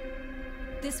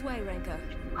 This way, Renko.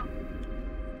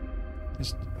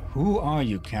 Who are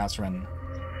you, Catherine?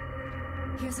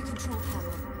 Here's a control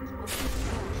panel. I'll see if it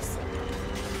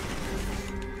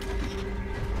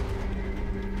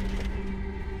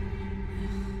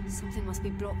works. Something must be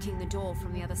blocking the door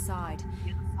from the other side.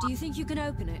 Do you think you can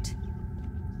open it?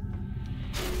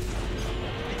 I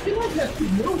feel like that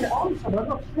should know the answer, but I'm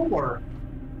not sure.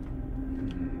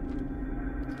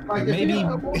 Maybe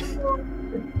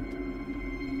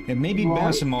Right.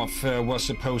 Basimov was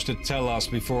supposed to tell us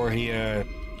before he,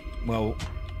 well,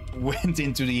 went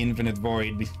into the infinite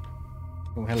void.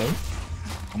 Oh, hello.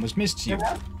 Almost missed you.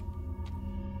 Yeah.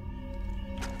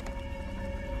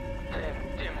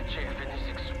 Damn Jeff and his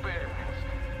experiments.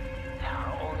 There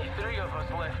are only 3 of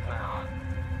us left now,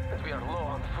 and we are low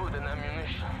on food and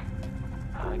ammunition.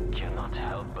 I cannot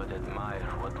help but admire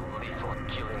what lethal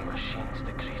killing machines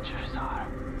the creatures are.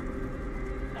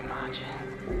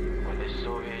 Imagine what the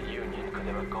Soviet Union could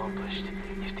have accomplished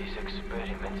if these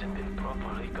experiments had been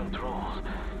properly controlled.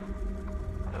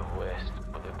 The West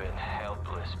would have been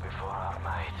helpless before our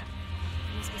might.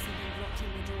 There must be something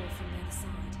blocking the door from the other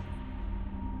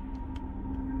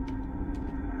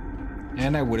side.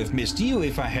 And I would have missed you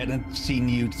if I hadn't seen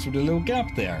you through the little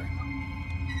gap there.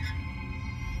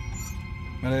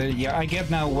 Yeah, I get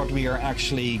now what we are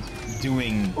actually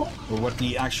doing, or what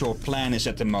the actual plan is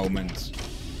at the moment.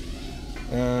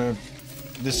 The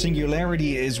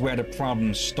Singularity is where the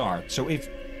problems start. So if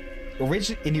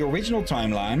in the original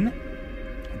timeline,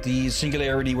 the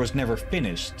Singularity was never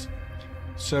finished.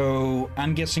 So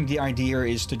I'm guessing the idea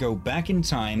is to go back in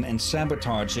time and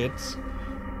sabotage it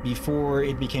before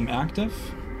it became active.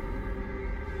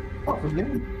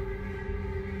 Possibly.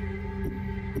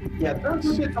 Yeah, there's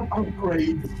a bit of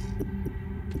upgrades.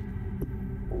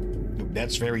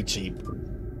 That's very cheap.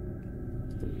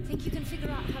 Think you can figure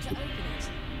out how to open it?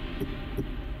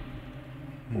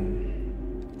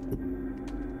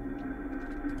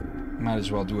 Might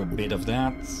as well do a bit of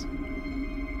that.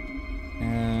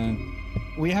 And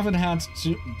we haven't had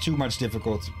too much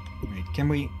difficulty. Wait, can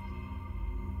we?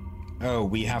 Oh,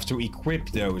 we have to equip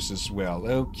those as well.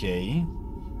 Okay.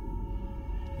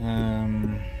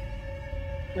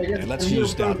 Yeah, let's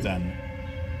use that then.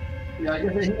 Yeah, I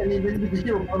guess any the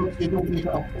hero products you don't need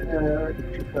to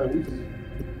equip those.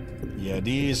 Yeah,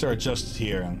 these are just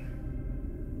here.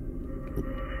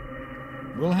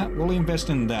 We'll invest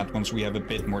in that once we have a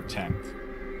bit more tech.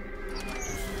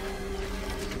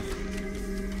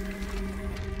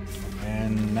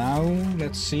 And now,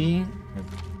 let's see.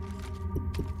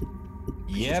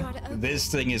 Yep, this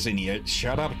thing is in here.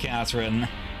 Shut up, Catherine.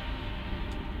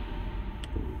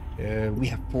 We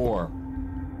have 4.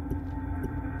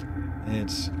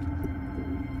 It's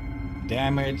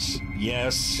damage,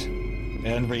 yes,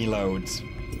 and reload.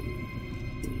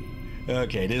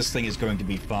 Okay, this thing is going to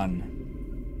be fun.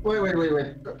 Wait.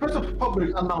 First a public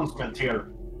announcement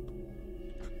here.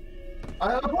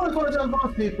 I apologize to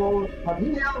advance people, but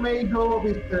Hillyan may go a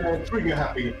bit trigger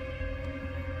happy.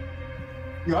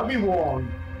 You have been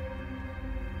warned.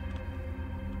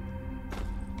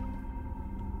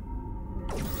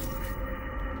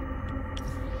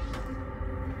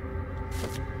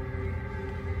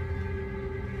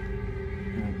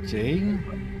 Okay.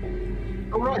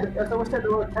 Alright, as I was saying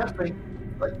about Catherine,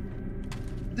 like,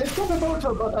 they talk about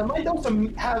her, but I might also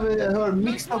have her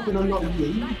mixed up in another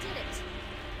game. I did it.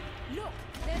 Look,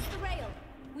 there's the rail.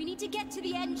 We need to get to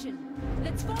the engine.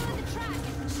 Let's follow the track.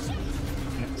 Shit!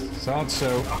 Thought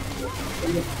so.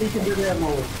 You're speaking to them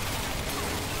all.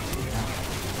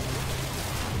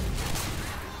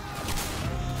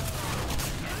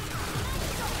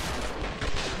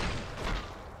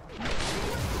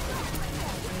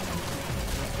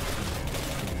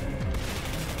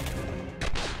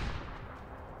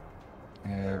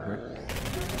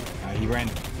 He ran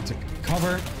to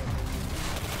cover.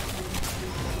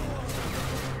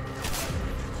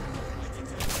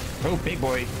 Oh, big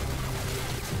boy.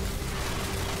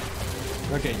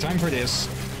 Okay, time for this.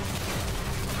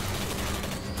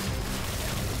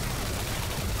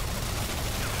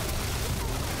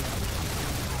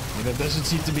 Yeah, that doesn't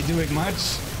seem to be doing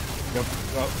much. Yep.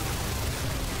 Oh.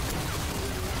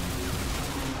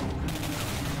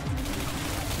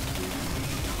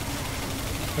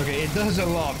 Okay, it does a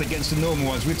lot against the normal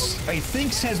ones, which I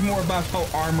think says more about how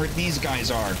armored these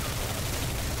guys are.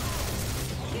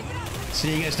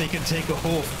 Seeing as they can take a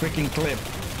whole freaking clip.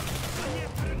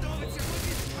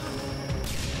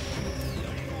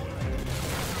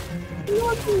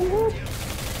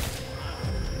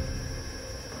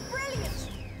 Brilliant!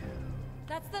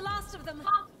 That's the last of them.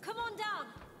 Come on down.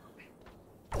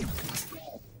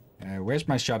 Where's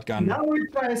my shotgun? Now we're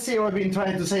trying to see what I've been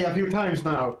trying to say a few times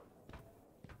now.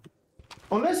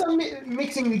 Unless I'm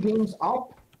mixing the games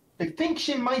up, I think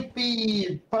she might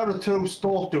be Paratro's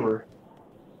daughter.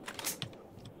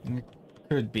 It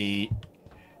could be.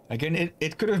 Again,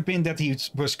 it could have been that he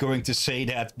was going to say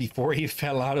that before he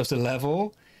fell out of the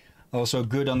level. Also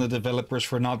good on the developers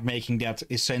for not making that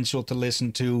essential to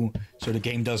listen to, so the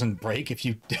game doesn't break if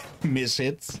you miss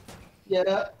it.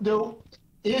 Yeah, though,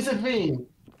 here's the thing.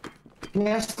 He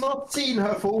has not seen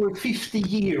her for over 50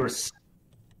 years.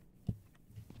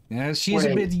 Yeah, she's a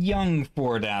Wait. bit young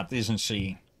for that, isn't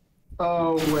she?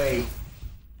 Oh, wait.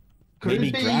 Could Maybe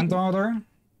it be... granddaughter?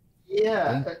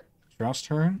 Yeah. Don't trust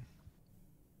her?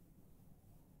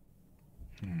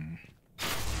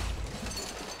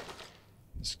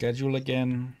 Schedule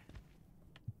again.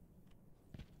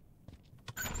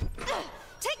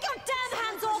 Take your damn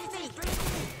hands off me!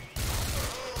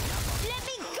 Let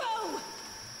me go!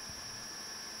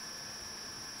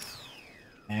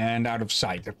 And out of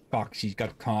sight. The fuck, she's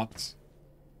got caught.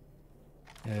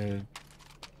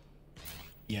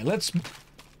 Yeah, let's...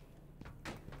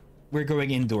 We're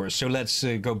going indoors, so let's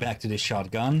go back to the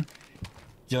shotgun.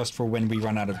 Just for when we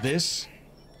run out of this.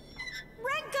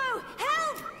 Renko,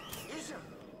 help!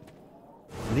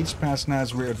 Leech past now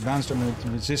as we're advanced on the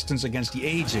resistance against the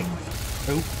aging.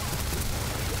 Oh.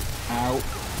 Ow.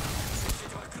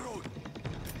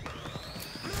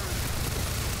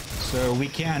 So we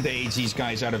can't age these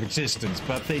guys out of existence,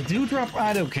 but they do drop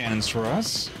autocannons for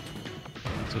us.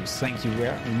 So thank you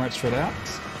very much for that.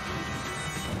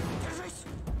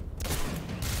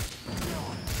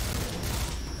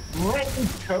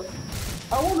 Renko.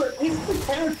 I wonder, is the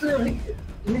character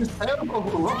himself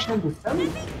of Russian descent? Let me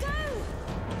go!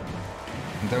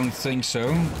 Don't think so.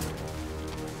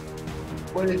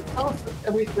 Well, it comes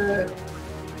with the...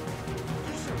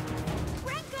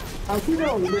 Renko! you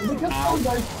know, we just found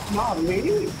out not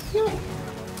really. Yeah.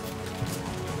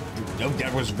 No,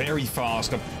 that was very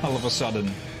fast all of a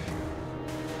sudden.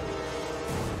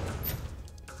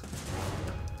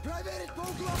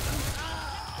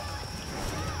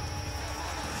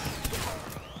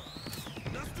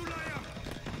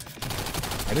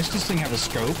 Does this thing have a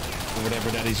scope? Or whatever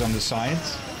that is on the side?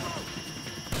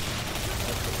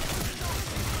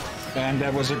 And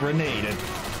that was a grenade.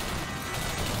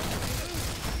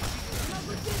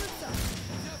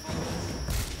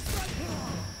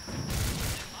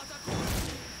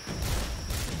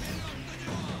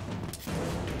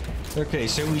 Okay,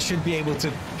 so we should be able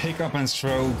to pick up and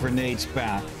throw grenades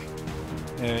back.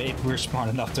 If we're smart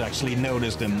enough to actually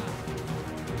notice them.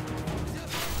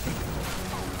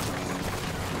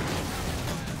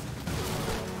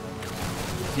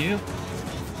 You?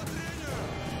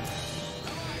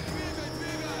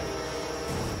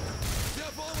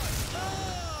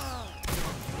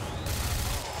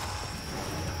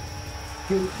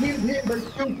 You killed him by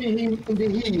shooting him in the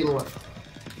heel.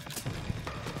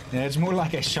 Yeah, it's more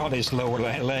like I shot his lower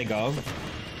leg off.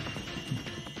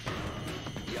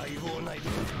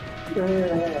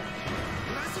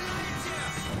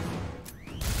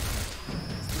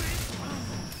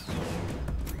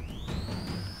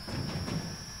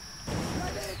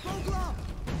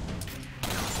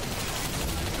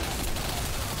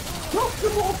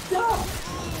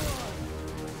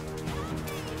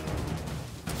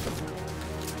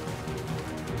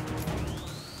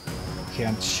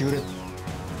 Can't shoot it.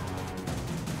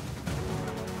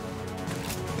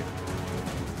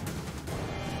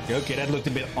 Okay, that looked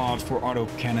a bit odd for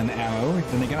autocannon ammo.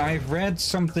 Then again, I've read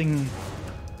something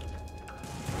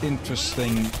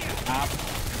interesting. Ah,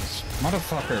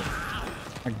 motherfucker.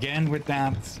 Again with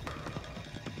that.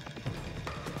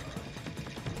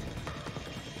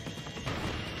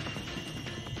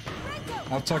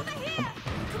 I'll talk.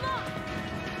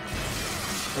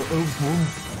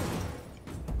 Oh.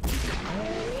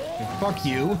 Fuck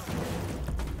you.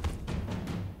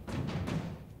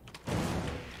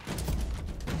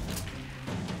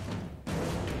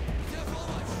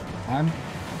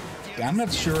 I'm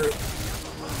not sure.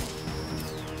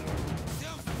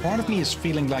 Part of me is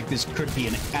feeling like this could be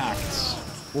an act,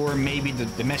 or maybe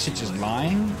the message is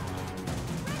lying.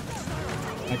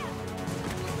 Like,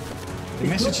 the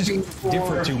messages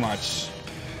differ too much.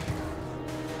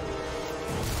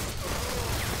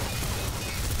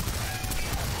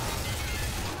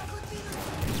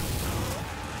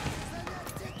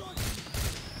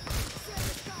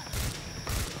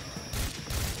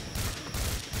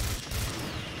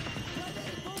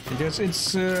 Because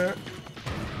it's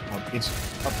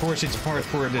of course it's part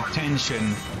for the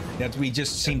tension that we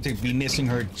just seem to be missing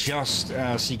her just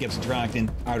as she gets dragged in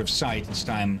out of sight this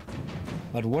time.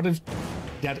 But what if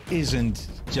that isn't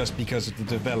just because of the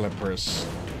developers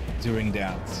doing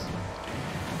that?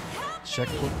 Check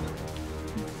what...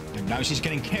 Now she's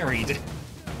getting carried.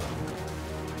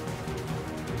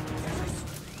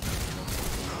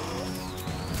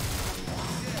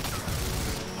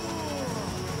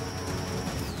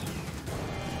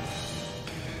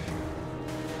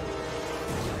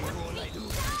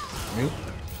 Nope.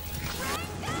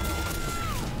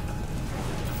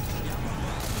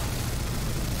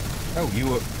 Oh,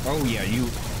 you... Oh, yeah, you...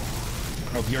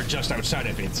 Oh, you're just outside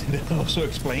of it. That also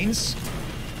explains.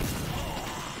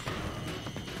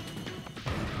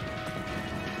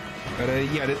 But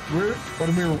yeah, what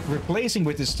we're replacing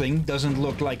with this thing doesn't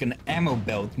look like an ammo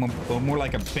belt, but more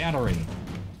like a battery.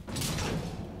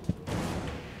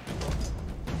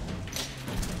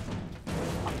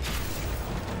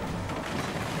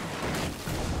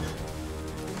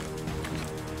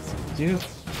 Dude.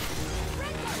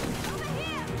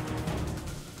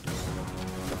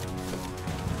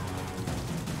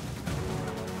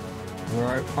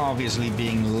 We're obviously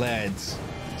being led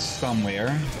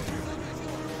somewhere.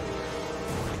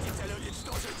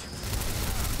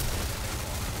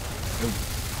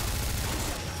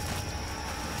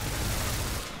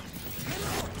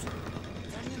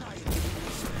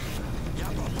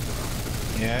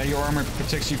 Yeah, your armor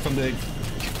protects you from the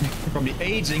from the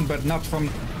aging, but not from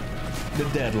the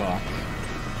deadlock.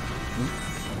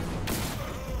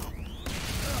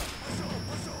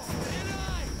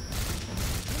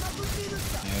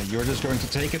 Yeah, you're just going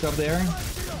to take it up there.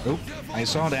 Oh, I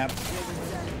saw that.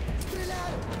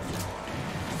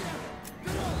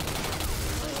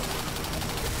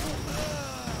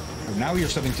 Oh, now you're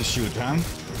starting to shoot, huh?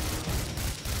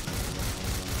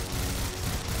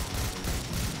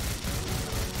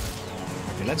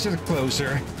 Okay, let's get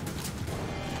closer.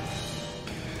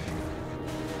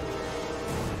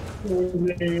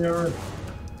 There.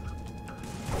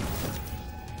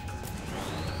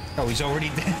 Oh, he's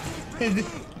already dead. Do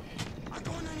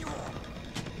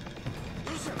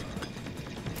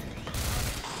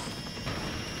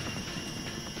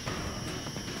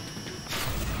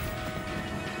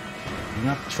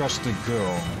not trust the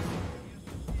girl.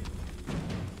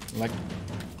 Like,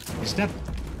 is that...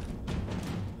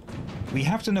 We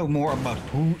have to know more about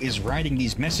who is writing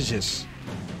these messages.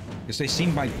 Because they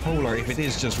seem bipolar if it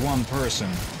is just one person.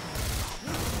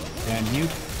 And you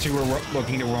two are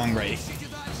looking the wrong way.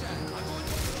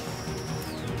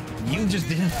 You just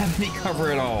didn't have any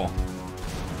cover at all.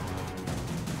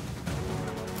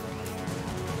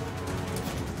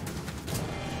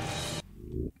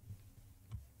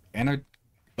 And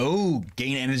oh,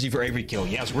 gain energy for every kill.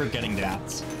 Yes, we're getting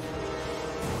that.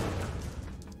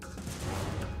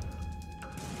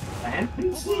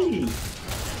 NPC.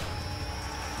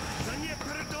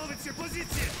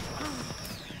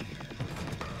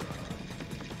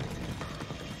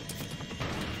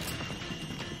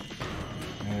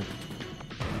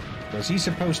 Was he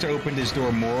supposed to open this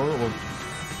door more, or...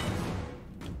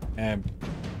 that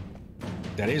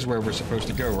is where we're supposed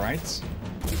to go, right?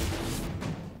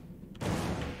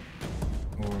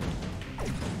 Or...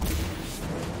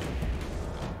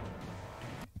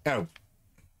 Oh.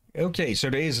 Okay, so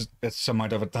there is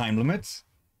somewhat of a time limit.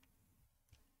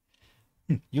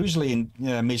 Usually,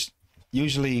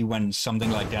 usually when something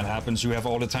like that happens, you have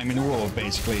all the time in the world,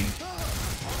 basically.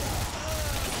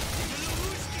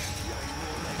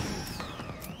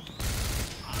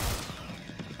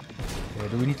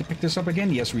 Do we need to pick this up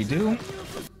again? Yes, we do.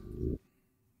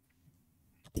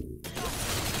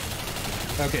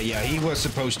 Okay, yeah, he was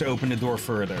supposed to open the door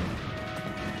further.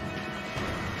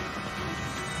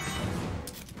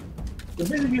 So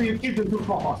basically, you keep them too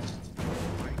fast.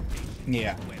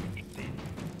 Yeah.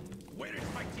 Where is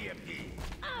my TMD?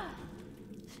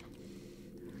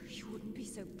 You wouldn't be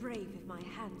so brave if my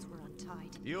hands were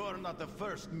untied. You are not the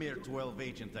first mere 12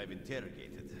 agent I've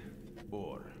interrogated.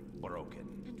 Or broken.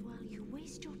 And while you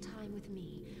waste your time with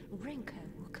me, Renko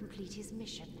will complete his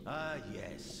mission. Ah,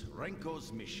 yes.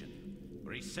 Renko's mission.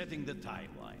 Resetting the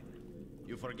timeline.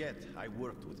 You forget, I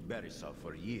worked with Borisov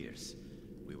for years.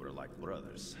 We were like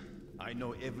brothers. I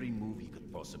know every move he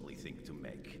could possibly think to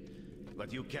make.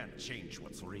 But you can't change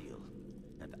what's real.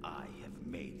 And I have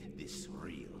made this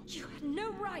real. You had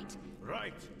no right!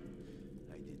 Right!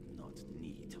 I did not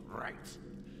need right.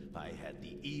 I had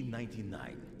the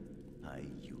E-99. I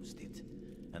used it.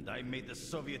 And I made the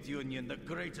Soviet Union the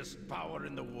greatest power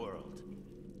in the world.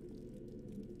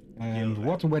 And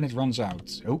what when it runs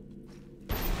out? Oh.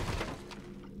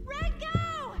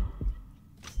 Renko!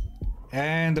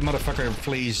 And the motherfucker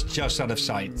flees just out of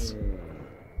sight.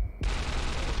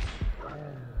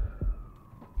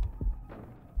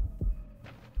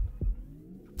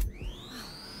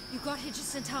 You got here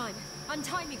just in time.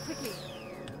 Untie me quickly.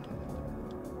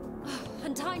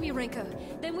 Untie me,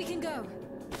 Renko. Then we can go.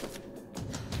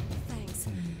 Thanks.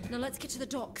 Now let's get to the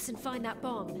docks and find that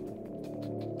bomb.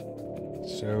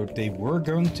 So they were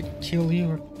going to kill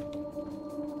you?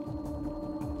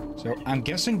 So I'm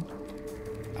guessing...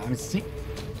 I think...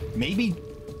 Maybe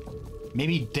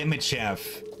Demichev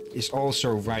is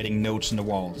also writing notes on the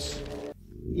walls.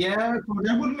 Yeah,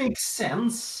 that would make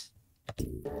sense.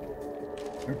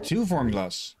 There are 2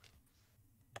 formulas.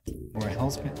 Or a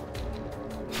health pit.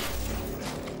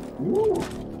 Ooh.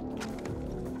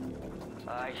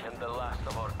 I am the last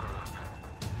of our group.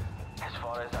 As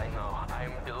far as I know, I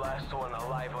am the last one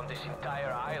alive on this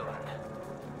entire island.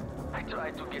 I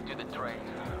tried to get to the train,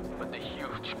 but the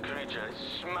huge creature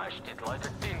smashed it like a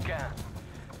tin can.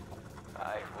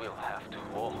 I will have to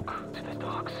walk to the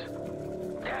docks.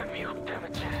 Damn you,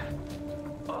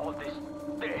 Demechev! All this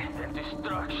death and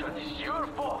destruction is your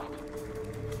fault!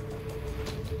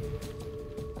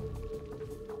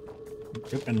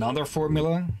 Another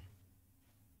formula?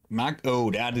 Oh,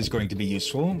 that is going to be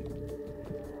useful.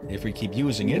 If we keep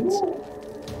using it.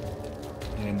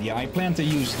 And yeah, I plan to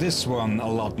use this one a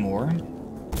lot more.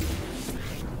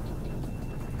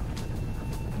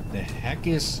 The heck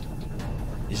is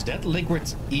that liquid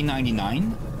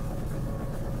E99?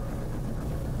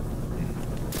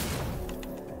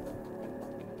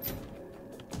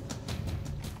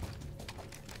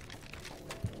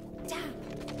 Damn!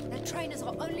 That train is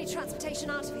our only transportation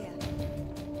out of here.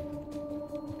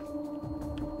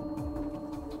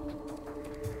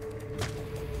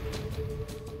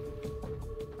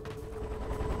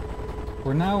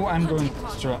 For now, I'm going Hunting to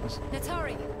party. trust. Let's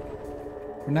hurry.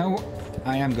 For now,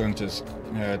 I am going to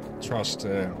trust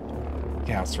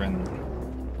Catherine.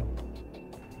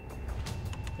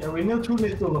 Yeah, we know too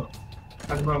little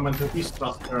at the moment to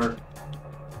distrust her.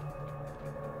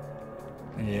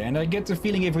 Yeah, and I get the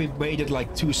feeling if we waited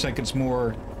like 2 seconds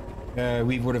more,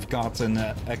 we would have gotten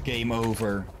a game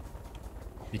over.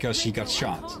 Because she got I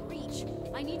shot. can't reach.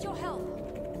 I need your help.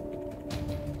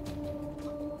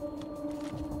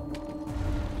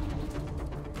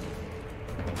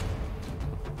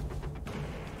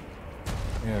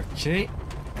 Okay.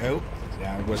 Oh,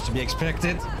 that was to be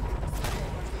expected.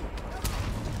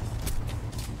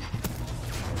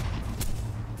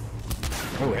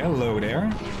 Oh, hello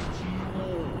there.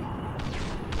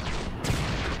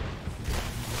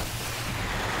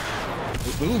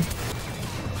 Ooh.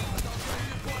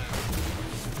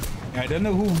 I don't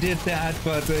know who did that,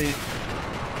 but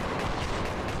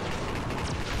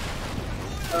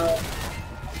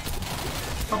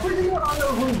I'm pretty sure I know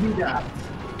who did that.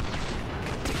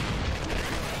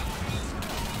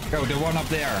 oh, the one up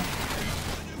there.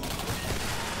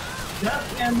 That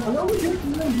and I know we just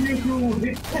moved into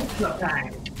this Tesla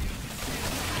tank.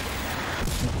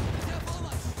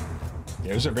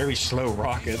 Those are very slow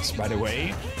rockets, by the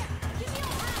way.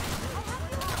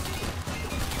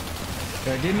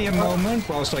 Give me a moment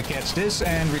whilst I catch this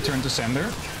and return to sender.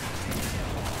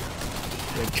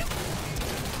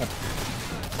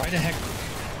 Why the heck?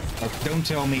 Oh, don't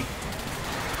tell me.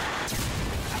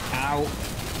 Ow.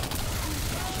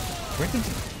 Where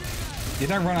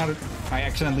did I run out of... I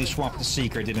accidentally swapped the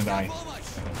seeker, didn't I?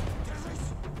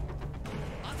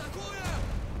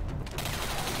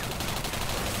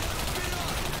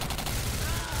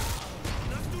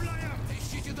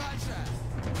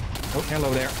 Oh,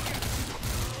 hello there.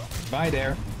 Bye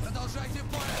there.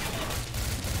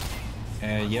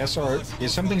 Yes, or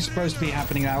is something supposed to be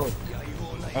happening now?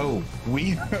 Oh,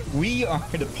 we are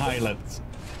the pilots.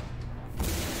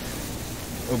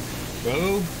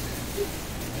 Oh,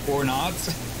 or not.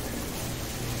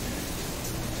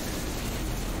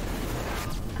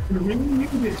 We really need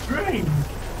this train.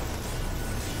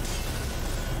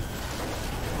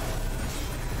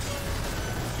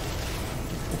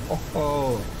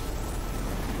 Oh.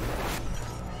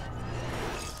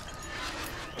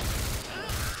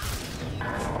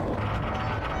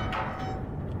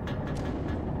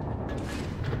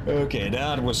 Okay,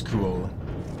 that was cool.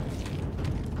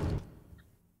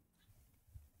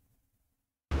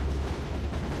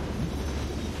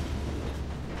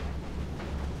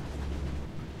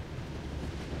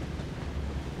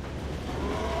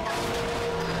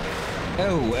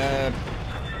 Oh,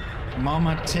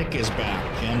 Mama Tick is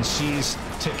back, and she's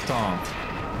ticked off.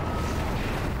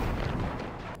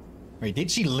 Wait, did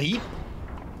she leap?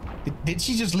 Did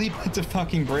she just leap at the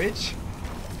fucking bridge?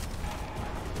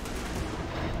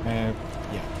 Yeah.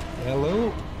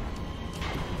 Hello?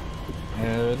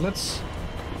 Let's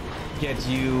get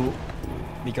you...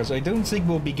 Because I don't think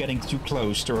we'll be getting too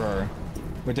close to her.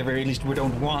 But at the very least, we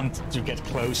don't want to get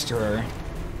close to her.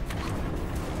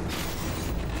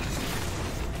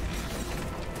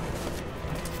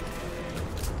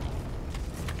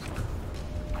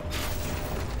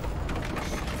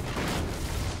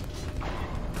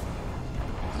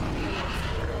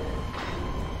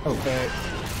 Oh,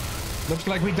 looks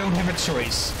like we don't have a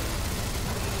choice.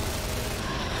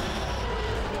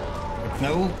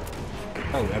 No?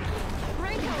 Oh,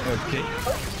 okay.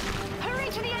 Hurry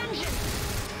to the engine!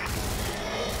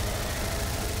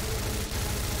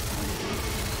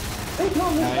 Hey, no,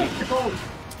 let's go.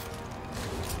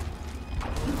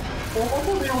 What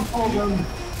are the problem?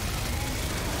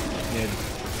 Yeah.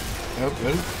 Oh,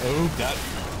 that.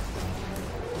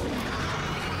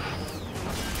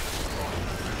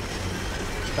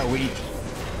 Oh, we.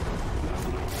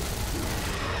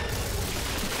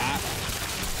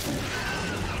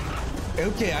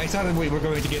 Okay, I thought we were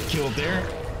going to get killed there.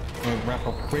 Wrap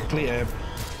up quickly.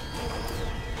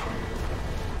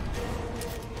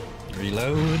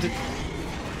 Reload.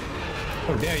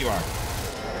 Oh, there you are.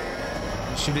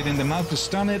 Shoot it in the mouth to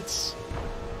stun it.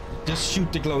 Just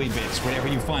shoot the glowy bits wherever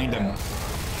you find them.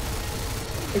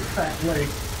 Exactly.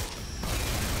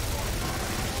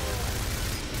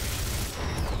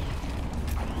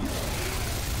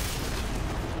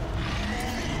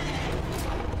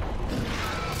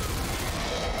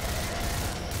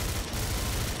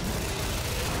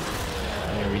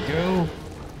 There we go.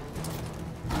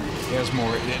 There's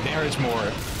more. There is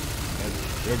more.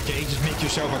 Okay, just make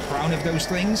yourself a crown of those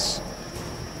things.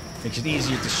 Makes it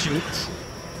easier to shoot.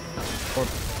 Or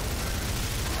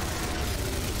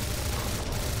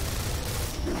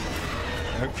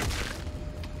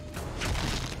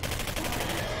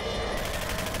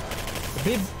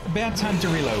a bad time to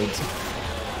reload.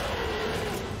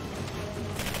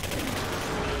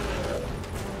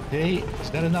 Okay, is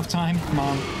that enough time? Come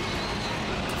on.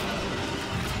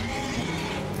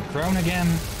 Crown again.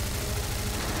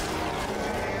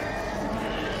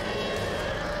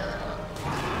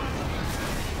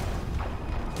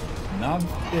 Not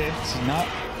it, not.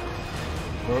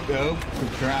 Oh,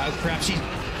 crap, she's.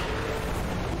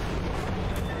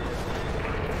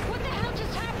 What the hell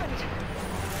just happened?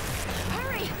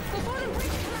 Hurry, before the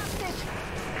bridge collapses!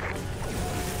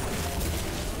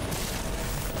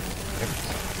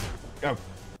 Oh,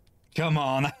 come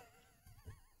on.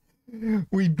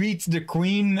 We beat the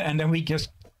queen and then we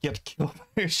just get killed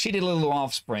by her shitty little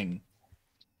offspring.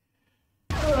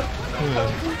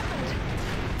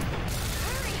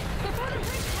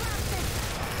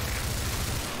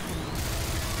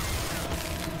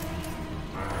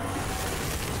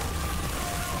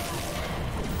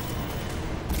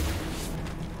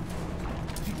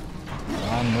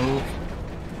 Move.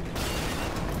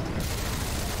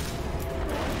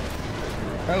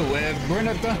 Oh, we're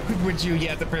not done with you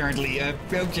yet, apparently.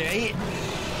 Okay.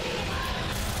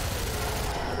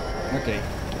 Okay.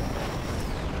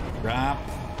 Grab.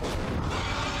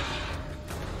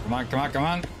 Come on, come on, come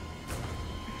on.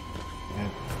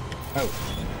 Oh.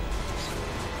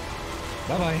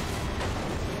 Bye-bye.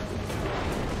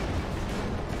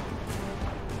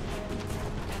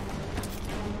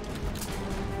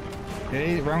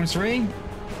 Okay, round 3.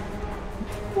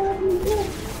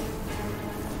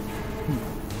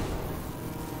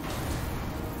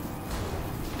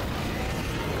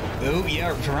 Oh,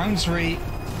 yeah, round 3.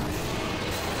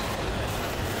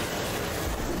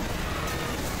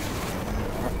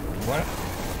 What?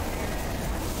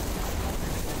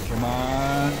 Come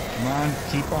on,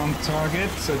 keep on target.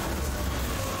 So...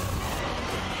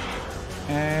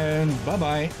 And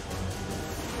bye-bye.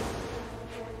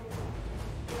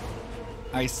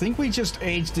 I think we just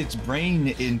aged its brain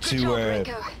into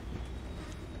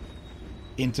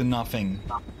nothing.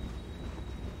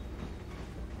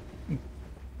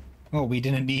 Oh, we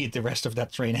didn't need the rest of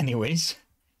that train anyways.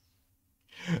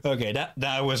 Okay,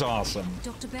 that was awesome.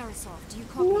 Dr. Beresov, do you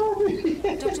copy?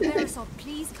 Dr. Beresov,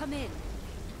 please come in. I'm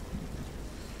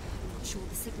not sure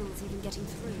the signal is even getting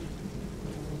through.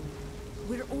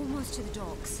 We're almost to the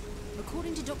docks.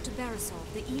 According to Dr. Beresov,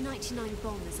 the E-99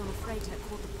 bomb is on a freighter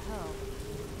called the Pearl.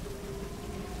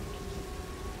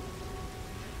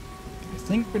 I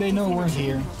think they know we're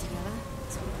here.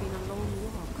 It's been a long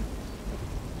walk.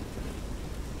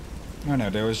 Oh no,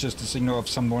 there was just a signal of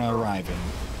someone arriving.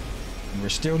 And we're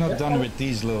still not done with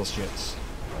these little shits.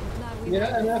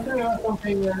 Yeah, and I think about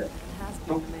something It has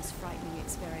been the most frightening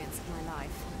experience of my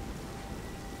life.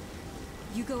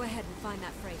 You go ahead and find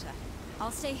that freighter.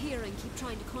 I'll stay here and keep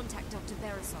trying to contact Dr.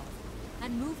 Beresov.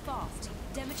 And move fast.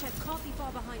 Demichev can't be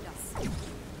far behind us.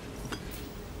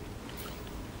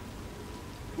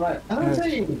 Right, and I'm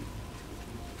saying,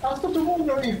 I started to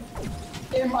wonder if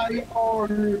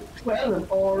MIR-12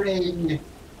 or a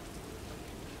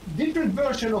different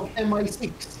version of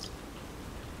MI6.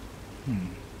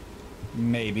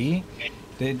 Maybe.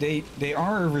 They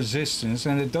are a resistance,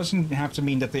 and it doesn't have to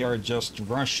mean that they are just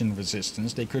Russian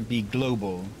resistance. They could be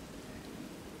global.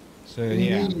 So,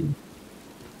 yeah.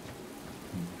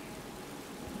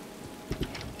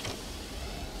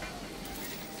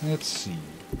 Let's see.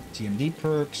 TMD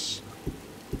perks.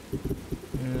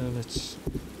 Let's...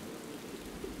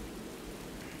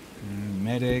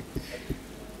 medic.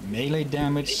 melee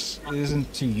damage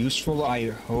isn't too useful, I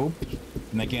hope.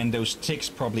 And again, those ticks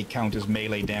probably count as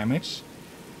melee damage.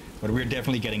 But we're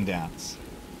definitely getting that.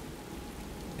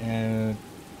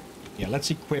 Yeah,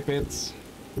 let's equip it.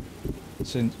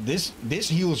 So this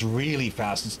heals really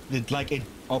fast. It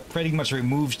pretty much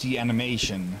removes the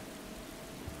animation.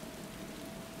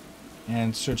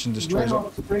 And search and destroy. We're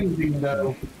not sprinting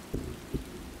though.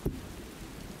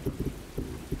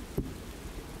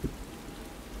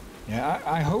 Yeah,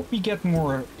 I hope we get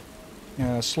more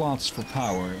slots for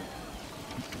power.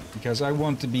 Because I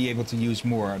want to be able to use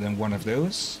more than one of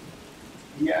those.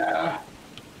 Yeah.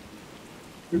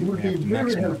 It would be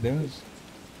very helpful. Those.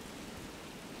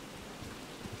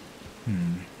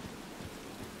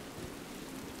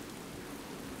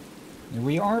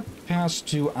 We are past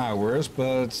 2 hours,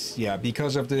 but yeah,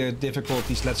 because of the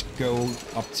difficulties, let's go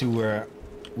up to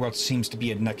what seems to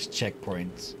be a next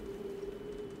checkpoint.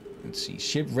 Let's see,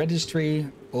 ship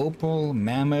registry, Opal,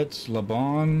 Mammoth,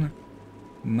 Laban,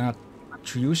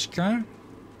 Matryoshka.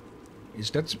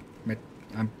 Is that...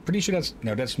 I'm pretty sure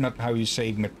that's not how you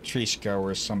say Matryoshka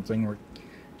or something, or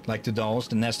like the dolls,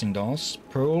 the nesting dolls.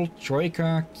 Pearl,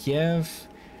 Troika, Kiev,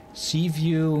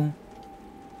 Seaview,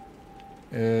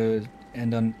 and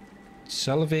then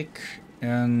Selvik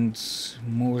and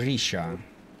Mauritia.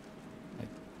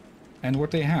 And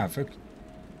what they have,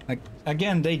 like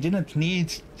again, they didn't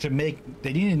need to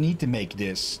make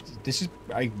this. This is,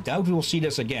 I doubt we'll see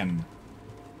this again.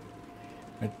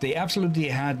 But they absolutely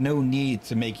had no need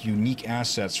to make unique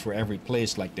assets for every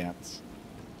place like that.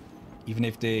 Even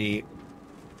if they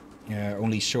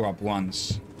only show up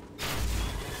once.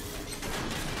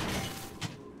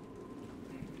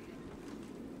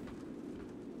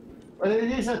 But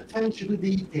it is attention to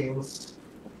details.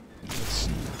 Let's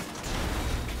see.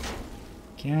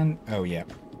 Oh yeah,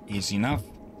 easy enough.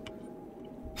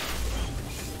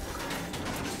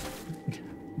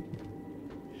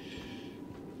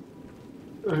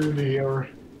 Earlier.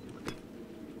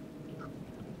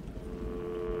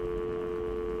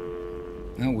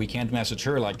 No, we can't message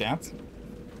her like that.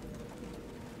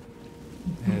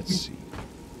 Let's see.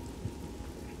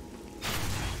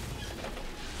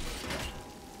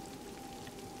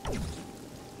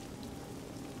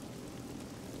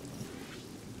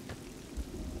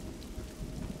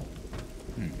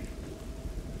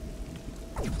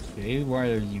 Okay,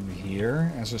 why are you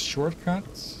here? As a shortcut?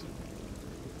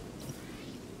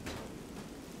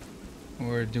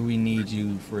 Or do we need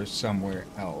you for somewhere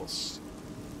else?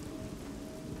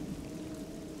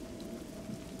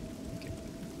 Okay.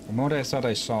 From what I thought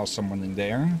I saw someone in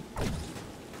there.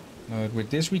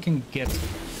 With this we can get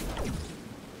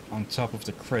on top of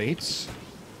the crates.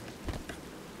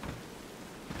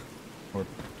 Or...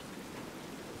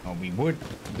 well, we would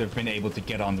have been able to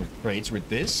get on the crates with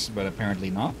this, but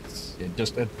apparently not.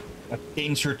 Just an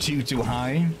inch or two too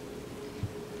high.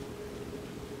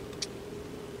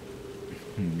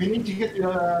 We need to get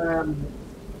your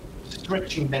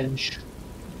stretching bench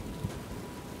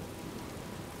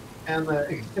and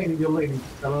extend your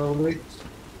length a little bit.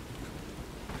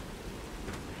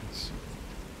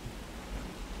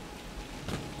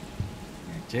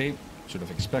 Okay, should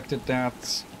have expected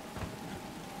that.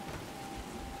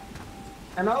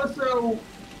 And also,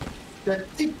 the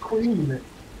tick queen,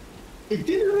 it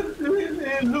didn't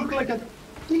really look like an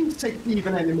insect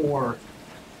even anymore.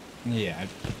 Yeah,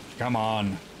 come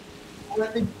on.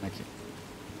 Okay.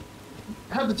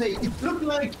 How to say, it looked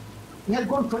like we had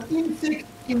gone from insect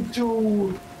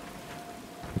into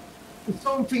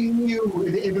something new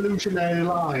in the evolutionary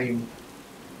line.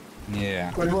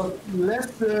 Yeah. But it was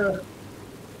less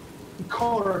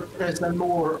colorless and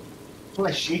more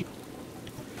fleshy.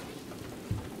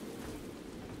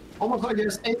 Almost like it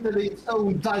just entered its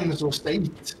own dinosaur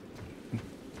state.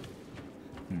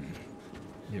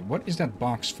 Yeah, what is that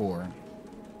box for?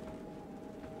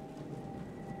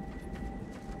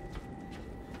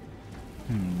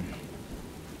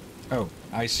 Oh,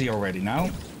 I see already now.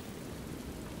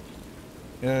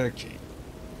 Okay.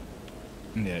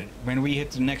 Yeah, when we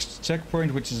hit the next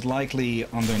checkpoint, which is likely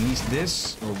underneath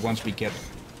this, or once we get...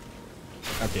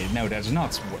 okay, no, that's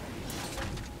not what...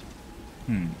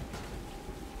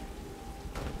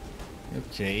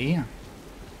 Okay.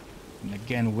 And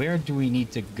again, where do we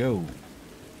need to go?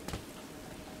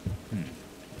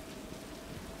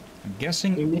 I'm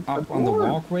guessing up on the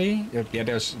walkway. Yeah,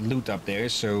 there's loot up there,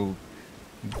 so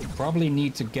we probably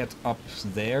need to get up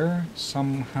there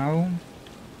somehow.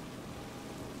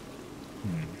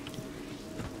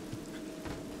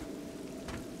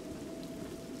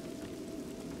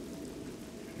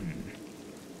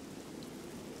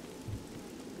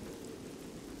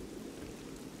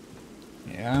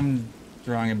 Yeah, I'm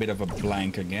drawing a bit of a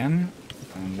blank again.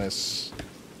 Unless...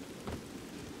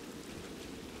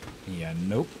 Yeah,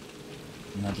 nope.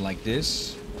 Not like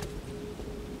this.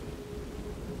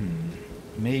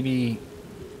 Maybe...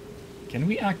 Can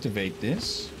we activate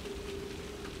this?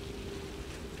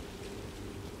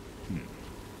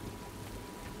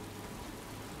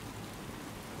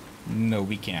 No,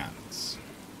 we can't.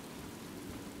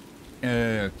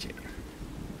 Okay.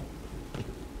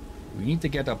 We need to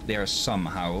get up there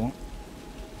somehow.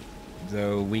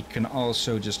 Though we can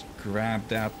also just grab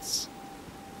that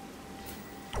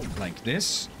like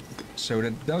this. So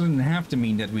that doesn't have to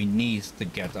mean that we need to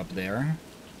get up there.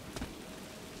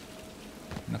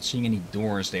 Not seeing any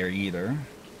doors there either.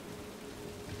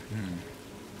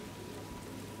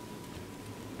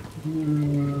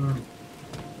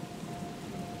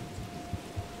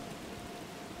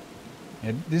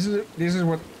 Yeah, this is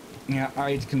what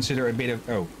I'd consider a bit of...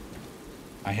 Oh,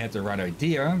 I had the right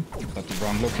idea, but the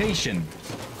wrong location.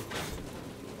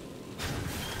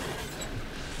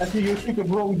 I think you took the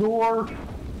wrong door.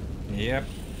 Yep.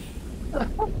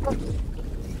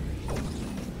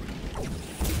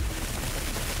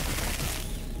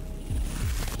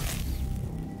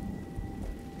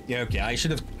 Yeah, okay, I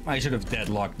should have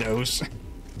deadlocked those.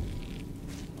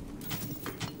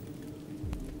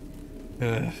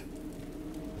 Okay.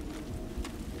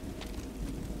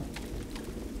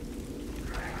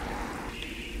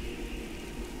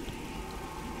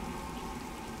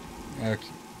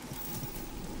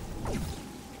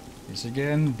 This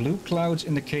again, blue clouds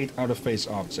indicate out-of-phase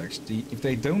objects. If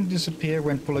they don't disappear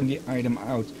when pulling the item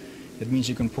out, that means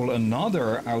you can pull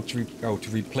another out to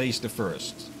replace the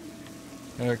first.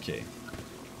 Okay.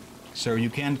 So you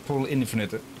can't pull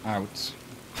infinite out.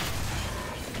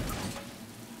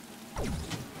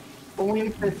 Only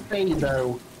if they stay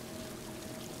though.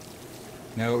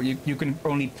 No, you can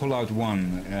only pull out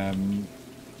one.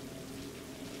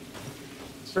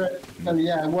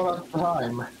 Yeah, one at a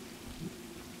time.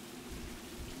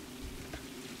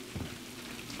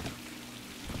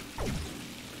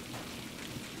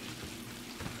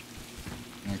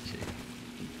 Okay.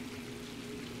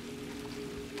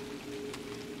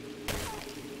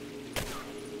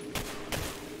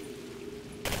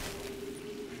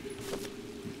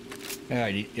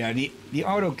 Yeah, the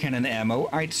autocannon ammo.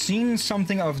 I'd seen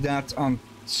something of that on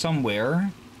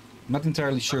somewhere. Not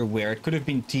entirely sure where. It could have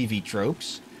been TV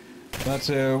tropes. But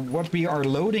what we are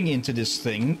loading into this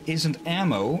thing isn't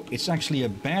ammo. It's actually a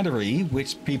battery,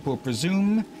 which people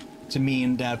presume to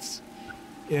mean that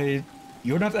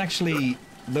you're not actually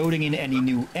loading in any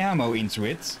new ammo into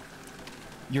it.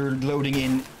 You're loading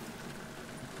in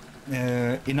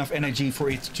enough energy for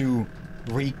it to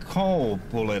recall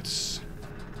bullets.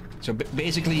 So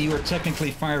basically you are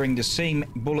technically firing the same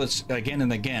bullets again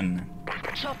and again.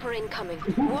 Chopper incoming.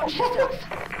 Watch yourself.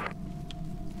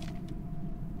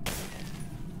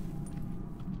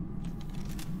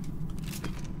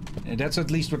 That's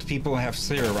at least what people have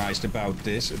theorized about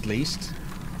this, at least.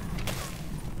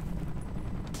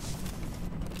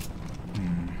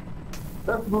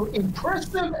 That's both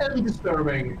impressive and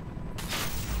disturbing.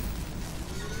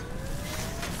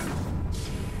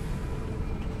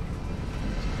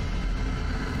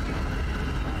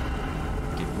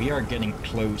 Okay, we are getting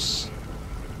close.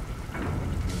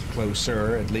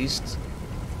 Closer, at least.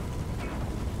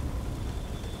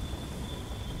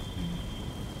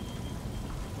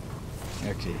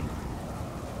 Okay.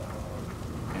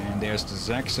 And there's the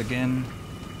Zaks again.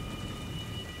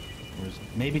 Or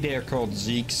maybe they are called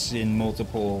Zeeks in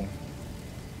multiple...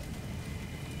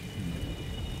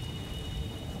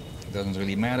 It doesn't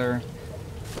really matter.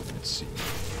 Let's see.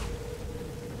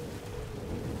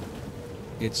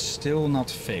 It's still not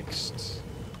fixed.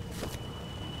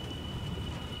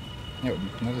 No,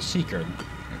 not a Seeker.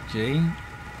 Okay.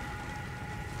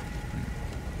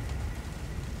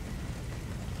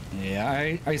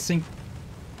 Yeah, I think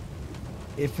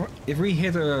if we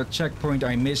hit a checkpoint,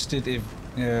 I missed it. If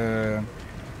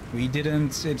we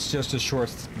didn't, it's just a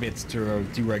short bit to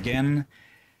do again.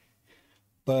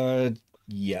 But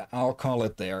yeah, I'll call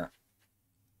it there.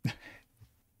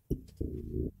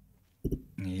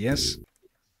 Yes.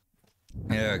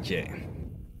 Okay.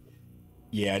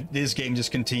 Yeah, this game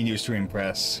just continues to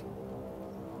impress.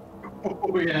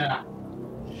 Oh yeah.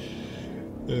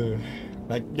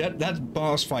 Like that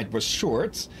boss fight was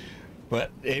short,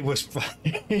 but it was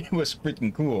it was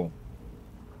freaking cool.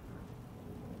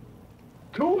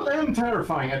 Cool and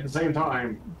terrifying at the same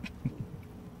time.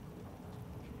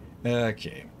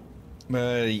 Okay,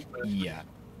 but yeah,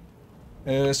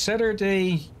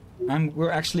 Saturday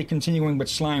we're actually continuing with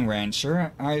Slime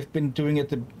Rancher. I've been doing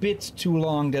it a bit too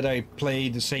long that I play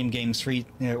the same game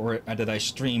that I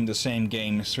stream the same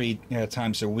game three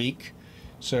times a week.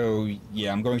 So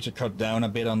yeah, I'm going to cut down a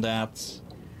bit on that.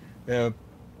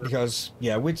 Because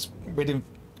yeah, with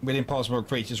Impossible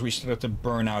Creatures we started to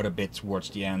burn out a bit towards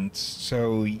the end.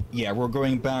 So yeah, we're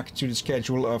going back to the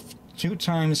schedule of 2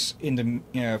 times in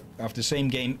the of the same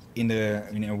game in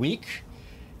a week.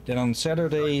 Then on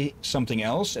Saturday something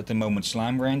else, at the moment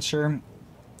Slime Rancher.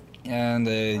 And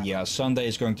yeah, Sunday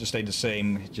is going to stay the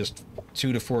same, just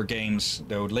 2 to 4 games,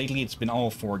 though lately it's been all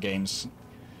 4 games.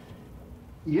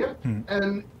 Yep,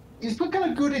 and it's been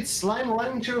kind of good at Slime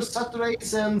Rancher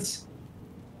Saturdays, and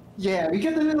yeah, we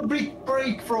get a little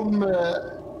break from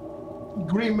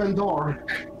Grim and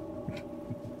Dark.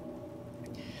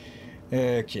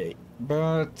 Okay,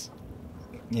 but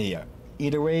yeah,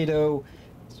 either way though,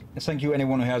 thank you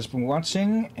anyone who has been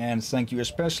watching, and thank you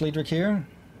especially Drakir.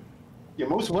 You're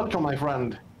most welcome, my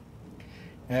friend.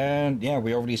 And yeah,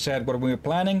 we already said what we were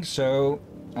planning, so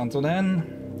until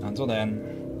then.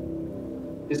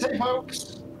 Be safe,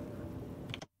 folks.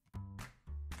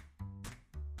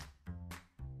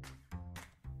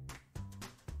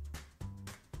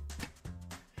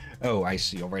 Oh, I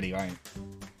see already, right.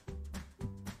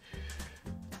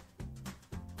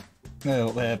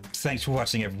 Well, thanks for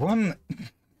watching everyone.